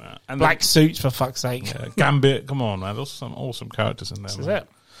they? And Black suits, for fuck's sake. Gambit, come on, man. There's some awesome characters in there. This is man. it.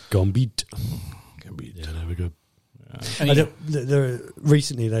 Gambit. Gambit. Yeah, there we go. And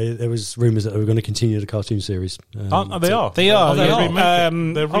Recently, there was rumours that they were going to continue the cartoon series. They are. They are. They are.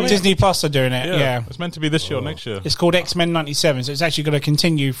 They're Disney Plus are doing it, yeah. It's meant to be this year or next year. It's called X-Men 97, so it's actually going to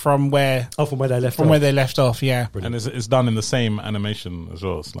continue from where they left from off. where they left off, yeah. And it's done in the same animation as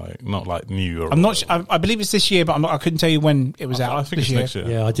well. It's like not like new. Or I'm not. I believe it's this year, but I couldn't tell you when it was out. I think this it's next year.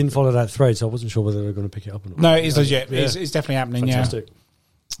 Yeah, I didn't follow that thread, so I wasn't sure whether they were going to pick it up or not. No, it is legit. Yeah. It's definitely happening. Fantastic. Yeah.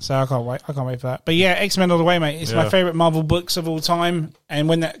 So I can't wait. I can't wait for that. But yeah, X-Men all the way, mate. It's my favorite Marvel books of all time. And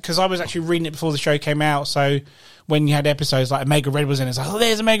because I was actually reading it before the show came out, so when you had episodes like Omega Red was in, it's like, oh,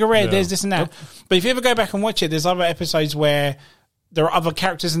 there's Omega Red, there's this and that. But if you ever go back and watch it, there's other episodes where there are other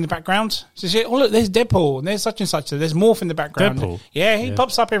characters in the background. So you say, oh look, there's Deadpool, and there's such and such. There's Morph in the background. Deadpool? Yeah, he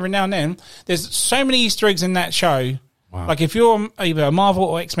pops up every now and then. There's so many Easter eggs in that show. Wow. Like if you're either a Marvel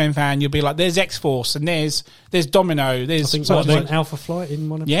or X-Men fan, you'll be like, there's X-Force and there's Domino. There's I think such there's and an Alpha Flight in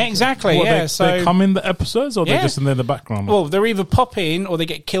one of yeah, exactly. What, yeah, they come in the episodes or they're just in the background? well, they're either pop in or they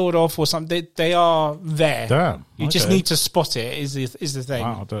get killed off or something. They are there. Damn. You just Okay. need to spot it. Is the thing.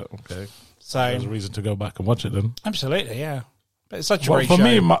 Wow. Okay. So There's a reason to go back and watch it then. absolutely, yeah. But it's such a Well, great for show.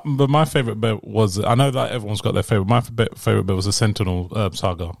 me, my favorite bit was, I know that everyone's got their favorite. My favorite bit was the Sentinel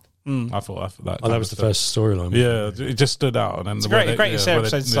saga. I thought that. that was the first storyline. Yeah, it just stood out. And then it's great episode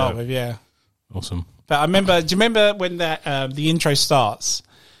to start with. Yeah. Awesome. But I remember. Do you remember when that the intro starts?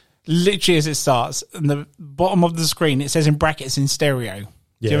 Literally as it starts, in the bottom of the screen, it says in brackets in stereo. Do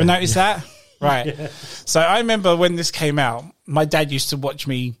you ever notice that? Right. Yeah. So I remember when this came out, my dad used to watch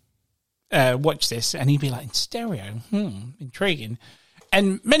me watch this, and he'd be like, in stereo? Intriguing.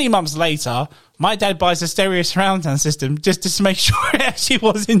 And many months later, my dad buys a stereo surround sound system just to make sure it actually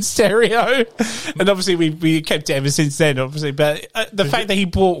was in stereo. And obviously, we kept it ever since then, obviously. But the fact that he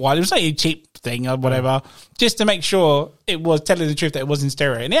bought one, it was like a cheap thing or whatever, just to make sure it was telling the truth that it was in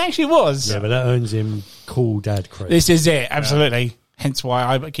stereo. And it actually was. Yeah, but that earns him cool dad credit. This is it, absolutely. Yeah. Hence why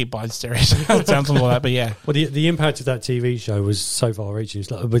I keep buying stereo sounds and all that, but yeah. Well, the impact of that TV show was so far-reaching.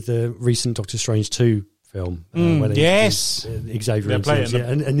 It's like with the recent Doctor Strange 2 film. Where yes. Xavier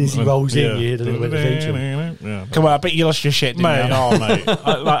and as he rolls in, you hear the little bit of theme. Yeah. Come on, I bet you lost your shit, didn't you? Oh, mate.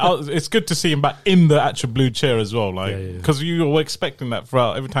 It's good to see him back in the actual blue chair as well, because you were expecting that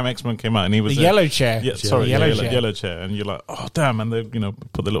throughout every time X-Men came out, and he was the yellow chair. Yeah, sorry, yellow chair, and you're like, oh damn, and they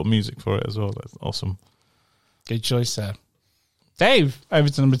put the little music for it as well. That's awesome. Good choice, sir. Dave, over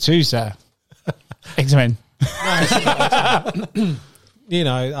to number 2, sir. X-Men. You're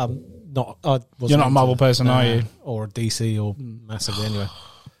not a Marvel person, are you? Or a DC or massively anyway.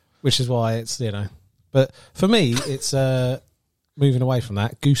 Which is why it's, But for me, it's moving away from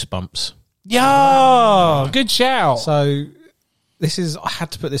that, Goosebumps. Yeah, good shout. So I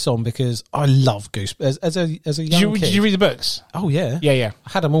had to put this on because I love Goosebumps. As a young kid. Did you read the books? Oh, yeah. Yeah. I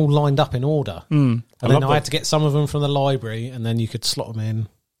had them all lined up in order. And then I had to get some of them from the library, and then you could slot them in.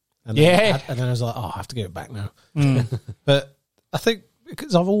 And then I was like, I have to give it back now. But I think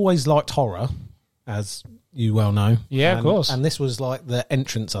because I've always liked horror, as you well know. Yeah, of course. And this was like the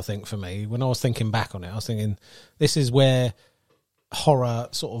entrance, I think, for me. When I was thinking back on it, I was thinking, this is where horror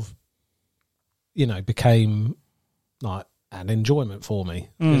sort of, became like an enjoyment for me.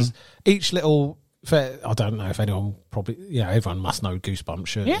 Because each little... I don't know if anyone probably... everyone must know Goosebumps,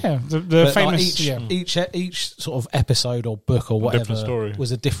 surely. Yeah, the famous... Each sort of episode or book or whatever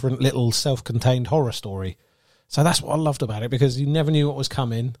was a different little self-contained horror story. So that's what I loved about it, because you never knew what was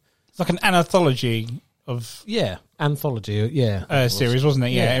coming. It's like an anthology of... Yeah, anthology, series, wasn't it?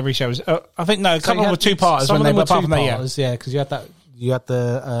 Yeah, every show was... I think, no, a couple were two-parters. Some of them were two-parters, because you had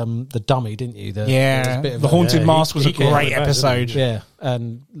the dummy, didn't you? The Haunted Mask was a great episode. Yeah,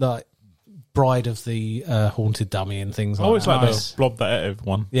 and like Bride of the Haunted Dummy and things like that. I always like the Blob the Etive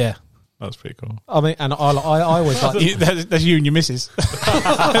one. Yeah. That's pretty cool. I mean, and I always like... That's you and your missus.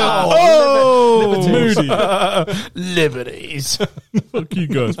 Moody. Liberties. Fuck you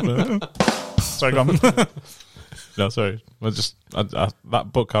guys, man. Sorry, go on. No, sorry. That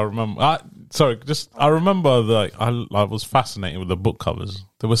book, I remember. I remember I was fascinated with the book covers.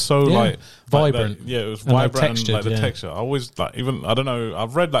 They were so vibrant. It was and vibrant textured, and the texture. I always I don't know.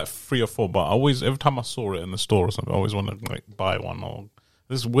 I've read 3 or 4, but every time I saw it in the store or something, I always wanted to buy one. Or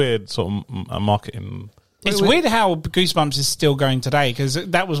this weird sort of marketing It's weird how Goosebumps is still going today, because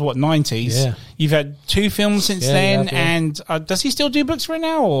that was, 90s? Yeah. You've had 2 films since then, and does he still do books for it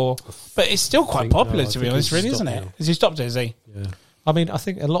now? But it's still quite popular, to be honest, really, isn't it? Has he stopped it, is he? Yeah. I mean, I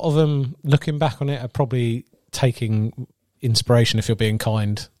think a lot of them, looking back on it, are probably taking inspiration, if you're being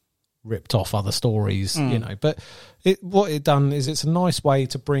kind, ripped off other stories, you know. But what it done is it's a nice way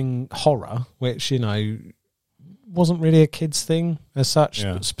to bring horror, which, you know, wasn't really a kid's thing as such,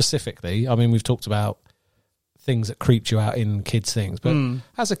 specifically. I mean, we've talked about things that creeped you out in kids' things, but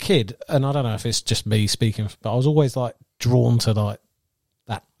as a kid, and I don't know if it's just me speaking, but I was always like drawn to like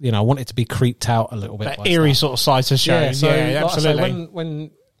that, you know, I wanted to be creeped out a little bit. That eerie sort of side to show. Yeah, absolutely. Like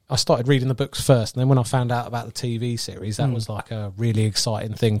when I started reading the books first, and then when I found out about the TV series, that was like a really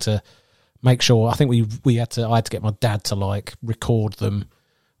exciting thing to make sure. I think I had to get my dad to like record them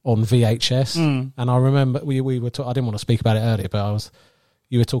on VHS, and I remember we were. I didn't want to speak about it earlier, but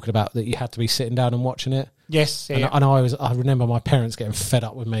you were talking about that you had to be sitting down and watching it. Yes, and I remember my parents getting fed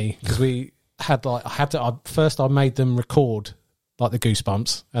up with me because we had like I made them record like the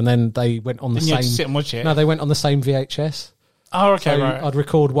Goosebumps, and then they went on the same. You had to sit and watch it. No, they went on the same VHS. Oh, okay, so right. I'd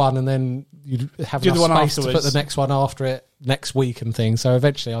record one, and then you'd have enough space to put the next one after it next week and things. So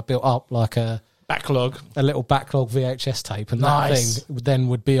eventually, I built up like a little backlog VHS tape, and that thing then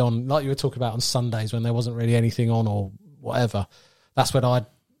would be on, like you were talking about, on Sundays when there wasn't really anything on or whatever. That's when I'd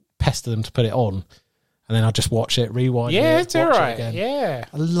pester them to put it on, and then I'd just watch it, rewind it, it's all right. It again. Yeah,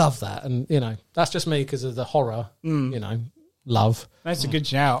 I love that, and you know that's just me because of the horror, you know, love. That's a good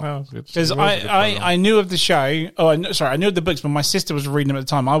shout, because I knew of the show. I knew of the books, but my sister was reading them at the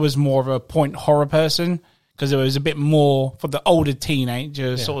time. I was more of a point horror person, because it was a bit more for the older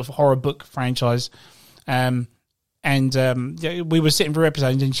teenager sort of horror book franchise. We were sitting for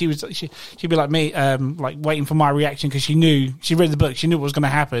episodes, and she'd be like me, like waiting for my reaction, because she read the book, she knew what was going to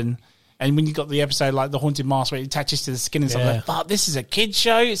happen. And when you got the episode like the Haunted Mask, where it attaches to the skin and stuff, like, fuck, this is a kid's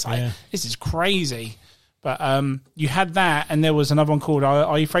show. It's like this is crazy. But you had that, and there was another one called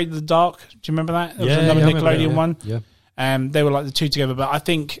Are You Afraid of the Dark? Do you remember that? It was another Nickelodeon one. Yeah. They were like the two together, but I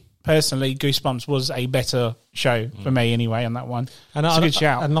think personally, Goosebumps was a better show for me anyway on that one. And it's a good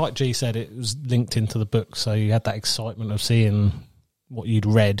shout. And like G said, it was linked into the book, so you had that excitement of seeing what you'd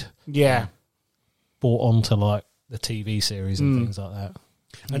read. Yeah. Brought onto like the TV series and things like that.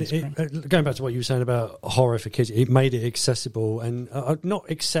 And going back to what you were saying about horror for kids, it made it accessible and not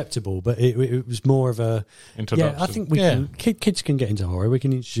acceptable, but it was more of a introduction. Yeah, I think kids can get into horror. We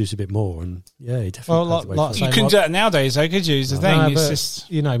can introduce a bit more, and it definitely. Well, you couldn't do it nowadays, though, could you? Is the thing? No, it's just,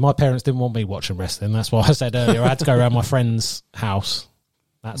 you know, my parents didn't want me watching wrestling. That's why I said earlier I had to go around my friend's house.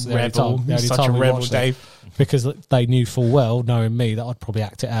 That's the only time. Such a rebel, Dave. Because they knew full well, knowing me, that I'd probably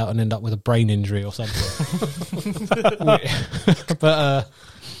act it out and end up with a brain injury or something. But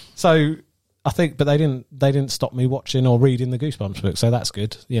so I think, but they didn't stop me watching or reading the Goosebumps book, so that's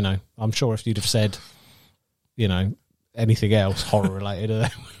good. You know, I'm sure if you'd have said, you know, anything else horror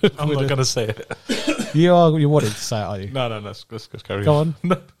related, I'm not going to say it. You wanted to say it, are you? No, let's carry Go on.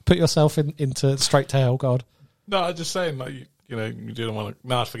 Put yourself into straight to hell, God. No, I'm just saying, like, you know, you didn't want to.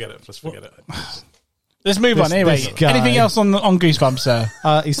 No, forget it. Let's forget it. Let's move on anyway. Anything else on Goosebumps, sir?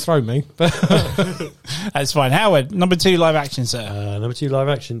 He's thrown me. That's fine. Howard, number 2 live action, sir. Number 2 live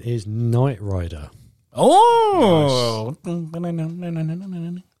action is Knight Rider. Oh, nice.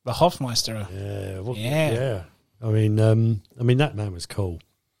 The Hofmeister. Yeah. I mean, that man was cool.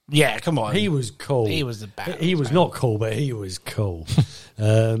 Yeah, come on. He was cool. He was the best. He was not cool, but he was cool.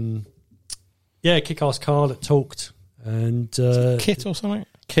 Kick-ass car that talked. And Kit or something?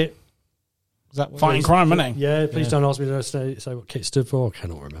 Kit. Is that fighting crime, isn't it? Yeah, please don't ask me to say what Kit stood for. I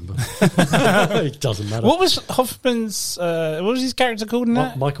cannot remember. It doesn't matter. What was Hoffman's, what was his character called in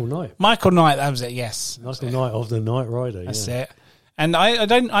that? Michael Knight. Michael Knight, that was it, yes. Michael Knight of the Knight Rider. That's it. And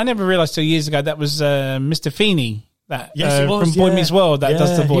I never realised till years ago that was Mr. Feeney, that it was, from Boy Meets World, that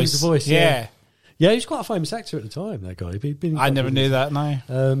does the voice. He was the voice, yeah. Yeah, he was quite a famous actor at the time, that guy. I never knew that,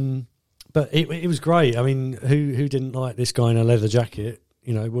 no. But it was great. I mean, who didn't like this guy in a leather jacket,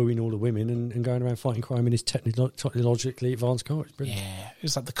 you know, wooing all the women and going around fighting crime in his technologically advanced car? It's brilliant. Yeah, it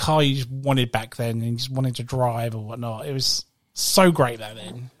was like the car you just wanted back then and you just wanted to drive or whatnot. It was so great back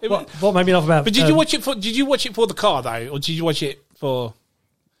then. What made me laugh about... But did you watch it for the car, though? Or did you watch it for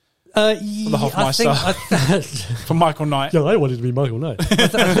the Hofmeister? For Michael Knight? Yeah, I wanted to be Michael Knight.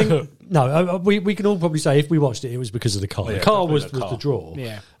 I think... No, we can all probably say if we watched it, it was because of the car. The car was the draw.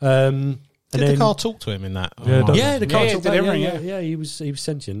 Yeah. Did the car talk to him in that? The car talked to him. Yeah, he was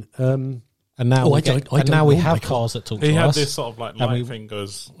sentient. And And now we have cars that talk to us. He had this sort of like light thing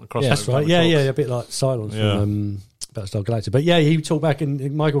goes across. Yeah, that's right. Yeah, a bit like Silence from Battlestar Galactica. But yeah, he would talk back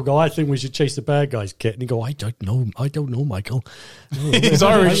and Michael would go, I think we should chase the bad guys, Kit. And he'd go, I don't know, Michael. He's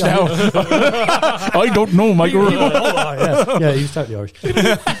Irish now. I don't know, Michael. Yeah, he was totally Irish.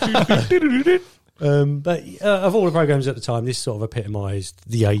 But of all the programs at the time, this sort of epitomised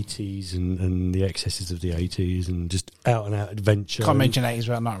the 80s and the excesses of the 80s and just out and out adventure. Can't mention 80s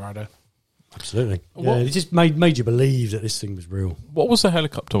without Knight Rider. Absolutely. Yeah, it just made you believe that this thing was real. What was the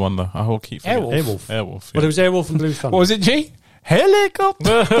helicopter one though? I will keep forgetting. Airwolf. Yeah. Well, it was Airwolf and Blue Thunder. What was it, G?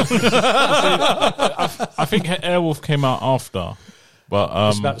 Helicopter. I think Airwolf came out after, but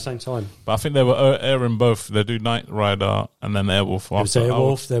it's about the same time. But I think they were airing both. They do Knight Rider and then Airwolf. There was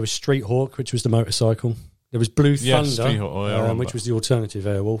Airwolf. There was Street Hawk, which was the motorcycle. There was Blue Thunder, which was the alternative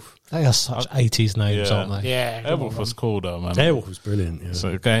Airwolf. They are such 80s names, aren't they? Yeah. Airwolf was cool though, man. Airwolf was brilliant. Yeah. So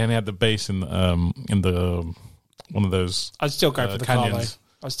and he had the bass in the one of those. I'd still go for the car, though. canyons.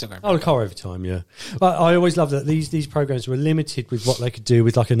 I'd still go for the car every time, yeah. But I always loved that these programs were limited with what they could do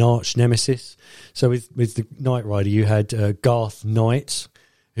with like an arch nemesis. So with the Knight Rider, you had Garth Knight,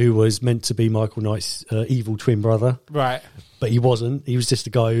 who was meant to be Michael Knight's evil twin brother. Right. But he wasn't. He was just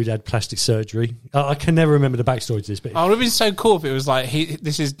a guy who'd had plastic surgery. I can never remember the backstory to this. But it would have been so cool if it was like,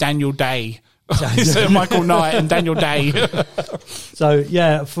 this is Daniel Day. So Michael Knight and Daniel Day. So,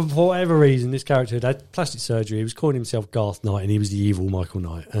 yeah, for whatever reason, this character had plastic surgery. He was calling himself Garth Knight, and he was the evil Michael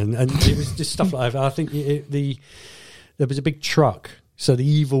Knight. And it was just stuff like that. I think there was a big truck. So the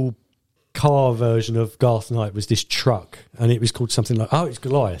evil car version of Garth Knight was this truck, and it was called something like, it's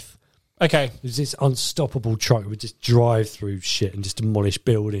Goliath. Okay. It was this unstoppable truck that would just drive through shit and just demolish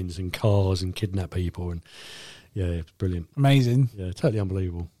buildings and cars and kidnap people. And yeah, it was brilliant. Amazing. Yeah, totally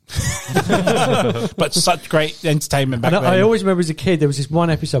unbelievable. But such great entertainment back then. I always remember as a kid, there was this one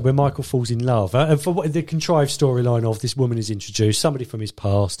episode where Michael falls in love. And for what the contrived storyline of this woman is introduced, somebody from his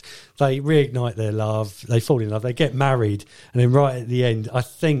past, they reignite their love, they fall in love, they get married, and then right at the end, I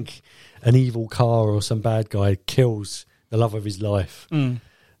think an evil car or some bad guy kills the love of his life.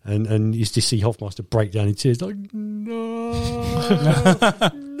 And you just see Hoffmaster break down in tears, like, no,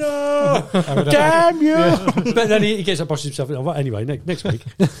 damn you. But then he gets up, brushes himself, and anyway, next week.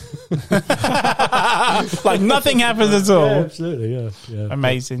 Like nothing happens at all. Yeah, absolutely, yeah.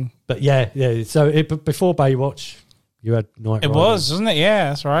 Amazing. But yeah. So before Baywatch, you had Knight Rider. It was, wasn't it? Yeah,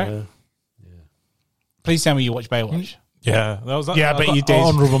 that's right. Yeah. Please tell me you watched Baywatch. Yeah, that was. Yeah, but you did.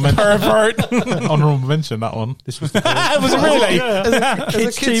 Honorable mention. Honorable mention. That one. This was. Was it really?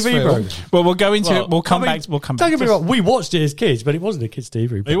 Kids TV program. Well, we'll go into it. We'll come back. We'll come back. Don't get me wrong. We watched it as kids, but it wasn't a kids TV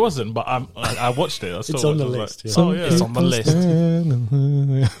program. It wasn't, but I watched it. It's on the list. Like, yeah. It's on the list.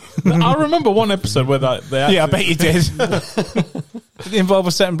 I remember one episode where they I bet you did. Did it involve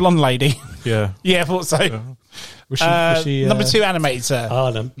a certain blonde lady? Yeah. Yeah, I thought so. Yeah. Was she, number 2 animated, sir.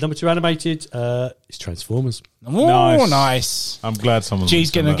 Number 2 animated is Transformers. Oh, nice. I'm glad someone.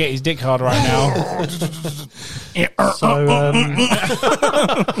 G's going to get his dick hard right now. So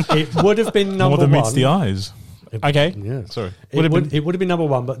it would have been number more than 1. Meets the eyes. Okay. Yeah. Sorry. It would have been number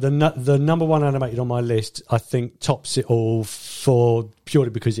 1, but the number 1 animated on my list, I think, tops it all for purely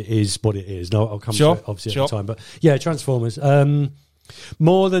because it is what it is. No, I'll come to it obviously at the time. But yeah, Transformers.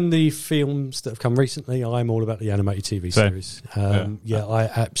 More than the films that have come recently, I'm all about the animated TV series. I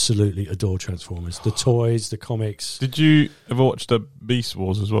absolutely adore Transformers. The toys, the comics. Did you ever watch the Beast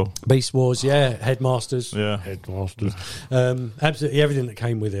Wars as well? Beast Wars, yeah. Headmasters. Yeah. Headmasters. Absolutely everything that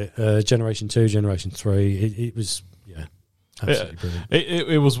came with it. Generation 2, Generation 3. It was, absolutely brilliant.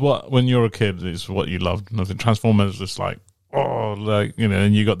 It was what, when you were a kid, it's what you loved. And I think Transformers was like,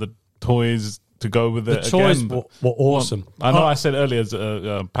 and you got the toys to go with it. The toys were awesome. I know I said earlier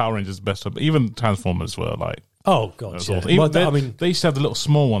Power Rangers best, but even Transformers were like, oh god, yeah. Even they used to have the little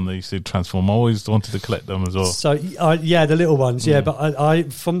small one they used to transform. I always wanted to collect them as well. So the little ones, but I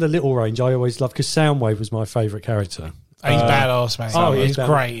from the little range I always loved because Soundwave was my favourite character. He's badass, man. He's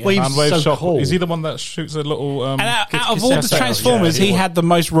great. Well, he's so cool. Is he the one that shoots a little? And out of all the Transformers, he had the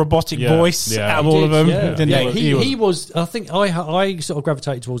most robotic voice out of all of them. Yeah. He was. I think I sort of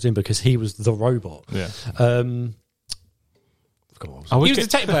gravitated towards him because he was the robot. Yeah. He was the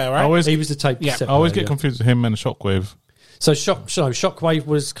tape player, right? He was the tape. Yeah. I always get confused with him and Shockwave. So Shockwave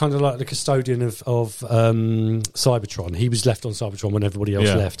was kind of like the custodian of Cybertron. He was left on Cybertron when everybody else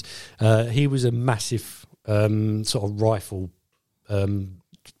left. He was a massive sort of rifle,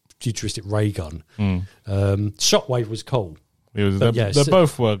 futuristic ray gun. Shockwave was cool. They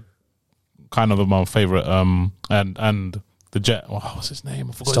both were kind of my favourite, and the jet. Oh, what's his name?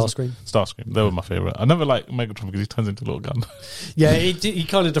 I forgot Starscream. Starscream. They were my favourite. I never liked Megatron because he turns into a little gun. Yeah, he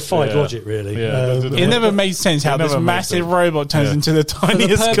kind of defied logic, really. Yeah, It never made sense how this massive robot turns into the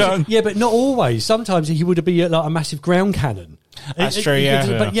tiniest gun. Yeah, but not always. Sometimes he would be like a massive ground cannon. That's true,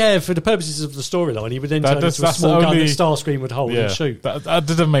 yeah. But yeah, for the purposes of the storyline, he would then turn into a small gun that Starscream would hold and shoot. That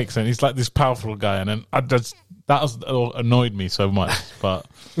didn't make sense. He's like this powerful guy, and then that annoyed me so much. But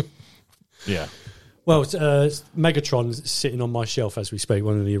yeah. Well, Megatron's sitting on my shelf as we speak.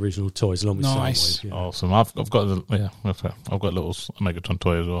 One of the original toys, along with Soundwave. Yeah. Awesome. I've got a little Megatron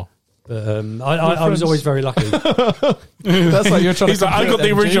toy as well. But I was always very lucky. That's like you're trying He's to. like, I got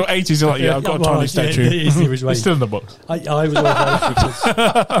the original 80s. Like, yeah, I've got a tiny statue. It's the original. It's still in the box. I was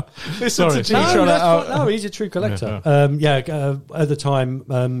always very lucky. No, he's a true collector. At the time,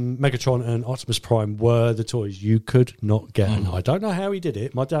 Megatron and Optimus Prime were the toys you could not get. And I don't know how he did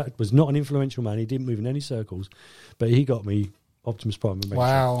it. My dad was not an influential man. He didn't move in any circles. But he got me Optimus Prime and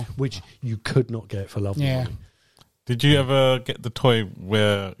Megatron, which you could not get for love nor money. Did you ever get the toy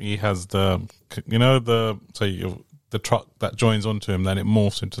where he has the truck that joins onto him, then it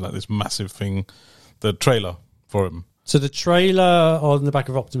morphs into like this massive thing, the trailer for him? So the trailer on the back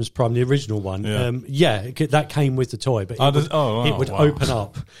of Optimus Prime, the original one, that came with the toy, but it would open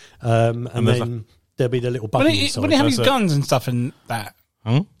up, and then there'd be the little button inside. Wouldn't it have his guns and stuff in that?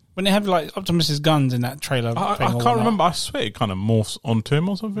 Wouldn't it have like Optimus's guns in that trailer? I can't remember. I swear it kind of morphs onto him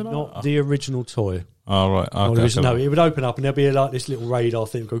or something like that. Not the original toy. Oh, right. Okay. No, it would open up and there'd be like this little radar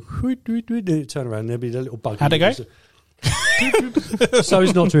thing go, turn around, and there'd be the little bug. How'd it go? So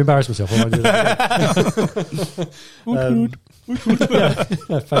as not to embarrass myself, I won't do that.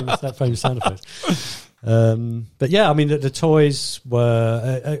 That famous sound effect. But yeah, I mean, the toys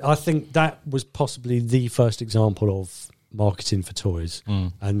were, I think that was possibly the first example of marketing for toys,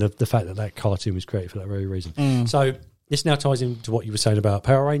 and the fact that cartoon was created for that very reason. So this now ties into what you were saying about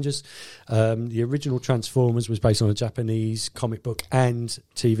Power Rangers. The original Transformers was based on a Japanese comic book and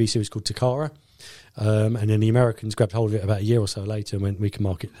TV series called Takara. And then the Americans grabbed hold of it about a year or so later and went, we can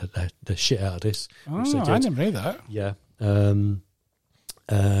market the shit out of this. Oh, I didn't know that. Yeah.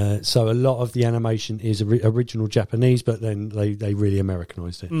 So a lot of the animation is original Japanese, but then they really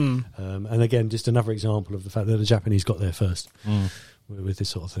Americanized it. And again, just another example of the fact that the Japanese got there first. With this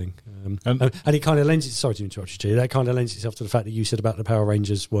sort of thing, and it kind of lends it. Sorry to interrupt you, G. That kind of lends itself to the fact that you said about the Power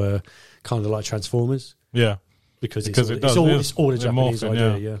Rangers were kind of like Transformers, because it's all a Japanese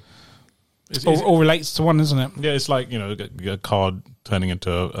idea, It all relates to one, isn't it? Yeah, it's like a card turning into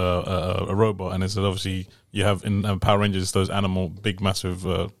a robot, and it's obviously you have in Power Rangers those big massive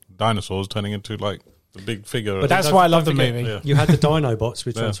dinosaurs turning into like the big figure. But that's why I love the movie. Yeah. You had the Dinobots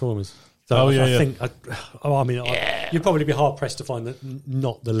with Transformers. So I think you'd probably be hard pressed to find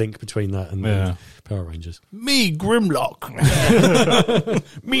not the link between that and Power Rangers. Me, Grimlock.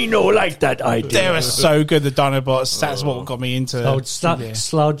 Me no like that idea. They were so good, the Dinobots. That's what got me into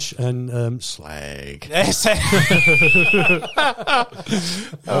Sludge and Slag.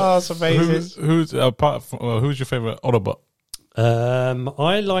 Oh, it's amazing. Who's your favourite Autobot?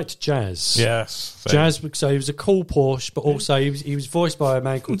 I liked Jazz. Yes, same. Jazz. So he was a cool Porsche, but also he was voiced by a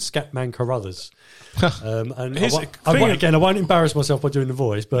man called Scatman Carruthers. And I won't embarrass myself by doing the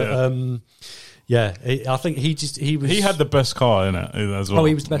voice, but I think he had the best car in it as well. Oh,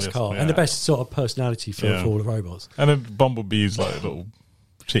 he was the best car and the best sort of personality for all the robots. And then Bumblebee's like a little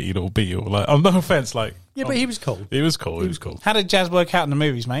shitty little beetle. Like, no offense, like but he was cool. He was cool. How did Jazz work out in the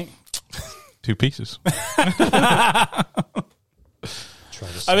movies, mate? 2 pieces.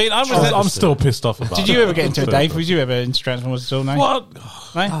 I mean, I'm still pissed off about it. Did you ever get into it, Dave? Was you ever into Transformers at all? No? What? No?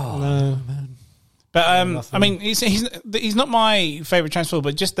 Oh, no, man. But I mean, he's not my favourite Transformer,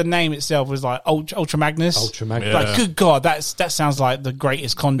 but just the name itself was like Ultra Magnus. Ultra Magnus. Like, good God, that sounds like the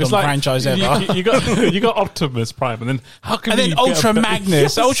greatest condom franchise ever. You got Optimus Prime, and then how can? And then Ultra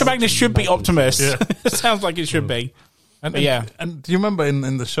Magnus. Ultra Magnus should be Optimus. Yeah. It sounds like it should be. And do you remember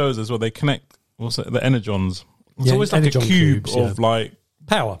in the shows as well? They connect the energons. It's always like a cube of like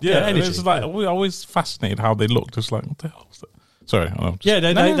power. Yeah, energy. It's like we're always fascinated how they look. Just like what the hell is that? Sorry.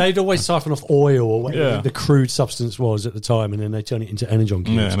 They'd always siphon off oil or whatever the crude substance was at the time, and then they turn it into energon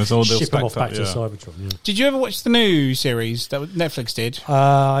cubes. Yeah, and it's all ship them off back to Cybertron. Yeah. Did you ever watch the new series that Netflix did?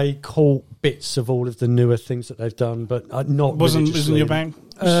 I caught bits of all of the newer things that they've done, but not wasn't your bang.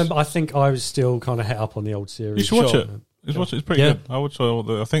 I think I was still kind of het up on the old series. You should watch it. It's pretty good. I would say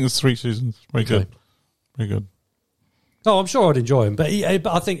I think it's 3 seasons. Very good. Oh, I'm sure I'd enjoy them, but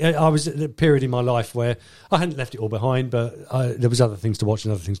I think I was at a period in my life where I hadn't left it all behind, but there was other things to watch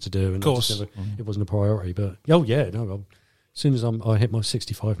and other things to do, and of course, it wasn't a priority. But as soon as I hit my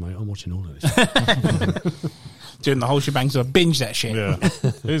 65, mate, I'm watching all of this. doing the whole shebang, so I binge that shit. Yeah,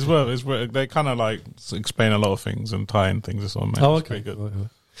 it's worth. They kind of like explain a lot of things and tie in things. It's all Oh, okay. Good. Right.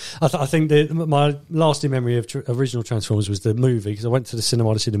 I think my lasting memory of original Transformers was the movie, because I went to the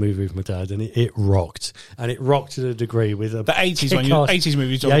cinema to see the movie with my dad, and it rocked, and it rocked to a degree with the 80s one, 80s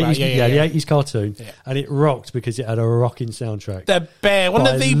movie. The 80s cartoon, and it rocked because it had a rocking soundtrack. The bear, one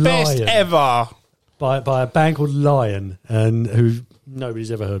of the best ever, by a band called Lion, and who nobody's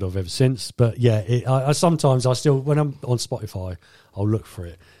ever heard of ever since. But yeah, I sometimes still, when I'm on Spotify, I'll look for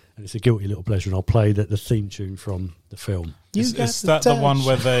it. And it's a guilty little pleasure, and I'll play the theme tune from the film. Is that the one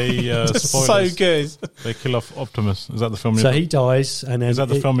where they so good? They kill off Optimus. Is that the film? So he dies, and then is that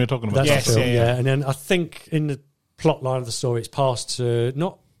the film you're talking about? That's the film, yeah. And then I think in the plot line of the story, it's passed to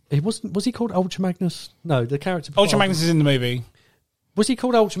not. He wasn't. Was he called Ultra Magnus? No, the character. Ultra Magnus is in the movie. Was he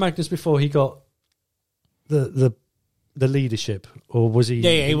called Ultra Magnus before he got the leadership, or was he?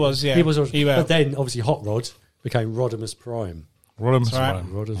 Yeah, he was. Yeah, he was. But then obviously Hot Rod became Rodimus Prime.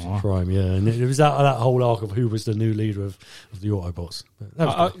 Rodimus Prime, yeah. And it was that whole arc of who was the new leader of the Autobots.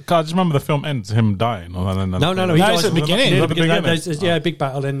 I just remember the film ends him dying. No, he dies at the beginning. Yeah, big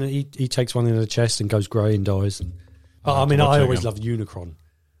battle, and he takes one in the chest and goes grey and dies. But I always loved Unicron.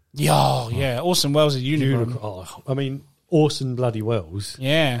 Yeah, Orson Welles is Unicron. Orson bloody Welles.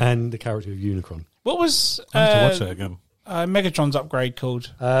 Yeah. And the character of Unicron. What was... I have to watch it again. Megatron's upgrade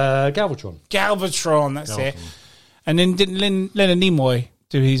called? Galvatron, that's it. And then didn't Leonard Nimoy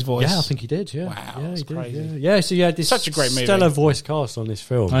do his voice? Yeah, I think he did, yeah. Wow, that's crazy. Yeah, so you had this such a great movie. Stellar voice cast on this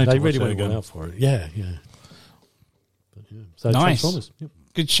film. They really went out for it. Yeah. But, yeah. So nice. Yep.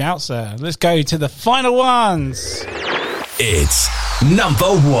 Good shout, sir. Let's go to the final ones. It's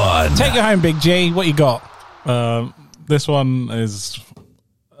number one. Take it home, Big G. What you got? This one is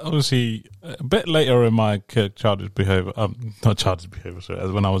obviously a bit later in my childish behavior. Not childish behavior, sorry,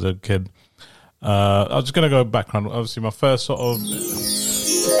 as when I was a kid. I was just going to go background. Obviously, my first sort of...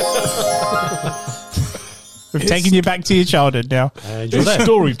 We've taken you back to your childhood now. It's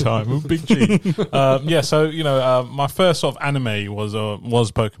story time with Big G. My first sort of anime was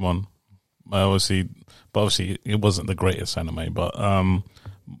Pokemon. Obviously, it wasn't the greatest anime, but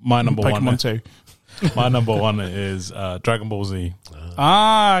my number one... Pokemon 2. My number one is Dragon Ball Z.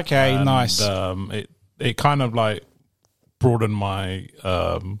 Okay, and, nice. It kind of like broadened my...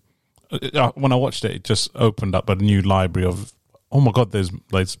 when I watched it, it just opened up a new library of, oh my God, there's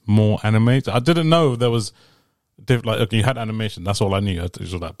more anime. I didn't know there was, you had animation, that's all I knew. It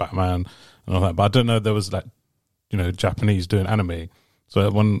was like Batman and all that, but I didn't know there was Japanese doing anime. So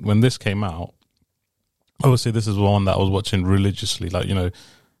when this came out, obviously this is one that I was watching religiously,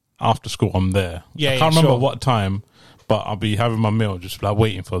 after school I'm there. I can't remember what time, but I'll be having my meal, just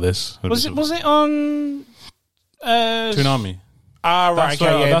waiting for this. Was it on Toonami? Right,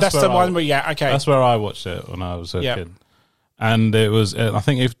 that's the one where, okay. That's where I watched it when I was a kid. And it was, I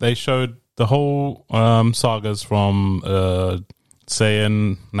think if they showed the whole sagas from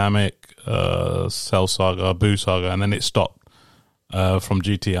Saiyan, Namek, Cell Saga, Boo Saga, and then it stopped from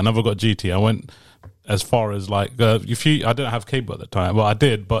GT. I never got GT. I went as far as I didn't have cable at the time. Well, I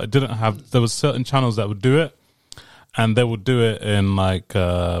did, but it didn't have, there was certain channels that would do it, and they would do it in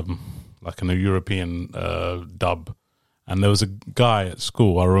in a European dub. And there was a guy at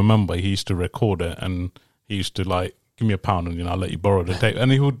school, I remember, he used to record it, and he used to give me £1 and I'll let you borrow the tape.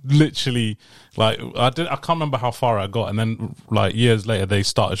 And he would literally I can't remember how far I got, and then years later they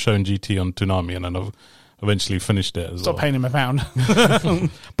started showing GT on Toonami, and then I've eventually finished it as Stop paying him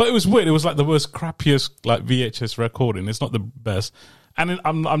 £1. But it was weird. It was the worst crappiest VHS recording. It's not the best. And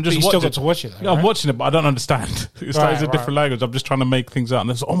I'm just watching. You still got to watch it, though, right? I'm watching it, but I don't understand. It's a different language. I'm just trying to make things out. And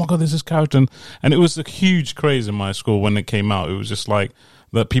there's, oh my God, there's this character. And it was a huge craze in my school when it came out. It was just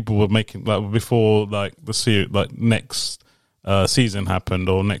that people were making, before the next season happened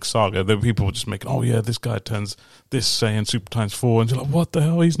or next saga, there were people were just making, oh yeah, this guy turns this Saiyan Super times 4. And you're like, what the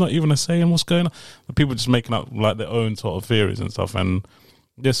hell? He's not even a Saiyan. What's going on? And people just making up their own sort of theories and stuff. And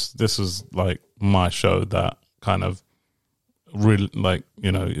this is my show that kind of, really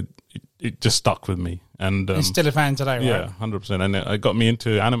it just stuck with me, and you're still a fan today, right? Yeah, 100%. And it got me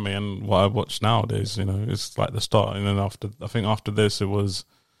into anime and what I watch nowadays. It's the start, and then after this, it was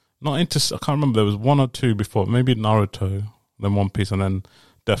not into. I can't remember. There was one or two before, maybe Naruto, then One Piece, and then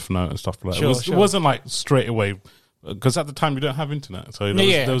Death Note and stuff like that. It wasn't straight away, because at the time you don't have internet, so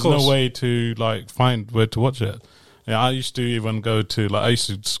there was no way to find where to watch it. Yeah, I used to even go to I used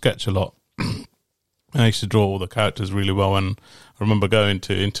to sketch a lot. I used to draw all the characters really well, and I remember going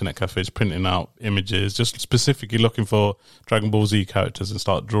to internet cafes, printing out images, just specifically looking for Dragon Ball Z characters and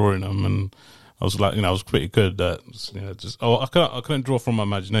start drawing them. And I was I was pretty good at I couldn't draw from my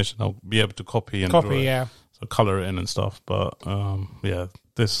imagination. I'll be able to copy and draw. Yeah. so color it in and stuff. But yeah,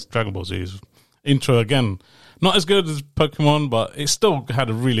 this Dragon Ball Z intro again, not as good as Pokemon, but it still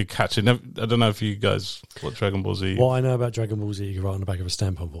had a really catchy. I don't know if you guys watch Dragon Ball Z. What I know about Dragon Ball Z, you can write on the back of a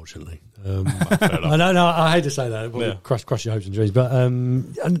stamp, unfortunately. I know, I hate to say that, but crush your hopes and dreams. But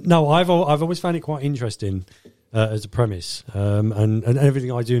no, I've always found it quite interesting as a premise, and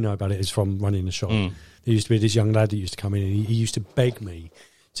everything I do know about it is from running the shop. There used to be this young lad that used to come in, and he used to beg me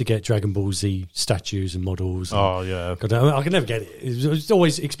to get Dragon Ball Z statues and models. Oh, yeah. God, I could never get it. It was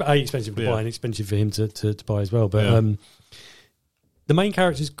always expensive to buy and expensive for him to buy as well. But the main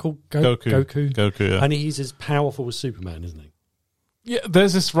character is called Goku, and he's as powerful as Superman, isn't he? Yeah,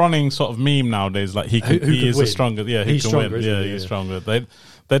 there's this running sort of meme nowadays, like he is the strongest. Yeah, he can win. Yeah, he's stronger.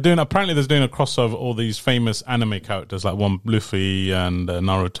 They're doing, apparently there's doing a crossover all these famous anime characters like Luffy and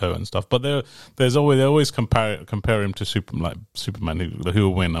Naruto and stuff. But they always compare him to Superman who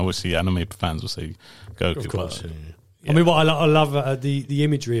will win. Obviously, anime fans will say Goku. Of course. I mean, what I love the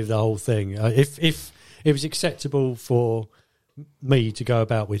imagery of the whole thing. If it was acceptable for me to go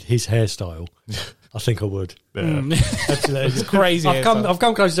about with his hairstyle, I think I would. Yeah. It's crazy. I've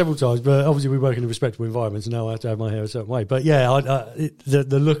come close several times, but obviously we work in a respectable environment, so now I have to have my hair a certain way. But yeah,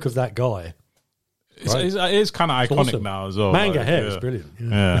 the look of that guy, it is kind of iconic awesome. Now as well. Manga hair is brilliant.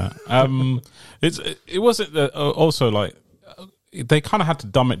 Yeah. It wasn't also like they kind of had to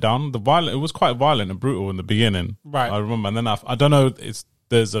dumb it down. It was quite violent and brutal in the beginning, right? I remember, and then I don't know.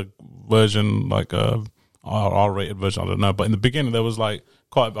 There's a version like a R-rated version. I don't know, but in the beginning there was like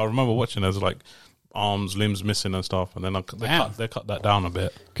quite. I remember watching. There's like arms, limbs missing and stuff, and then they cut that down a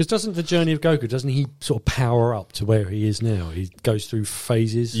bit. Because doesn't the journey of Goku, doesn't he sort of power up to where he is now? He goes through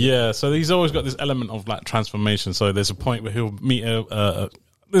phases. Yeah, so he's always got this element of like transformation. So there's a point where he'll meet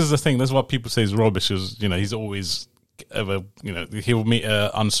this is the thing. This is what people say is rubbish. Is he's always he'll meet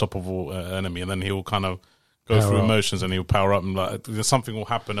an unstoppable enemy, and then he'll kind of go through emotions, and he'll power up, and like something will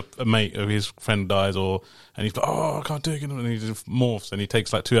happen. A mate of his friend dies, and he's like, "Oh, I can't do it," and he just morphs, and he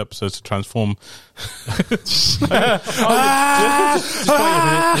takes like 2 episodes to transform. Just wait a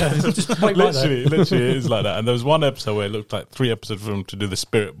minute. Just wait literally, it is like that. And there was one episode where it looked like 3 episodes for him to do the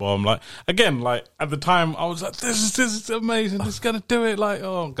spirit bomb. Like again, like at the time, I was like, "This is amazing. This is gonna do it!" Like,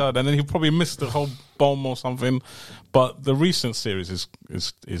 oh god! And then he probably missed the whole bomb or something. But the recent series is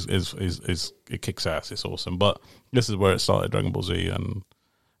it kicks ass. It's awesome. But this is where it started, Dragon Ball Z, and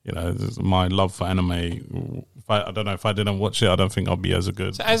my love for anime. I don't know if I didn't watch it, I don't think I'll be as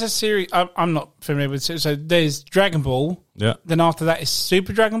good. So as a series, I'm not familiar with it. So there's Dragon Ball. Yeah. Then after that is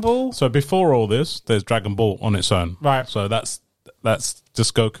Super Dragon Ball. So before all this, there's Dragon Ball on its own. Right. So that's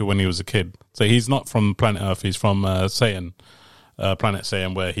just Goku when he was a kid. So he's not from planet Earth. He's from Saiyan, planet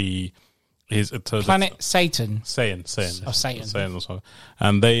Saiyan, where he's Planet Satan. Saiyan. Oh, Satan. Saiyan also.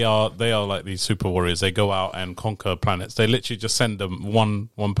 And they are like these super warriors. They go out and conquer planets. They literally just send them one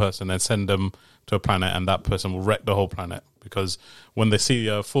person and send them to a planet, and that person will wreck the whole planet, because when they see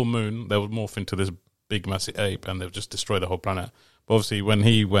a full moon, they will morph into this big massive ape, and they'll just destroy the whole planet. But obviously when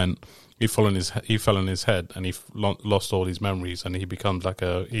he went, he fell on his head, and he lost all his memories, and he becomes like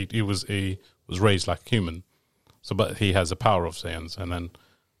he was raised like a human. So but he has the power of Saiyans, and then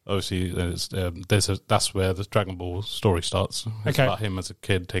obviously, that's where the Dragon Ball story starts. It's about him as a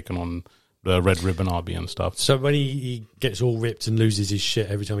kid taking on the Red Ribbon Army and stuff. So when he gets all ripped and loses his shit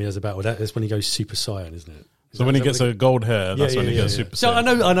every time he has a battle, that's when he goes Super Saiyan, isn't it? So when he gets a gold hair, that's when he goes Super Saiyan. So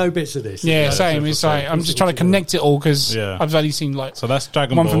I know bits of this. Yeah, same. It's like I'm just trying to connect it all, because I've only seen like so that's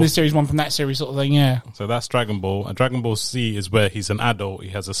Dragon Ball. One from this series, one from that series, sort of thing. Yeah. So that's Dragon Ball, and Dragon Ball Z is where he's an adult. He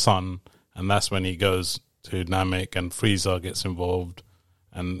has a son, and that's when he goes to Namek, and Frieza gets involved.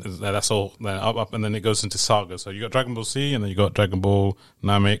 And that's all. Then up, and then it goes into saga. So you got Dragon Ball Z, and then you got Dragon Ball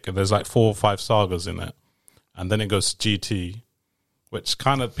Namek, and there's like 4 or 5 sagas in it. And then it goes to GT, which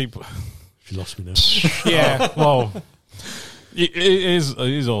kind of people. You lost me now. Yeah. Well, it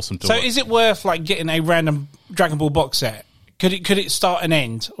is awesome to watch. So is it worth like getting a random Dragon Ball box set? Could it start and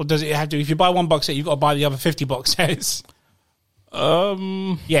end, or does it have to? If you buy one box set, you've got to buy the other 50 box sets.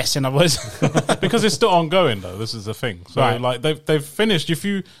 Yes, in other words, because it's still ongoing though. This is the thing. So like they've finished. If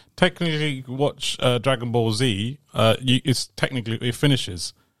you technically watch Dragon Ball Z, it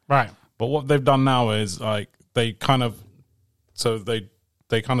finishes. Right. But what they've done now is like they kind of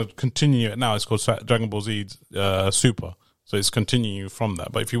continue it now. It's called Dragon Ball Z Super. So it's continuing from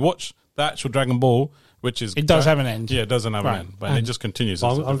that. But if you watch the actual Dragon Ball, which is it does have an end. Yeah, it doesn't have an end, but it just continues.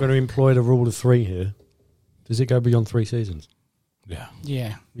 I'm going to employ the rule of 3 here. Does it go beyond 3 seasons? Yeah.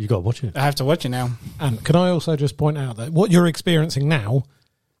 You got to watch it. I have to watch it now. And can I also just point out that what you're experiencing now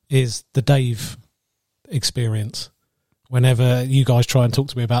is the Dave experience, whenever you guys try and talk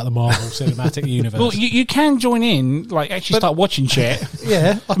to me about the Marvel Cinematic Universe. Well, you can join in, like actually start watching shit.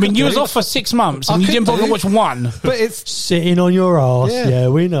 Yeah. I mean, you was off for 6 months and you didn't bother to watch one. But it's sitting on your ass. Yeah,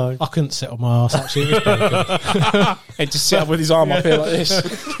 we know. I couldn't sit on my ass, actually. It was pretty good. He'd just sit up with his arm up here like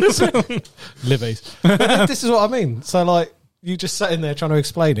this. Libby's. But this is what I mean. So, like, you just sat in there trying to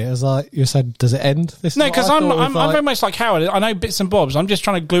explain it. As like you said, does it end? This No, because I'm very much like Howard. I know bits and bobs. I'm just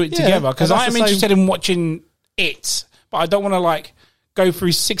trying to glue it together because I am interested in watching it, but I don't want to like go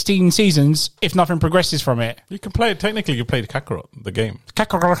through 16 seasons if nothing progresses from it. You can play it. Technically, you played Kakarot, the game.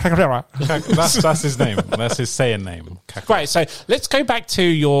 Kakarot. That's his name. That's his Saiyan name. Kakarot. Right, so let's go back to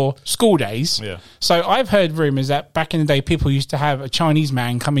your school days. Yeah. So I've heard rumours that back in the day, people used to have a Chinese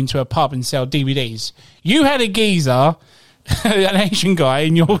man come into a pub and sell DVDs. You had a geezer, an Asian guy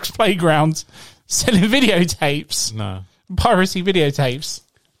in your playground selling videotapes. No. Piracy videotapes.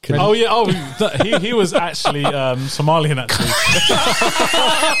 Oh yeah! Oh, he was actually Somalian. Actually,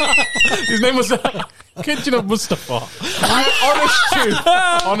 his name was Mustafa.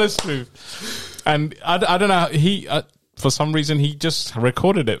 Honest truth. And I don't know. He for some reason he just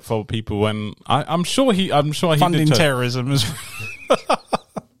recorded it for people when I'm sure he Funding did terrorism as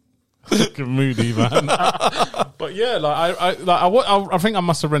moody man. But yeah, I think I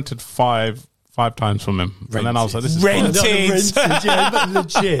must have rented five times from him. And then I was like, this is rented. Yeah,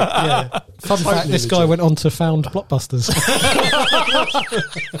 legit. Yeah. Fun fact, this guy went on to found Blockbusters.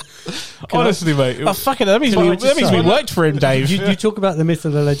 Honestly, mate. Oh, fucking that means we worked for him, Dave. You talk about the myth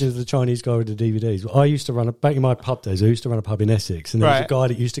and the legend of the Chinese guy with the DVDs. Well, I used to back in my pub days, I used to run a pub in Essex, and there was a guy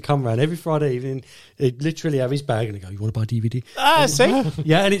that used to come around every Friday evening. He'd literally have his bag and he'd go, "You want to buy a DVD?" See?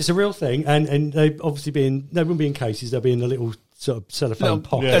 Yeah, and it's a real thing. And they obviously they wouldn't be in cases, they'll be in the little sort of cellophane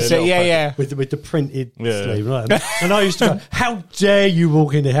pocket. With the printed sleeve. Right? And I used to go, "How dare you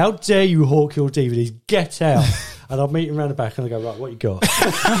walk in there? How dare you hawk your DVDs? Get out." And I'd meet him around the back and I'd go, "Right, what you got?"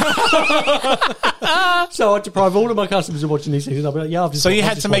 So I'd deprive all of my customers of watching these things. And I'd be like, "Yeah, I've just." So you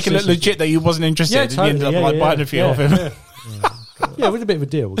had to make it look legit that you wasn't interested. Yeah, and totally. you ended up buying a few of him. Yeah, it was a bit of a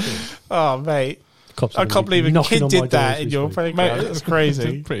deal. Oh, mate. I can't believe a kid did that in your playground. That's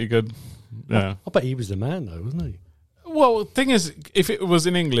crazy. Pretty good. Yeah. I bet he was the man though, wasn't he? Well, the thing is, if it was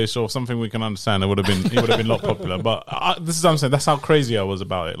in English or something we can understand, he would have been a lot popular. But this is what I'm saying. That's how crazy I was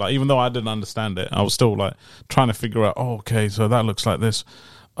about it. Like, even though I didn't understand it, I was still like trying to figure out. Oh, okay, so that looks like this.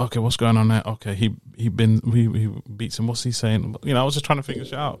 Okay, what's going on there? Okay, he beats him. What's he saying? You know, I was just trying to figure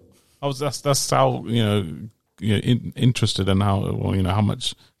shit out. That's how interested in how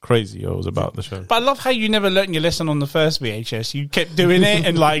much crazy I was about the show. But I love how you never learnt your lesson on the first VHS. You kept doing it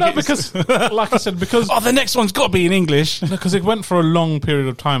and like no, because like I said, because the next one's got to be in English. Because it went for a long period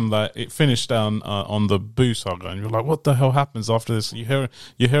of time that it finished down on the Boo saga, and you're like, what the hell happens after this? You're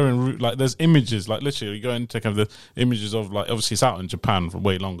hearing like there's images, like literally you go and take the images of, like, obviously it's out in Japan for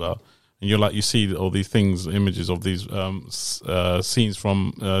way longer. And you're like, you see all these things, images of these scenes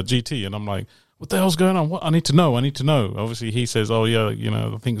from GT, and I'm like, what the hell's going on? What I need to know. Obviously, he says, "Oh yeah,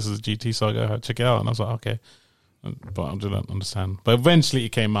 I think this is a GT saga. Check it out." And I was like, "Okay," but I didn't understand. But eventually, it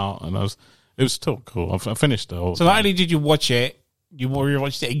came out, and it was still cool. I finished the whole. So not only did you watch it, you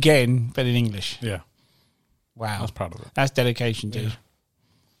watched it again, but in English. Yeah. Wow, I was proud of it. That's dedication, dude.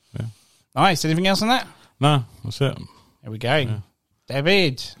 Yeah. Nice. Anything else on that? No, that's it. There we go. Yeah.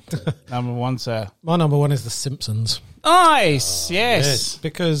 David, number one, sir. My number one is The Simpsons. Nice. Yes.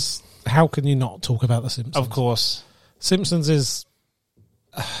 Because how can you not talk about The Simpsons? Of course. Simpsons is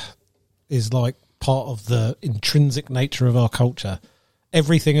like part of the intrinsic nature of our culture.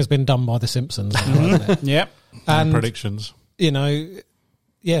 Everything has been done by The Simpsons. Hasn't it? Yep. And predictions. And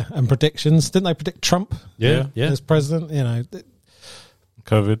predictions. Didn't they predict Trump? Yeah. As president,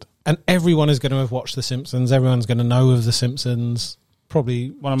 COVID. And everyone is going to have watched The Simpsons. Everyone's going to know of The Simpsons. Probably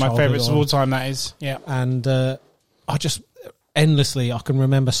one of my favourites of all time, that is. Yeah. And I just endlessly, I can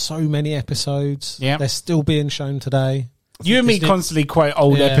remember so many episodes. Yeah. They're still being shown today. You and me constantly quote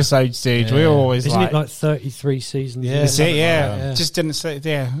old episodes, dude. Yeah. We're always Isn't it like 33 seasons? Yeah. That's it, yeah. Just didn't say,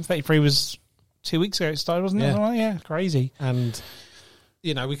 33 was 2 weeks ago it started, wasn't it? Yeah, crazy. And,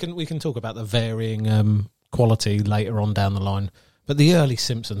 we can talk about the varying quality later on down the line. But the early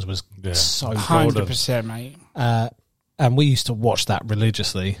Simpsons was so 100%, mate. And we used to watch that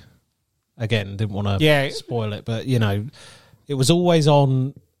religiously. Again, didn't want to spoil it, but it was always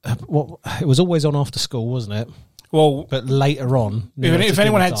on. It was always on after school, wasn't it? Well, but later on, if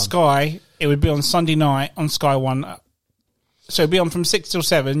anyone had Sky, it would be on Sunday night on Sky One. So it'd be on from 6 till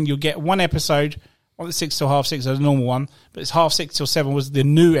 7. You'll get one episode. Well, it's 6 till half 6, so the normal one, but it's 6:30 till 7 was the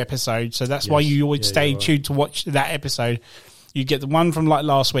new episode. So that's why you always stay tuned to watch that episode. You get the one from like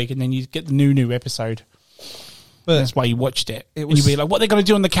last week, and then you get the new episode. But that's why you watched it. You'd be like, what are they going to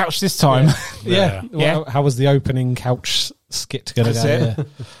do on the couch this time? Yeah. How was the opening couch skit going to go? Yeah.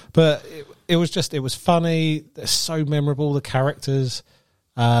 But it was funny. They're so memorable, the characters.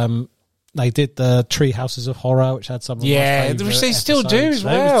 They did the Tree Houses of Horror, which had some of my favourite which they still do episodes. as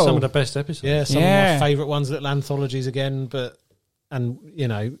well. Some of the best episodes. Yeah, some of my favourite ones, little anthologies again, and you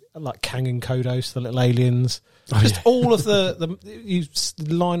know, like Kang and Kodos, the little aliens. All of you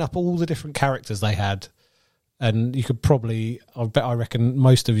line up all the different characters they had, and you could probably, I reckon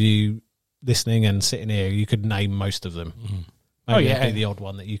most of you listening and sitting here, you could name most of them. Mm. Maybe it'd be the odd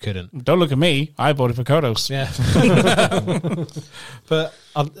one that you couldn't. Don't look at me. I bought it for Kodos. Yeah. But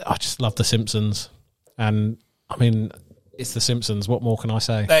I just love The Simpsons. And, I mean, it's The Simpsons. What more can I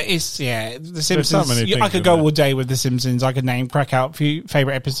say? The Simpsons. I could go all day with The Simpsons. I could crack out a few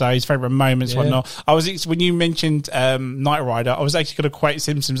favourite episodes, favourite moments, whatnot. When you mentioned Knight Rider, I was actually going to quote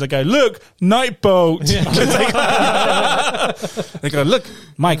Simpsons. They go, look, Night Boat. They go, look,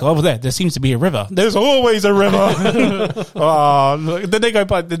 Michael, over there seems to be a river. There's always a river. Look. Then they go,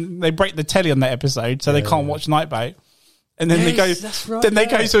 they break the telly on that episode, so they can't watch Night Boat. And then they go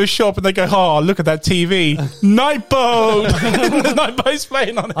to a shop and they go, oh, look at that TV. Night Boat! The Night Boat's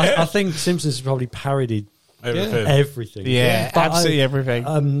playing on it. I think Simpsons has probably parodied everything. Yeah, absolutely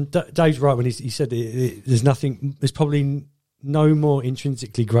everything. Dave's right when he said there's probably no more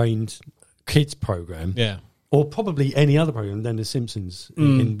intrinsically grained kids program. Yeah. Or probably any other program than The Simpsons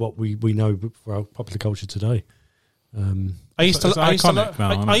in what we know for our popular culture today. I used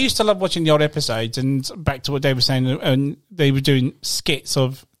to love watching the old episodes, and back to what Dave was saying, and they were doing skits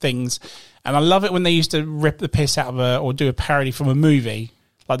of things, and I love it when they used to rip the piss out of or do a parody from a movie.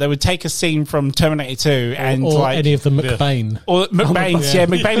 Like they would take a scene from Terminator 2 and or any of the McBain. Or McBain's,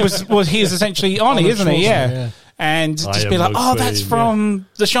 McBain was he is essentially Arnie, isn't he? Yeah. And just be like, that's from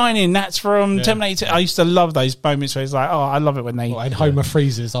The Shining, that's from Terminator. I used to love those moments where it's like, I love it when they... and Homer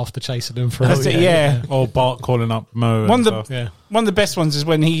freezes after chasing them for That's it. Or Bart calling up Mo. One of the best ones is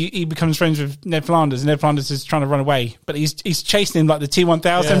when he becomes friends with Ned Flanders, and Ned Flanders is trying to run away, but he's chasing him like the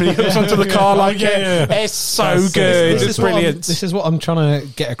T-1000, and he hooks onto the car It's so good. It's brilliant. This is what I'm trying to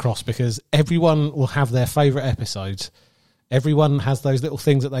get across, because everyone will have their favourite episodes. Everyone has those little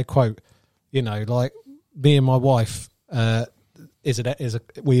things that they quote. You know, like... Me and my wife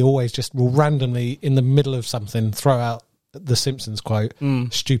we always just will randomly in the middle of something throw out the Simpsons quote,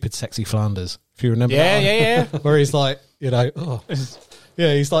 "Stupid sexy Flanders." If you remember, where he's like,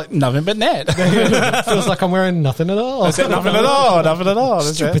 he's like nothing but Ned. Feels like I'm wearing nothing at all. I said nothing at all.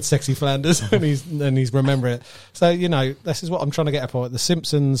 Stupid sexy Flanders, and he's remembering it. So this is what I'm trying to get at. The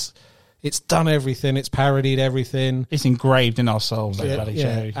Simpsons. It's done everything. It's parodied everything. It's engraved in our souls.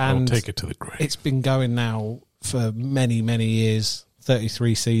 And I'll take it to the grave. It's been going now for many, many years.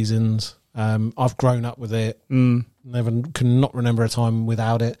 33 seasons. I've grown up with it. Cannot remember a time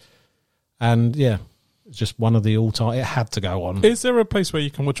without it. And it's just one of the all-time. It had to go on. Is there a place where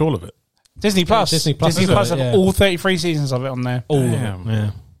you can watch all of it? Disney Plus. Disney Plus have all 33 seasons of it on there. All of them. Yeah.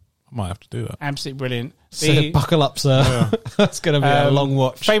 I might have to do that. Absolutely brilliant. So buckle up, sir. Yeah. That's going to be a long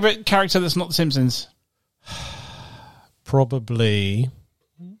watch. Favourite character that's not The Simpsons? Probably.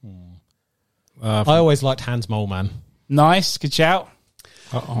 I always liked Hans Moleman. Nice. Good shout.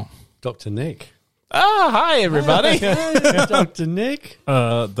 Dr. Nick. Hi, everybody. Dr. Nick.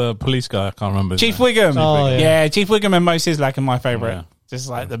 The police guy, I can't remember. Chief Wiggum. Yeah. Chief Wiggum and Mos Eisley are my favourite. Yeah. Just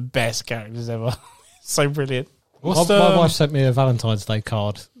like the best characters ever. So brilliant. My wife sent me a Valentine's Day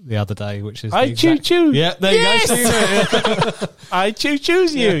card the other day, which is I choo-choo. Yeah, there you go. I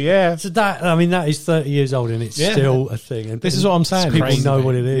choo-choose you, So that is 30 years old and it's still a thing. And this is what I'm saying. People know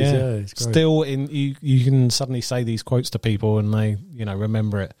what it is. Yeah, it's great. Still, you can suddenly say these quotes to people and they,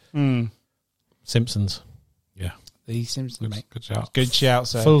 remember it. Simpsons. Yeah. The Simpsons, mate. Good shout. Good shout,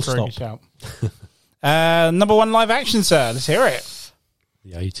 sir. Full Very stop. Good shout. Number one live action, sir. Let's hear it.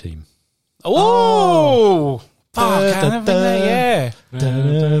 The A-Team. Oh! Fuck,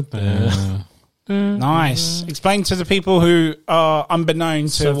 nice. Explain to the people who are unbeknown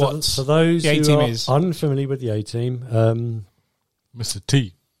to what for those the A-Team who are is. unfamiliar with the A-Team, Mr.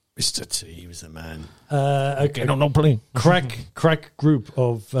 T. Mr. T was the man. Crack group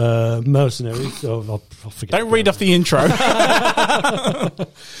of mercenaries. I forget. Don't read off the intro.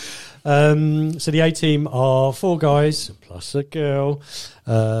 So the A-Team are 4 guys plus a girl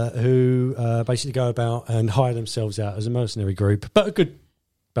who basically go about and hire themselves out as a mercenary group, but a good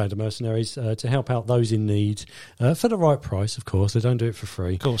band of mercenaries to help out those in need for the right price, of course. They don't do it for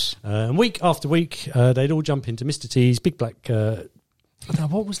free. Of course. And week after week, they'd all jump into Mr. T's big black I don't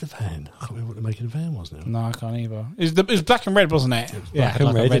know, what was the van? I can't remember what the make of the van was now. No, I can't either. It was black and red, wasn't it? Black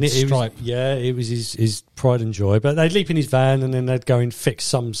and red, and it was his pride and joy. But they'd leap in his van, and then they'd go and fix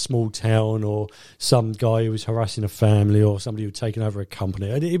some small town or some guy who was harassing a family or somebody who had taken over a company.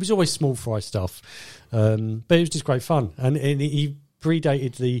 And it was always small fry stuff, but it was just great fun. And he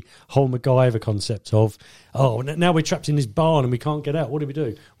predated the whole MacGyver concept of, now we're trapped in this barn and we can't get out. What do we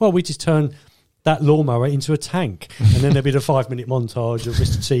do? Well, we just turn that lawnmower into a tank, and then there'll be the 5-minute montage of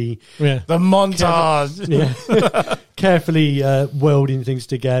Mr. T. The montage. Carefully welding things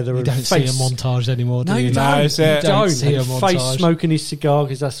together. You don't see a montage anymore, do no, you? you don't. You don't see a montage. Face smoking his cigar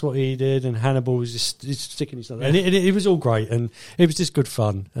because that's what he did, and Hannibal was just sticking his thumb. And it was all great, and it was just good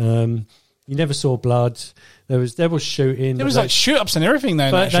fun. You never saw blood. There was shooting. There was like shoot-ups and everything,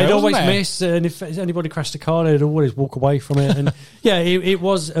 though. But they'd always miss, and if anybody crashed a car, they'd always walk away from it. And it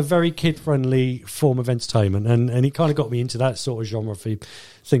was a very kid-friendly form of entertainment, and it kind of got me into that sort of genre for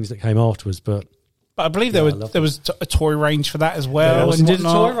things that came afterwards. But I believe there was a toy range for that as well. And did a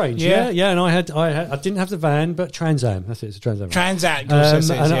toy range, yeah. And I didn't have the van, but Trans Am. That's it. It's a Trans Am.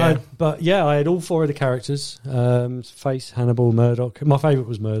 I had all 4 of the characters: Face, Hannibal, Murdoch. My favourite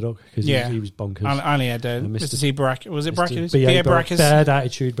was Murdoch because he was bonkers. I only had Mr. C. Baracus. Was it Baracus? B.A. Baracus. Bad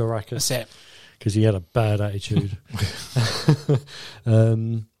attitude Baracus. That's it. Because he had a bad attitude.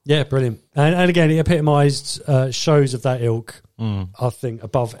 Yeah, brilliant. And again, it epitomised shows of that ilk, I think,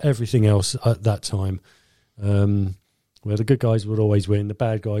 above everything else at that time. Where the good guys would always win, the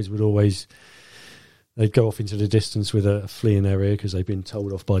bad guys would always... They'd go off into the distance with a flea in their ear because they've been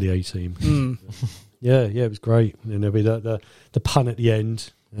told off by the A-team. Yeah, it was great. And there'll be the pun at the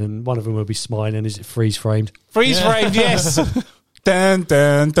end, and one of them will be smiling. Is it freeze-framed? Freeze-framed, yes! Dun,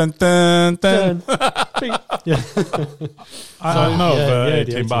 dun, dun, dun, dun. Yeah. I know of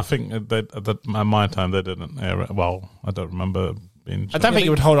A-team, but I think at my time they didn't air it. Well, I don't remember being... I don't think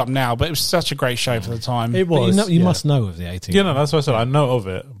it would hold up now, but it was such a great show for the time. It was. You must know of the A-team. Yeah, no, that's what I said. I know of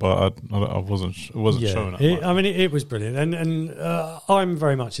it, but I wasn't showing it. It was brilliant. And I'm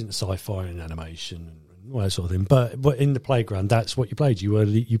very much into sci-fi and animation and all that sort of thing. But in the playground, that's what you played.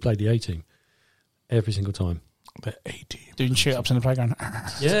 You played the A-team every single time. The A-team. Doing shoot-ups in the playground.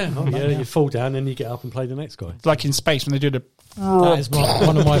 You fall down and you get up and play the next guy. Like in space when they do the... That is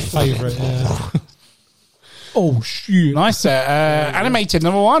one of my favourite. Oh, shoot. Nice. Animated,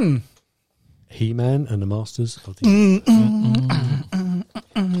 number 1. He-Man and the Masters of the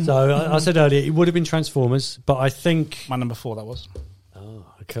So I said earlier, it would have been Transformers, but I think... My number 4, that was. Oh,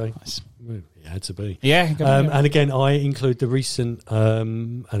 okay. Nice. It had to be. Yeah. And again, I include the recent,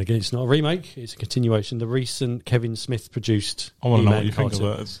 and again, it's not a remake, it's a continuation, the recent Kevin Smith produced I want to know what He-Man you think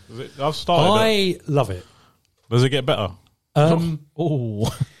cartoon. of that. I've started it. I love it. Does it get better?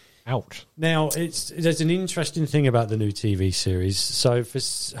 Ouch. Now, there's an interesting thing about the new TV series. So,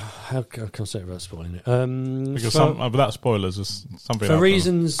 how can I say it without spoiling it? Because without spoilers, there's something for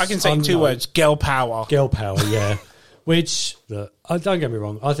reasons... I can say 2 words, girl power. Girl power, yeah. Which, don't get me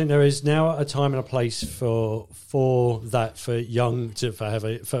wrong, I think there is now a time and a place for that, for young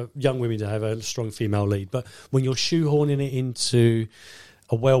women to have a strong female lead. But when you're shoehorning it into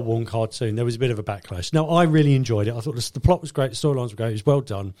a well-worn cartoon, there was a bit of a backlash. Now, I really enjoyed it. I thought the plot was great, the storylines were great, it was well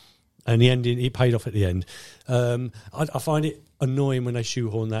done, and the ending, it paid off at the end. I find it annoying when they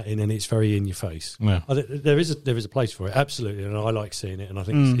shoehorn that in and it's very in your face. Yeah. There is a place for it, absolutely, and I like seeing it, and I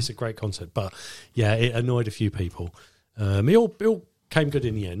think it's a great concept. But yeah, it annoyed a few people. It all came good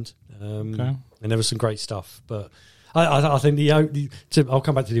in the end, and there was some great stuff. But I think I'll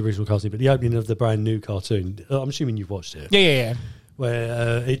come back to the original cartoon, but the opening of the brand new cartoon, I'm assuming you've watched it. Yeah.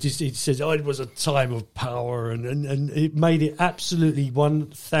 Where it says, it was a time of power, and it made it absolutely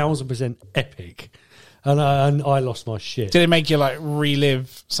 1,000% epic. And I lost my shit. Did it make you like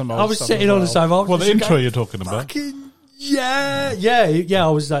relive some old stuff? I was sitting on the sofa. Well, the intro you're talking about. Yeah. I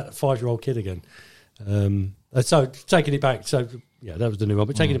was that 5-year-old kid again. So taking it back. So yeah, that was the new one.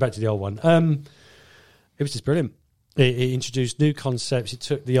 But taking it back to the old one, it was just brilliant. It introduced new concepts. It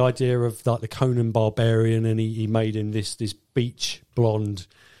took the idea of like the Conan Barbarian, and he made him this beach blonde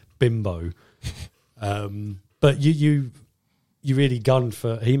bimbo. But you really gunned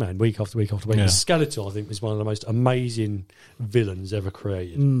for He-Man week after week after week. Yeah. Skeletor, I think, was one of the most amazing villains ever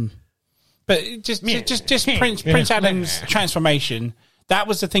created. But just Prince Adam's transformation. That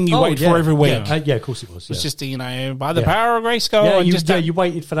was the thing you waited for every week. Yeah, of course it was. It was just, by the power of Grayskull. You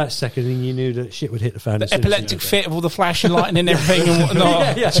waited for that second and you knew that shit would hit the fan. The epileptic fit of all the flash and lightning and everything and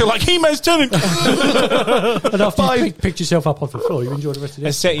whatnot. So like, He-Man's turning. And after you picked yourself up off the floor, you enjoyed the rest of the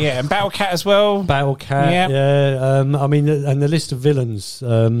episode. And Battle Cat as well. Battle Cat, yeah. I mean, and the list of villains,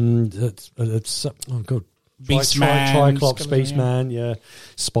 oh God, Beastman, Triclops, Beastman, yeah,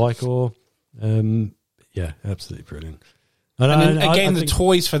 Spikor. Yeah, absolutely brilliant. And then again, the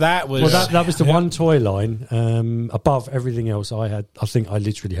toys for that was... Well, that was the one toy line above everything else I had. I think I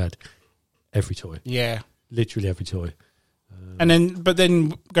literally had every toy. Yeah. Literally every toy. But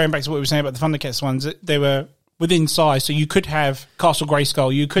then going back to what we were saying about the Thundercats ones, they were within size, so you could have Castle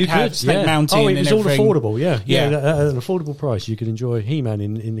Grayskull, you could have Snake Mountain. Oh, it was all affordable, yeah. Yeah. At an affordable price, you could enjoy He-Man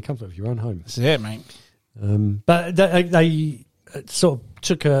in the comfort of your own home. That's it, mate. But they sort of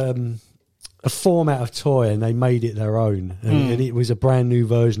took a format of toy and they made it their own. And it was a brand new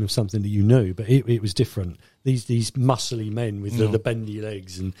version of something that you knew, but it was different. These muscly men with the bendy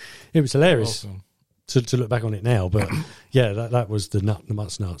legs, and it was hilarious to look back on it now. But yeah, that was the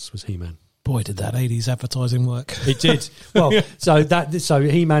nuts was He-Man. Boy, did that 80s advertising work. It did. Well, so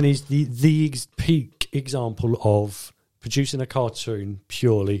He-Man is the peak example of producing a cartoon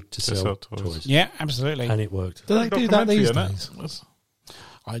purely to sell toys. Yeah, absolutely. And it worked. Do they do that these days?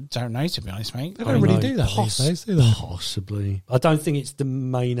 I don't know, to be honest, mate. They don't really do that these days, do they? Possibly. I don't think it's the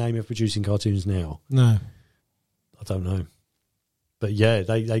main aim of producing cartoons now. No. I don't know. But yeah,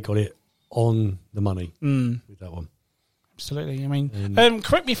 they got it on the money with that one. Absolutely. I mean,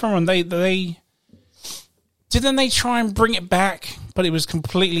 correct me if I'm wrong. Didn't they try and bring it back, but it was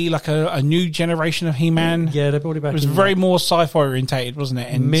completely like a new generation of He-Man? Yeah, they brought it back. It was very more sci-fi orientated, wasn't it?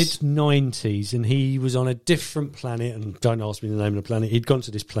 And mid-90s, and he was on a different planet, and don't ask me the name of the planet. He'd gone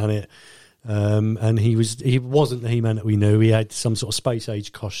to this planet, and he wasn't the He-Man that we knew. He had some sort of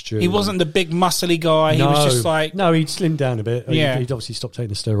space-age costume. He wasn't the big muscly guy. He was just like... No, he'd slimmed down a bit. Yeah. He'd obviously stopped taking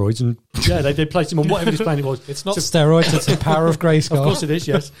the steroids, and yeah, they placed him on whatever this planet was. It's not steroids, it's the power of Grayskull. Of course it is,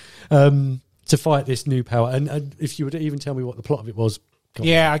 yes. To fight this new power. And if you would even tell me what the plot of it was.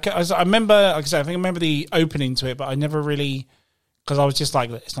 Yeah, I remember, like I said, I think I remember the opening to it, but I never really, because I was just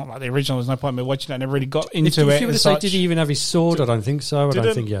like, it's not like the original, there's no point in me watching it, I never really got into it. If you were to say, did he even have his sword? I don't think so. I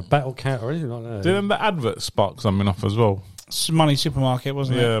don't think, Battle Cat or anything like that. Didn't the advert spark something off as well? Money Supermarket,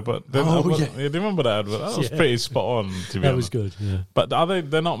 wasn't it? Yeah, but do you remember that advert? That was pretty spot on, to be honest. That was good, yeah. But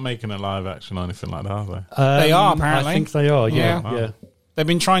they're not making a live action or anything like that, are they? They are, apparently. I think they are, yeah. Yeah. They've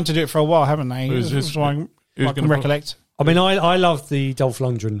been trying to do it for a while, haven't they? Who's I can recollect. I mean, I love the Dolph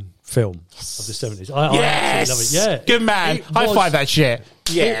Lundgren film of the 70s. I absolutely love it. Yeah. Good man. High five that shit.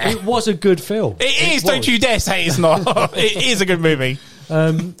 Yeah. It was a good film. It is. Don't you dare say it's not. It is a good movie. I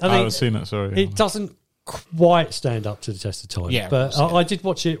haven't seen it, sorry. It doesn't quite stand up to the test of time. Yeah, but I did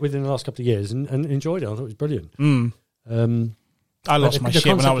watch it within the last couple of years and enjoyed it. I thought it was brilliant. I lost my shit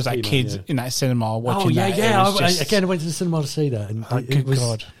when I was that kid in that cinema watching that. Yeah. I went to the cinema to see that, and it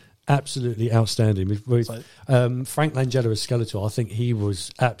was absolutely outstanding. With Frank Langella as Skeletor, I think he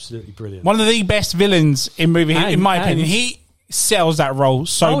was absolutely brilliant. One of the best villains in movie, in my opinion. He sells that role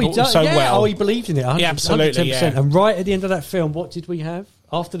so well. Oh, he believed in it. 100%, yeah, absolutely. 110%. Yeah. And right at the end of that film, what did we have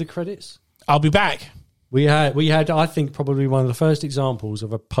after the credits? I'll be back. We had, I think, probably one of the first examples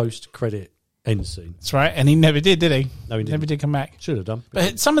of a post-credit end scene. That's right, and he never did he? No, he didn't. Never did come back. Should have done.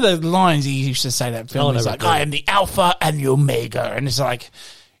 But some of the lines he used to say in that film is like, I am the Alpha and the Omega, and it's like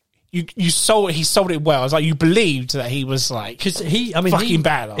he sold it well. It's like you believed that he was like, because fucking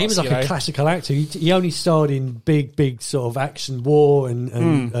badass. He was like a classical actor. He only starred in big sort of action, war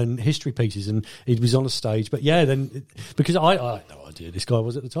and history pieces, and he was on a stage. But yeah, then because I had no idea this guy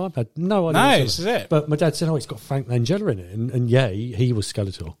was at the time. I had no idea. No, this is it. But my dad said, "Oh, it's got Frank Langella in it," and yeah, he was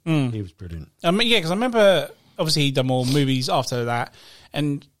Skeletor. He was brilliant. I mean, yeah, because I remember obviously he'd done more movies after that,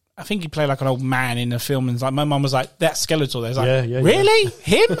 and I think he played like an old man in the film, and like my mum was like, "That's Skeletor." There's like, really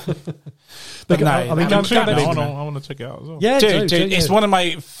him? But no, I want to check it out as well. Yeah, dude, it's one of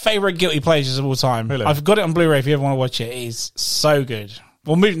my favorite guilty pleasures of all time. Really? I've got it on Blu-ray if you ever want to watch it. It is so good.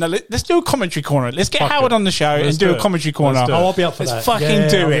 Well, let's do a commentary corner. Let's get Howard on the show and do a commentary corner. I'll be up for that. Let's fucking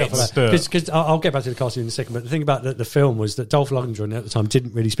do it. Because I'll get back to the cartoon in a second. But the thing about the film was that Dolph Lundgren at the time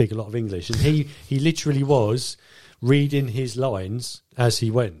didn't really speak a lot of English, and he literally was reading his lines as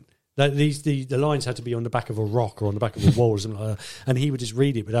he went. The lines had to be on the back of a rock or on the back of a wall or something like that, and he would just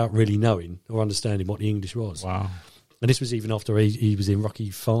read it without really knowing or understanding what the English was. Wow! And this was even after he was in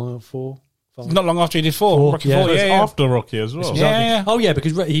Rocky 4. Not long after he did 4. Rocky 4, after Rocky as well. Yeah. Oh yeah,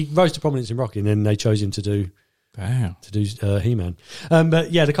 because he rose to prominence in Rocky, and then they chose him to do He-Man.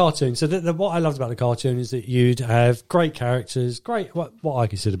 But yeah, the cartoon. So what I loved about the cartoon is that you'd have great characters, what I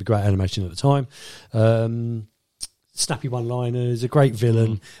consider to be great animation at the time. Snappy one-liners, a great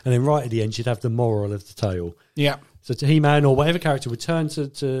villain, and then right at the end you'd have the moral of the tale. Yeah. So to He-Man or whatever character would turn to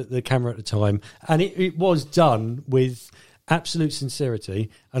the camera at the time, and it was done with absolute sincerity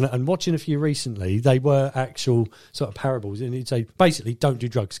And watching a few recently, they were actual sort of parables, and it'd say basically, don't do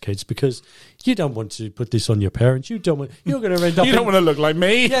drugs, kids, because you don't want to put this on your parents. You're going to end up. You don't want to look like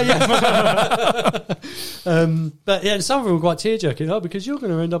me. Yeah. But yeah, some of them were quite tear-jerking, because you're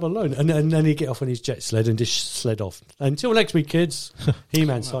going to end up alone. And then he'd get off on his jet sled and just sled off. Until next week, kids.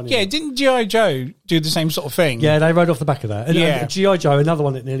 He-Man signing. Yeah, didn't G.I. Joe do the same sort of thing? Yeah, they rode off the back of that. Yeah. G.I. Joe, another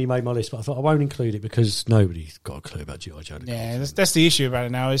one that nearly made my list, but I thought I won't include it because nobody's got a clue about G.I. Joe. Yeah, that's the issue about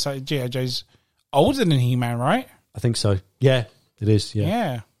it now. It's like G.I. Joe's older than He-Man, right? I think so. Yeah, it is.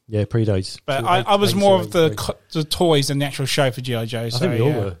 Yeah. Yeah, predates. But I was more of the toys than the actual show for G.I. Joe. So, I think we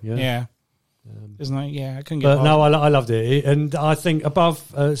all were, yeah. Isn't it? Yeah, I couldn't get But no, I loved it. And I think above,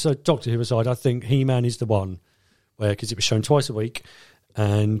 so Doctor Who aside, I think He-Man is the one where, because it was shown twice a week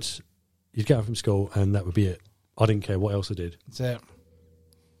and you'd get home from school and that would be it. I didn't care what else I did. That's it.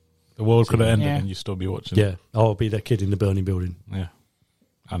 The world could have ended and you'd still be watching. Yeah, I'll be that kid in the burning building. Yeah,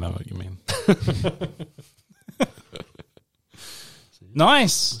 I know what you mean.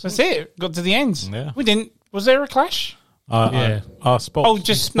 Nice. That's it. Got to the end. Yeah. We didn't. Was there a clash? Spots. Oh,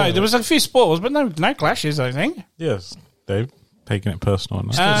 just no. There was a few spoils, but no clashes. I think. Yes, Dave, taking it personal.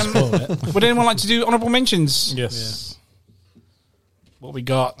 Would anyone like to do honourable mentions? Yes. What we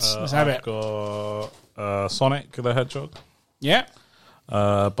got? Let's have it. Got Sonic the Hedgehog. Yeah.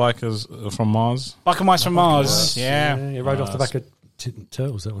 Bikers from Mars. Biker Mice from Mars. Yeah. It rode off the back of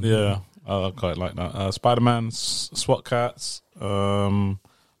Turtles, that one. Yeah, I quite like that. Spider-Man, SWAT Cats,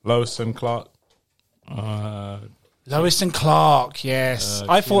 Lois and Clark. Lois and Clark, yes.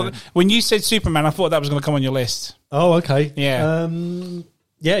 I thought, when you said Superman, I thought that was going to come on your list. Oh, okay. Yeah.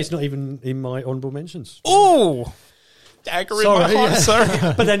 Yeah, it's not even in my honourable mentions. Oh! Dagger in my heart, sorry.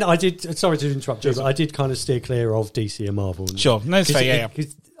 But then I did, sorry to interrupt you, but I did kind of steer clear of DC and Marvel. Sure, no, it's fair, yeah.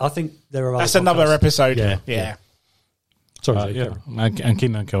 I think there are That's another episode. Yeah. Sorry, and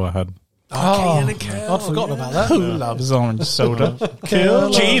Keenan and Kel I had. Oh, I'd forgotten about that. Who loves orange soda?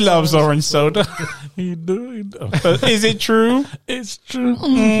 G loves orange soda. He do. But is it true? It's true.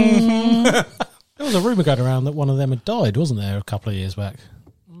 Mm-hmm. There was a rumour going around that one of them had died, wasn't there, a couple of years back?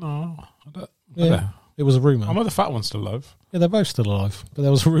 No. It was a rumour. I'm the fat one still alive. Yeah, they're both still alive. But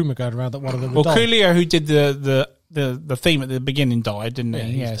there was a rumour going around that one of them had died. Coolio, who did the theme at the beginning, died, didn't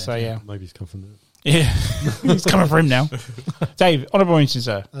he? Yeah, so yeah. Maybe he's come from there. Yeah, it's coming for him now. Dave, honourable mentions,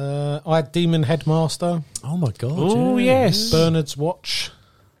 sir. I had Demon Headmaster. Oh my god! Oh yes, Bernard's Watch.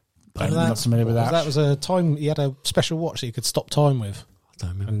 I'm not familiar with that. That was a time he had a special watch that you could stop time with. I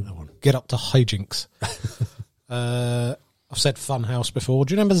don't remember that one. Get up to hijinks. I've said Funhouse before.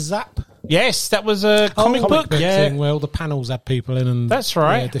 Do you remember Zap? Yes, that was a comic book. Thing where all the panels had people in, and that's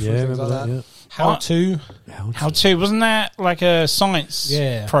right. Yeah, different things like that. Yeah. How to? Wasn't that like a science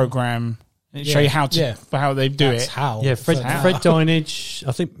program? It show you how they do That's it. How? Yeah, Fred Dinage.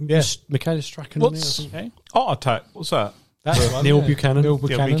 I think Michaela Strachan. What's Art Attack? What's that? That's Neil Buchanan. Neil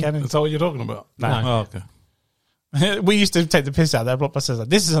Buchanan. Is that what you're talking about? No. Oh, okay. We used to take the piss out of that blockbuster. Like,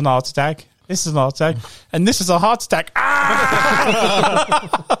 this is an heart attack. This is an heart attack. And this is a heart attack. Ah!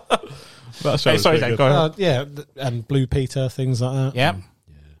 Sorry, Dave, go ahead. Yeah, and Blue Peter, things like that. Yeah.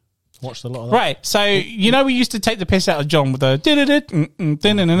 Watched a lot of that. Right, so we used to take the piss out of John with the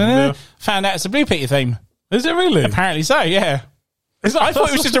found out it's a Blue Peter theme. Is it really? Apparently so, yeah. I thought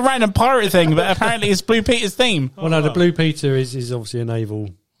it was just a random pirate thing, but apparently it's Blue Peter's theme. Well, no, the Blue Peter is obviously a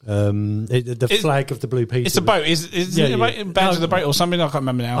naval. The flag of the Blue Peter. It's a boat. Is it bound to the boat or something? I can't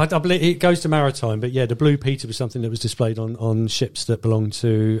remember now. I believe it goes to maritime, but yeah, the Blue Peter was something that was displayed on ships that belonged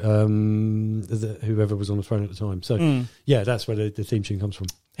to whoever was on the throne at the time. So yeah, that's where the theme tune comes from.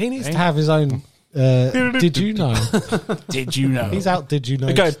 He needs to have his own. Did you know? Did you know? He's out. Did you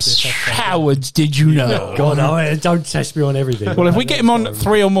know? Cowards. Did you know? God, don't test me on everything. Well, if we get him on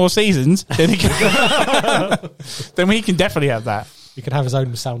 3 or more seasons, then he can, then we can definitely have that. He could have his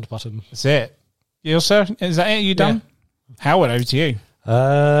own sound button. That's it. You, sir? Is that it? You done? Yeah. Howard, over to you.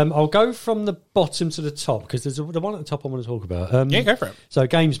 I'll go from the bottom to the top because there's the one at the top I want to talk about. Yeah, go for it. So,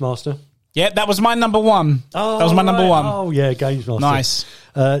 Games Master. Yeah, that was my number one. Oh, that was my number one. Oh, yeah, Games Master. Nice.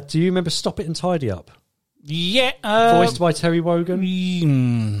 Do you remember Stop It and Tidy Up? Yeah. Voiced by Terry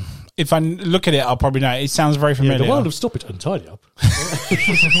Wogan? If I look at it, I'll probably know. It sounds very familiar. Yeah, the world of Stop It and Tidy Up.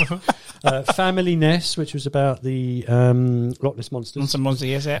 Family Ness, which was about the Loch Ness Monsters. Monster,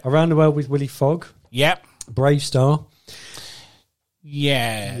 yes, yeah. Around the World with Willy Fogg. Yep. Brave Star.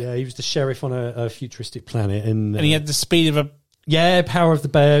 Yeah. Yeah, he was the sheriff on a futuristic planet. And he had the speed of a... Yeah, power of the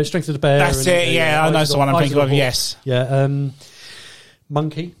bear, strength of the bear. That's it, yeah. I know the one I'm thinking of, yes. Yeah.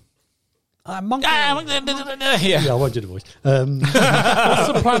 Monkey. Monkey. Yeah. Yeah, I won't do the voice. What's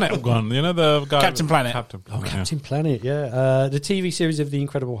the planet gone? You know the guy Captain Planet. Captain Planet. Captain Planet, yeah. The TV series of The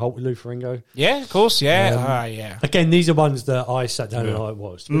Incredible Hulk with Lou Ferrigno. Yeah, of course, yeah. Yeah. Again, these are ones that I sat down and I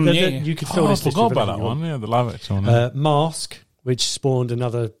watched. But you could feel I this. forgot about that one. Yeah, the live action one. Mask, which spawned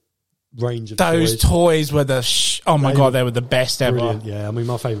another range of Those toys were the oh my god, they were the best ever. Brilliant, yeah. I mean,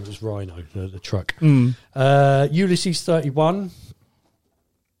 my favourite was Rhino, the truck. Ulysses 31.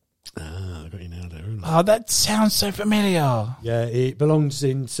 I got you now there. Oh, that sounds so familiar. Yeah, it belongs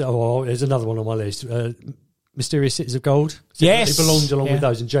in. There's another one on my list. Mysterious Cities of Gold. Yes, it belonged along with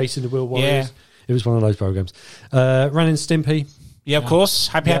those. And Jason the Wheel Warriors. Yeah. It was one of those programs. Ren and Stimpy. Yeah, of course.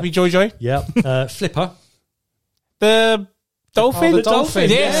 Happy Joy. Yeah. Flipper. The dolphin. The dolphin.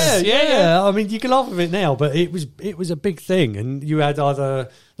 Yes. Yeah. I mean, you can laugh at it now, but it was a big thing, and you had either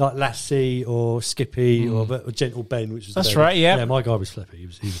like Lassie or Skippy or Gentle Ben, which was that's right. Yeah. Yeah, my guy was Flippy. He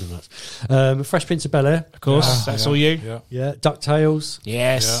was nuts. Fresh Prince of Bel-Air, of course. That's all you. Yeah. DuckTales.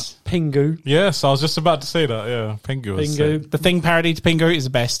 Yes. Yeah. Pingu. Yes, I was just about to say that. Yeah, Pingu. The Thing parody to Pingu is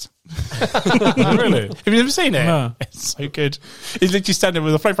the best. Really? Have you never seen it? No. It's so good. He's literally standing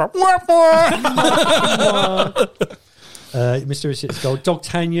with a flamethrower. Mysterious Cities of Gold,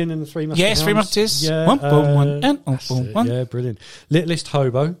 Dogtanian and the Three Musketeers. Yes, Three Musketeers. Yeah, one. Yeah, brilliant. Littlest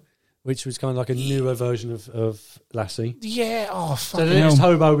Hobo, which was kind of like a newer version of Lassie. Yeah, So fucking the Littlest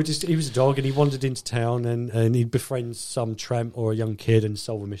Hobo, he was a dog and he wandered into town and he'd befriend some tramp or a young kid and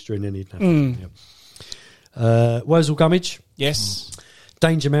solve a mystery and then he'd have Wurzel Gummidge. Yes.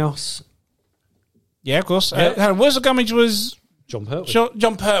 Danger Mouse. Yeah, of course. Wurzel Gummidge was... John Pertwee.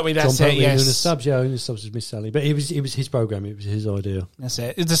 John Pertwee, that's it, yes. In the subs, in the subs was Miss Sally. But it was his program, it was his idea. That's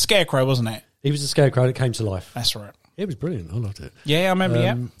it. It's the Scarecrow, wasn't it? He was the Scarecrow that came to life. That's right. It was brilliant, I loved it. Yeah, I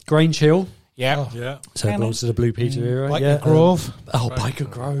remember, Grange Hill. Yeah. Yeah. So it belongs to the Blue Peter era. Baker Grove. Baker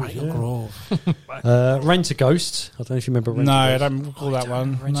Grove. Rent-A-Ghost. I don't know if you remember Rent-A-Ghost. No, I don't recall that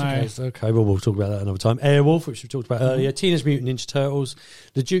one. Rent-A-Ghost. Okay, well, we'll talk about that another time. Airwolf, which we talked about earlier. Teenage Mutant Ninja Turtles.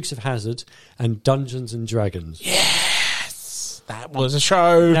 The Dukes of Hazzard. And Dungeons and Dragons. That was a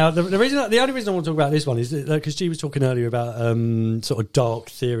show. Now, the only reason I want to talk about this one is because G was talking earlier about sort of dark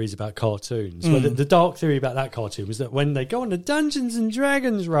theories about cartoons. Well, the dark theory about that cartoon was that when they go on the Dungeons and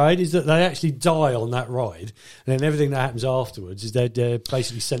Dragons ride, is that they actually die on that ride, and then everything that happens afterwards is they're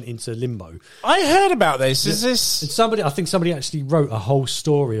basically sent into limbo. I heard about this. Is this? And I think somebody actually wrote a whole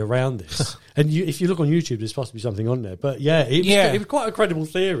story around this. And if you look on YouTube, there's possibly something on there. But it was quite a credible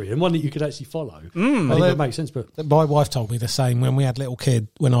theory and one that you could actually follow. I think it makes sense. But my wife told me the same when we had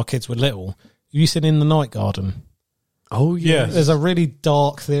when our kids were little. You seen In the Night Garden? Oh yeah, there's a really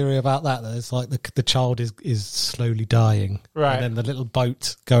dark theory about that. There's like the child is slowly dying, right? And then the little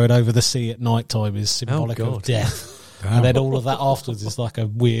boat going over the sea at night time is symbolic of death. And then all of that afterwards is like a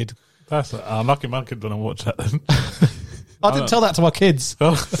weird. That's unlucky. My kid didn't watch that then. I didn't tell that to my kids.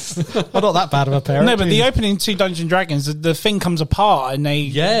 I'm not that bad of a parent. No, but the opening to Dungeons and Dragons, the thing comes apart and they...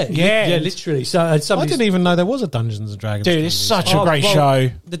 Yeah, literally. So I didn't even know there was a Dungeons and Dragons. Dude, it's such a great show.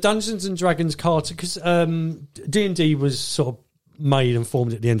 The Dungeons and Dragons cartoon, because D&D was sort of made and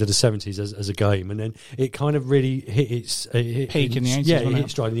formed at the end of the 70s as a game, and then it kind of really hit its peak in the 80s. Yeah, it hit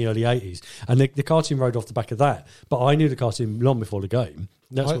stride in the early 80s. And the cartoon rode off the back of that. But I knew the cartoon long before the game.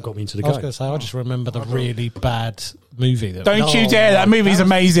 That's what got me into the game. I was going to say, I just remember the really bad movie. Don't you dare. That movie's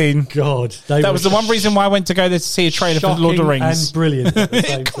amazing. God. That was the one reason why I went to go there to see a trailer for Lord of the Rings. And brilliant.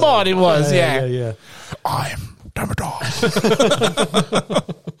 Come on, it was, yeah. I'm Dumbledore.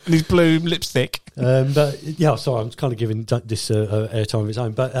 And his blue lipstick. But yeah, sorry, I'm kind of giving this airtime of its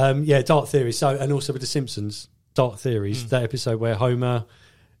own. But dark theories. So, and also with The Simpsons, dark theories. That episode where Homer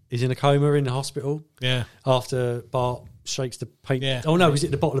is in a coma in the hospital. Yeah. After Bart shakes the paint. Yeah. Oh no, is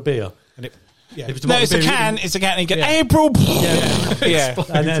it the bottle of beer? And it, it's a can. It's a can. And you get April. Yeah.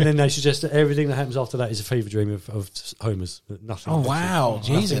 And then they suggest that everything that happens after that is a fever dream of Homer's. Nothing. Oh wow,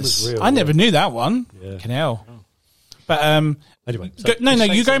 Jesus! Real, I never knew that one. Yeah. Can hell. But anyway,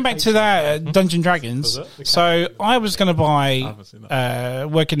 you going back to that Dungeons Dragons. So I was going to buy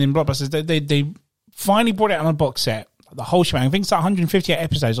working in Blockbusters. They finally brought it on a box set, the whole shebang. I think it's like 158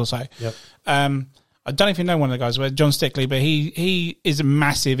 episodes or so. Yep. I don't know if you know one of the guys, John Stickley, but he is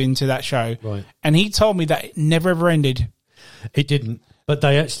massive into that show. Right. And he told me that it never ever ended. It didn't. But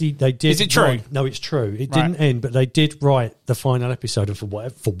they did. Is it true? No, it's true. It didn't end, but they did write the final episode, and for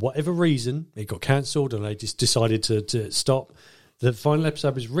whatever reason, it got cancelled, and they just decided to stop. The final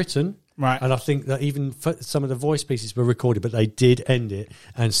episode was written. Right. And I think that even some of the voice pieces were recorded, but they did end it.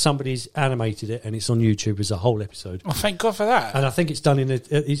 And somebody's animated it, and it's on YouTube as a whole episode. Oh, thank God for that. And I think it's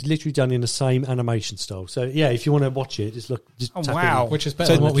literally done in the same animation style. So, yeah, if you want to watch it, just tap wow. in. Which is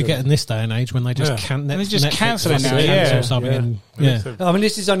better than what we get in this day and age when they just cancel it now. Yeah. I mean,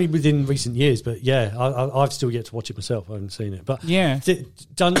 this is only within recent years, but yeah, I've still yet to watch it myself. I haven't seen it. But yeah.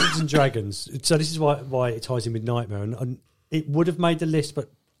 Dungeons and Dragons. So this is why it ties in with Nightmare. And it would have made the list,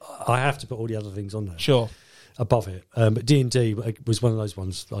 but I have to put all the other things on there. Sure. Above it. But D&D was one of those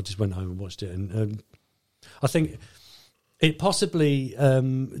ones. I just went home and watched it. And I think it possibly...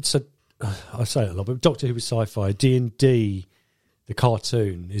 so I say it a lot, but Doctor Who was sci-fi. D&D, the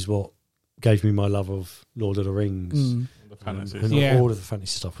cartoon, is what gave me my love of Lord of the Rings. The fantasy. And all of the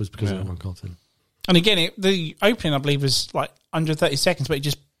fantasy stuff was because of that one cartoon. And again, the opening, I believe, was like under 30 seconds, but it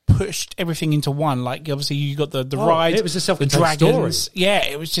just pushed everything into one. Like, obviously, you got the ride. It was a self-contained the dragons. story. Yeah,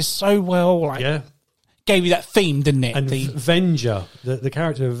 it was just so well, gave you that theme, didn't it? And Venger, the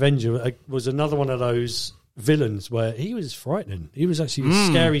character of Venger, was another one of those villains where he was frightening. He was actually a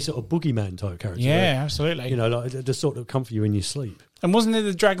scary sort of boogeyman type character. Yeah, absolutely. You know, like the sort of comfort you in your sleep. And wasn't there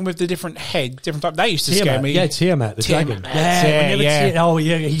the dragon with the different head, different type? They used to scare me. Yeah, Tiamat, the dragon.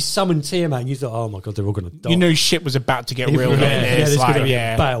 Yeah. He summoned Tiamat, and you thought, oh my God, they're all going to die. You knew shit was about to get real. There's going to be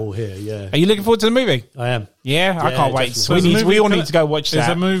a battle here. Yeah. Are you looking forward to the movie? I am. Yeah, I can't wait. Definitely. We all need to go watch that. Is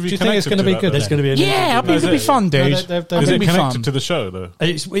a movie? Do you think it's going to be good? There's going to be. I think it'll be fun, dude. Is it connected to the show though?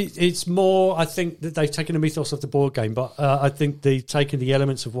 It's more. I think that they've taken the mythos of the board game, but I think they've taken the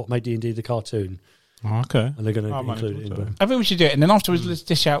elements of what made D&D the cartoon. Oh, okay. And they're going to include it in. I think we should do it, and then afterwards, let's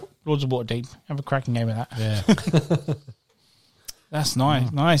dish out Lords of Waterdeep. Have a cracking game of that. Yeah. That's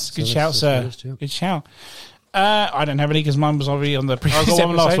nice. Nice. Good shout, sir. Good shout. I don't have any because mine was already on the previous episode.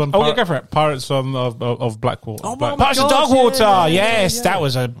 One last one. Go for it. Pirates of Blackwater. Oh, Pirates of Darkwater. Yes, that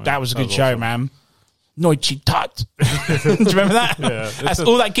was a good show, man. Noichi Tat. Do you remember that? Yeah. That's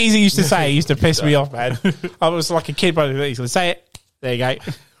all that geezer used to say. He used to piss me off, man. I was like a kid, but he used to say it. There you go.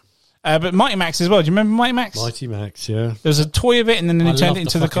 But Mighty Max as well. Do you remember Mighty Max? Mighty Max, yeah. There was a toy of it, and then they turned it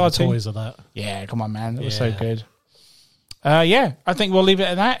into the cartoon. Toys of that. Yeah, come on, man. That was so good. I think we'll leave it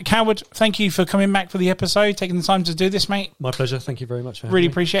at that. Coward, thank you for coming back for the episode, taking the time to do this, mate. My pleasure. Thank you very much. Really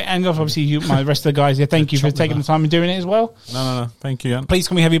appreciate it. And obviously, the rest of the guys here, thank you for taking the time and doing it as well. No. Thank you, Ian. Please,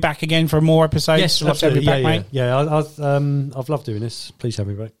 can we have you back again for more episodes? Yes, absolutely. Mate. Yeah, I've loved doing this. Please have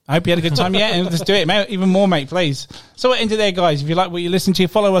me back. I hope you had a good time. Yeah, and let's do it, mate. Even more, mate, please. So we'll end it there, guys. If you like what you listen to,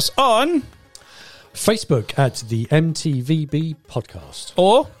 follow us on Facebook at the M.T.V.B Podcast.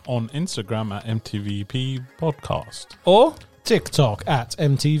 Or on Instagram at M.T.V.B Podcast. Or TikTok at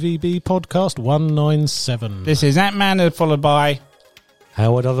M.T.V.B Podcast 197. This is Ant-Man, followed by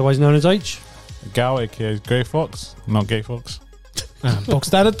Howard, otherwise known as H. Gal, aka Grey Fox. Not Gay Fox. And Box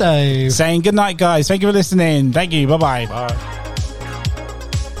Standard Dave. Saying good night, guys. Thank you for listening. Thank you. Bye-bye. Bye.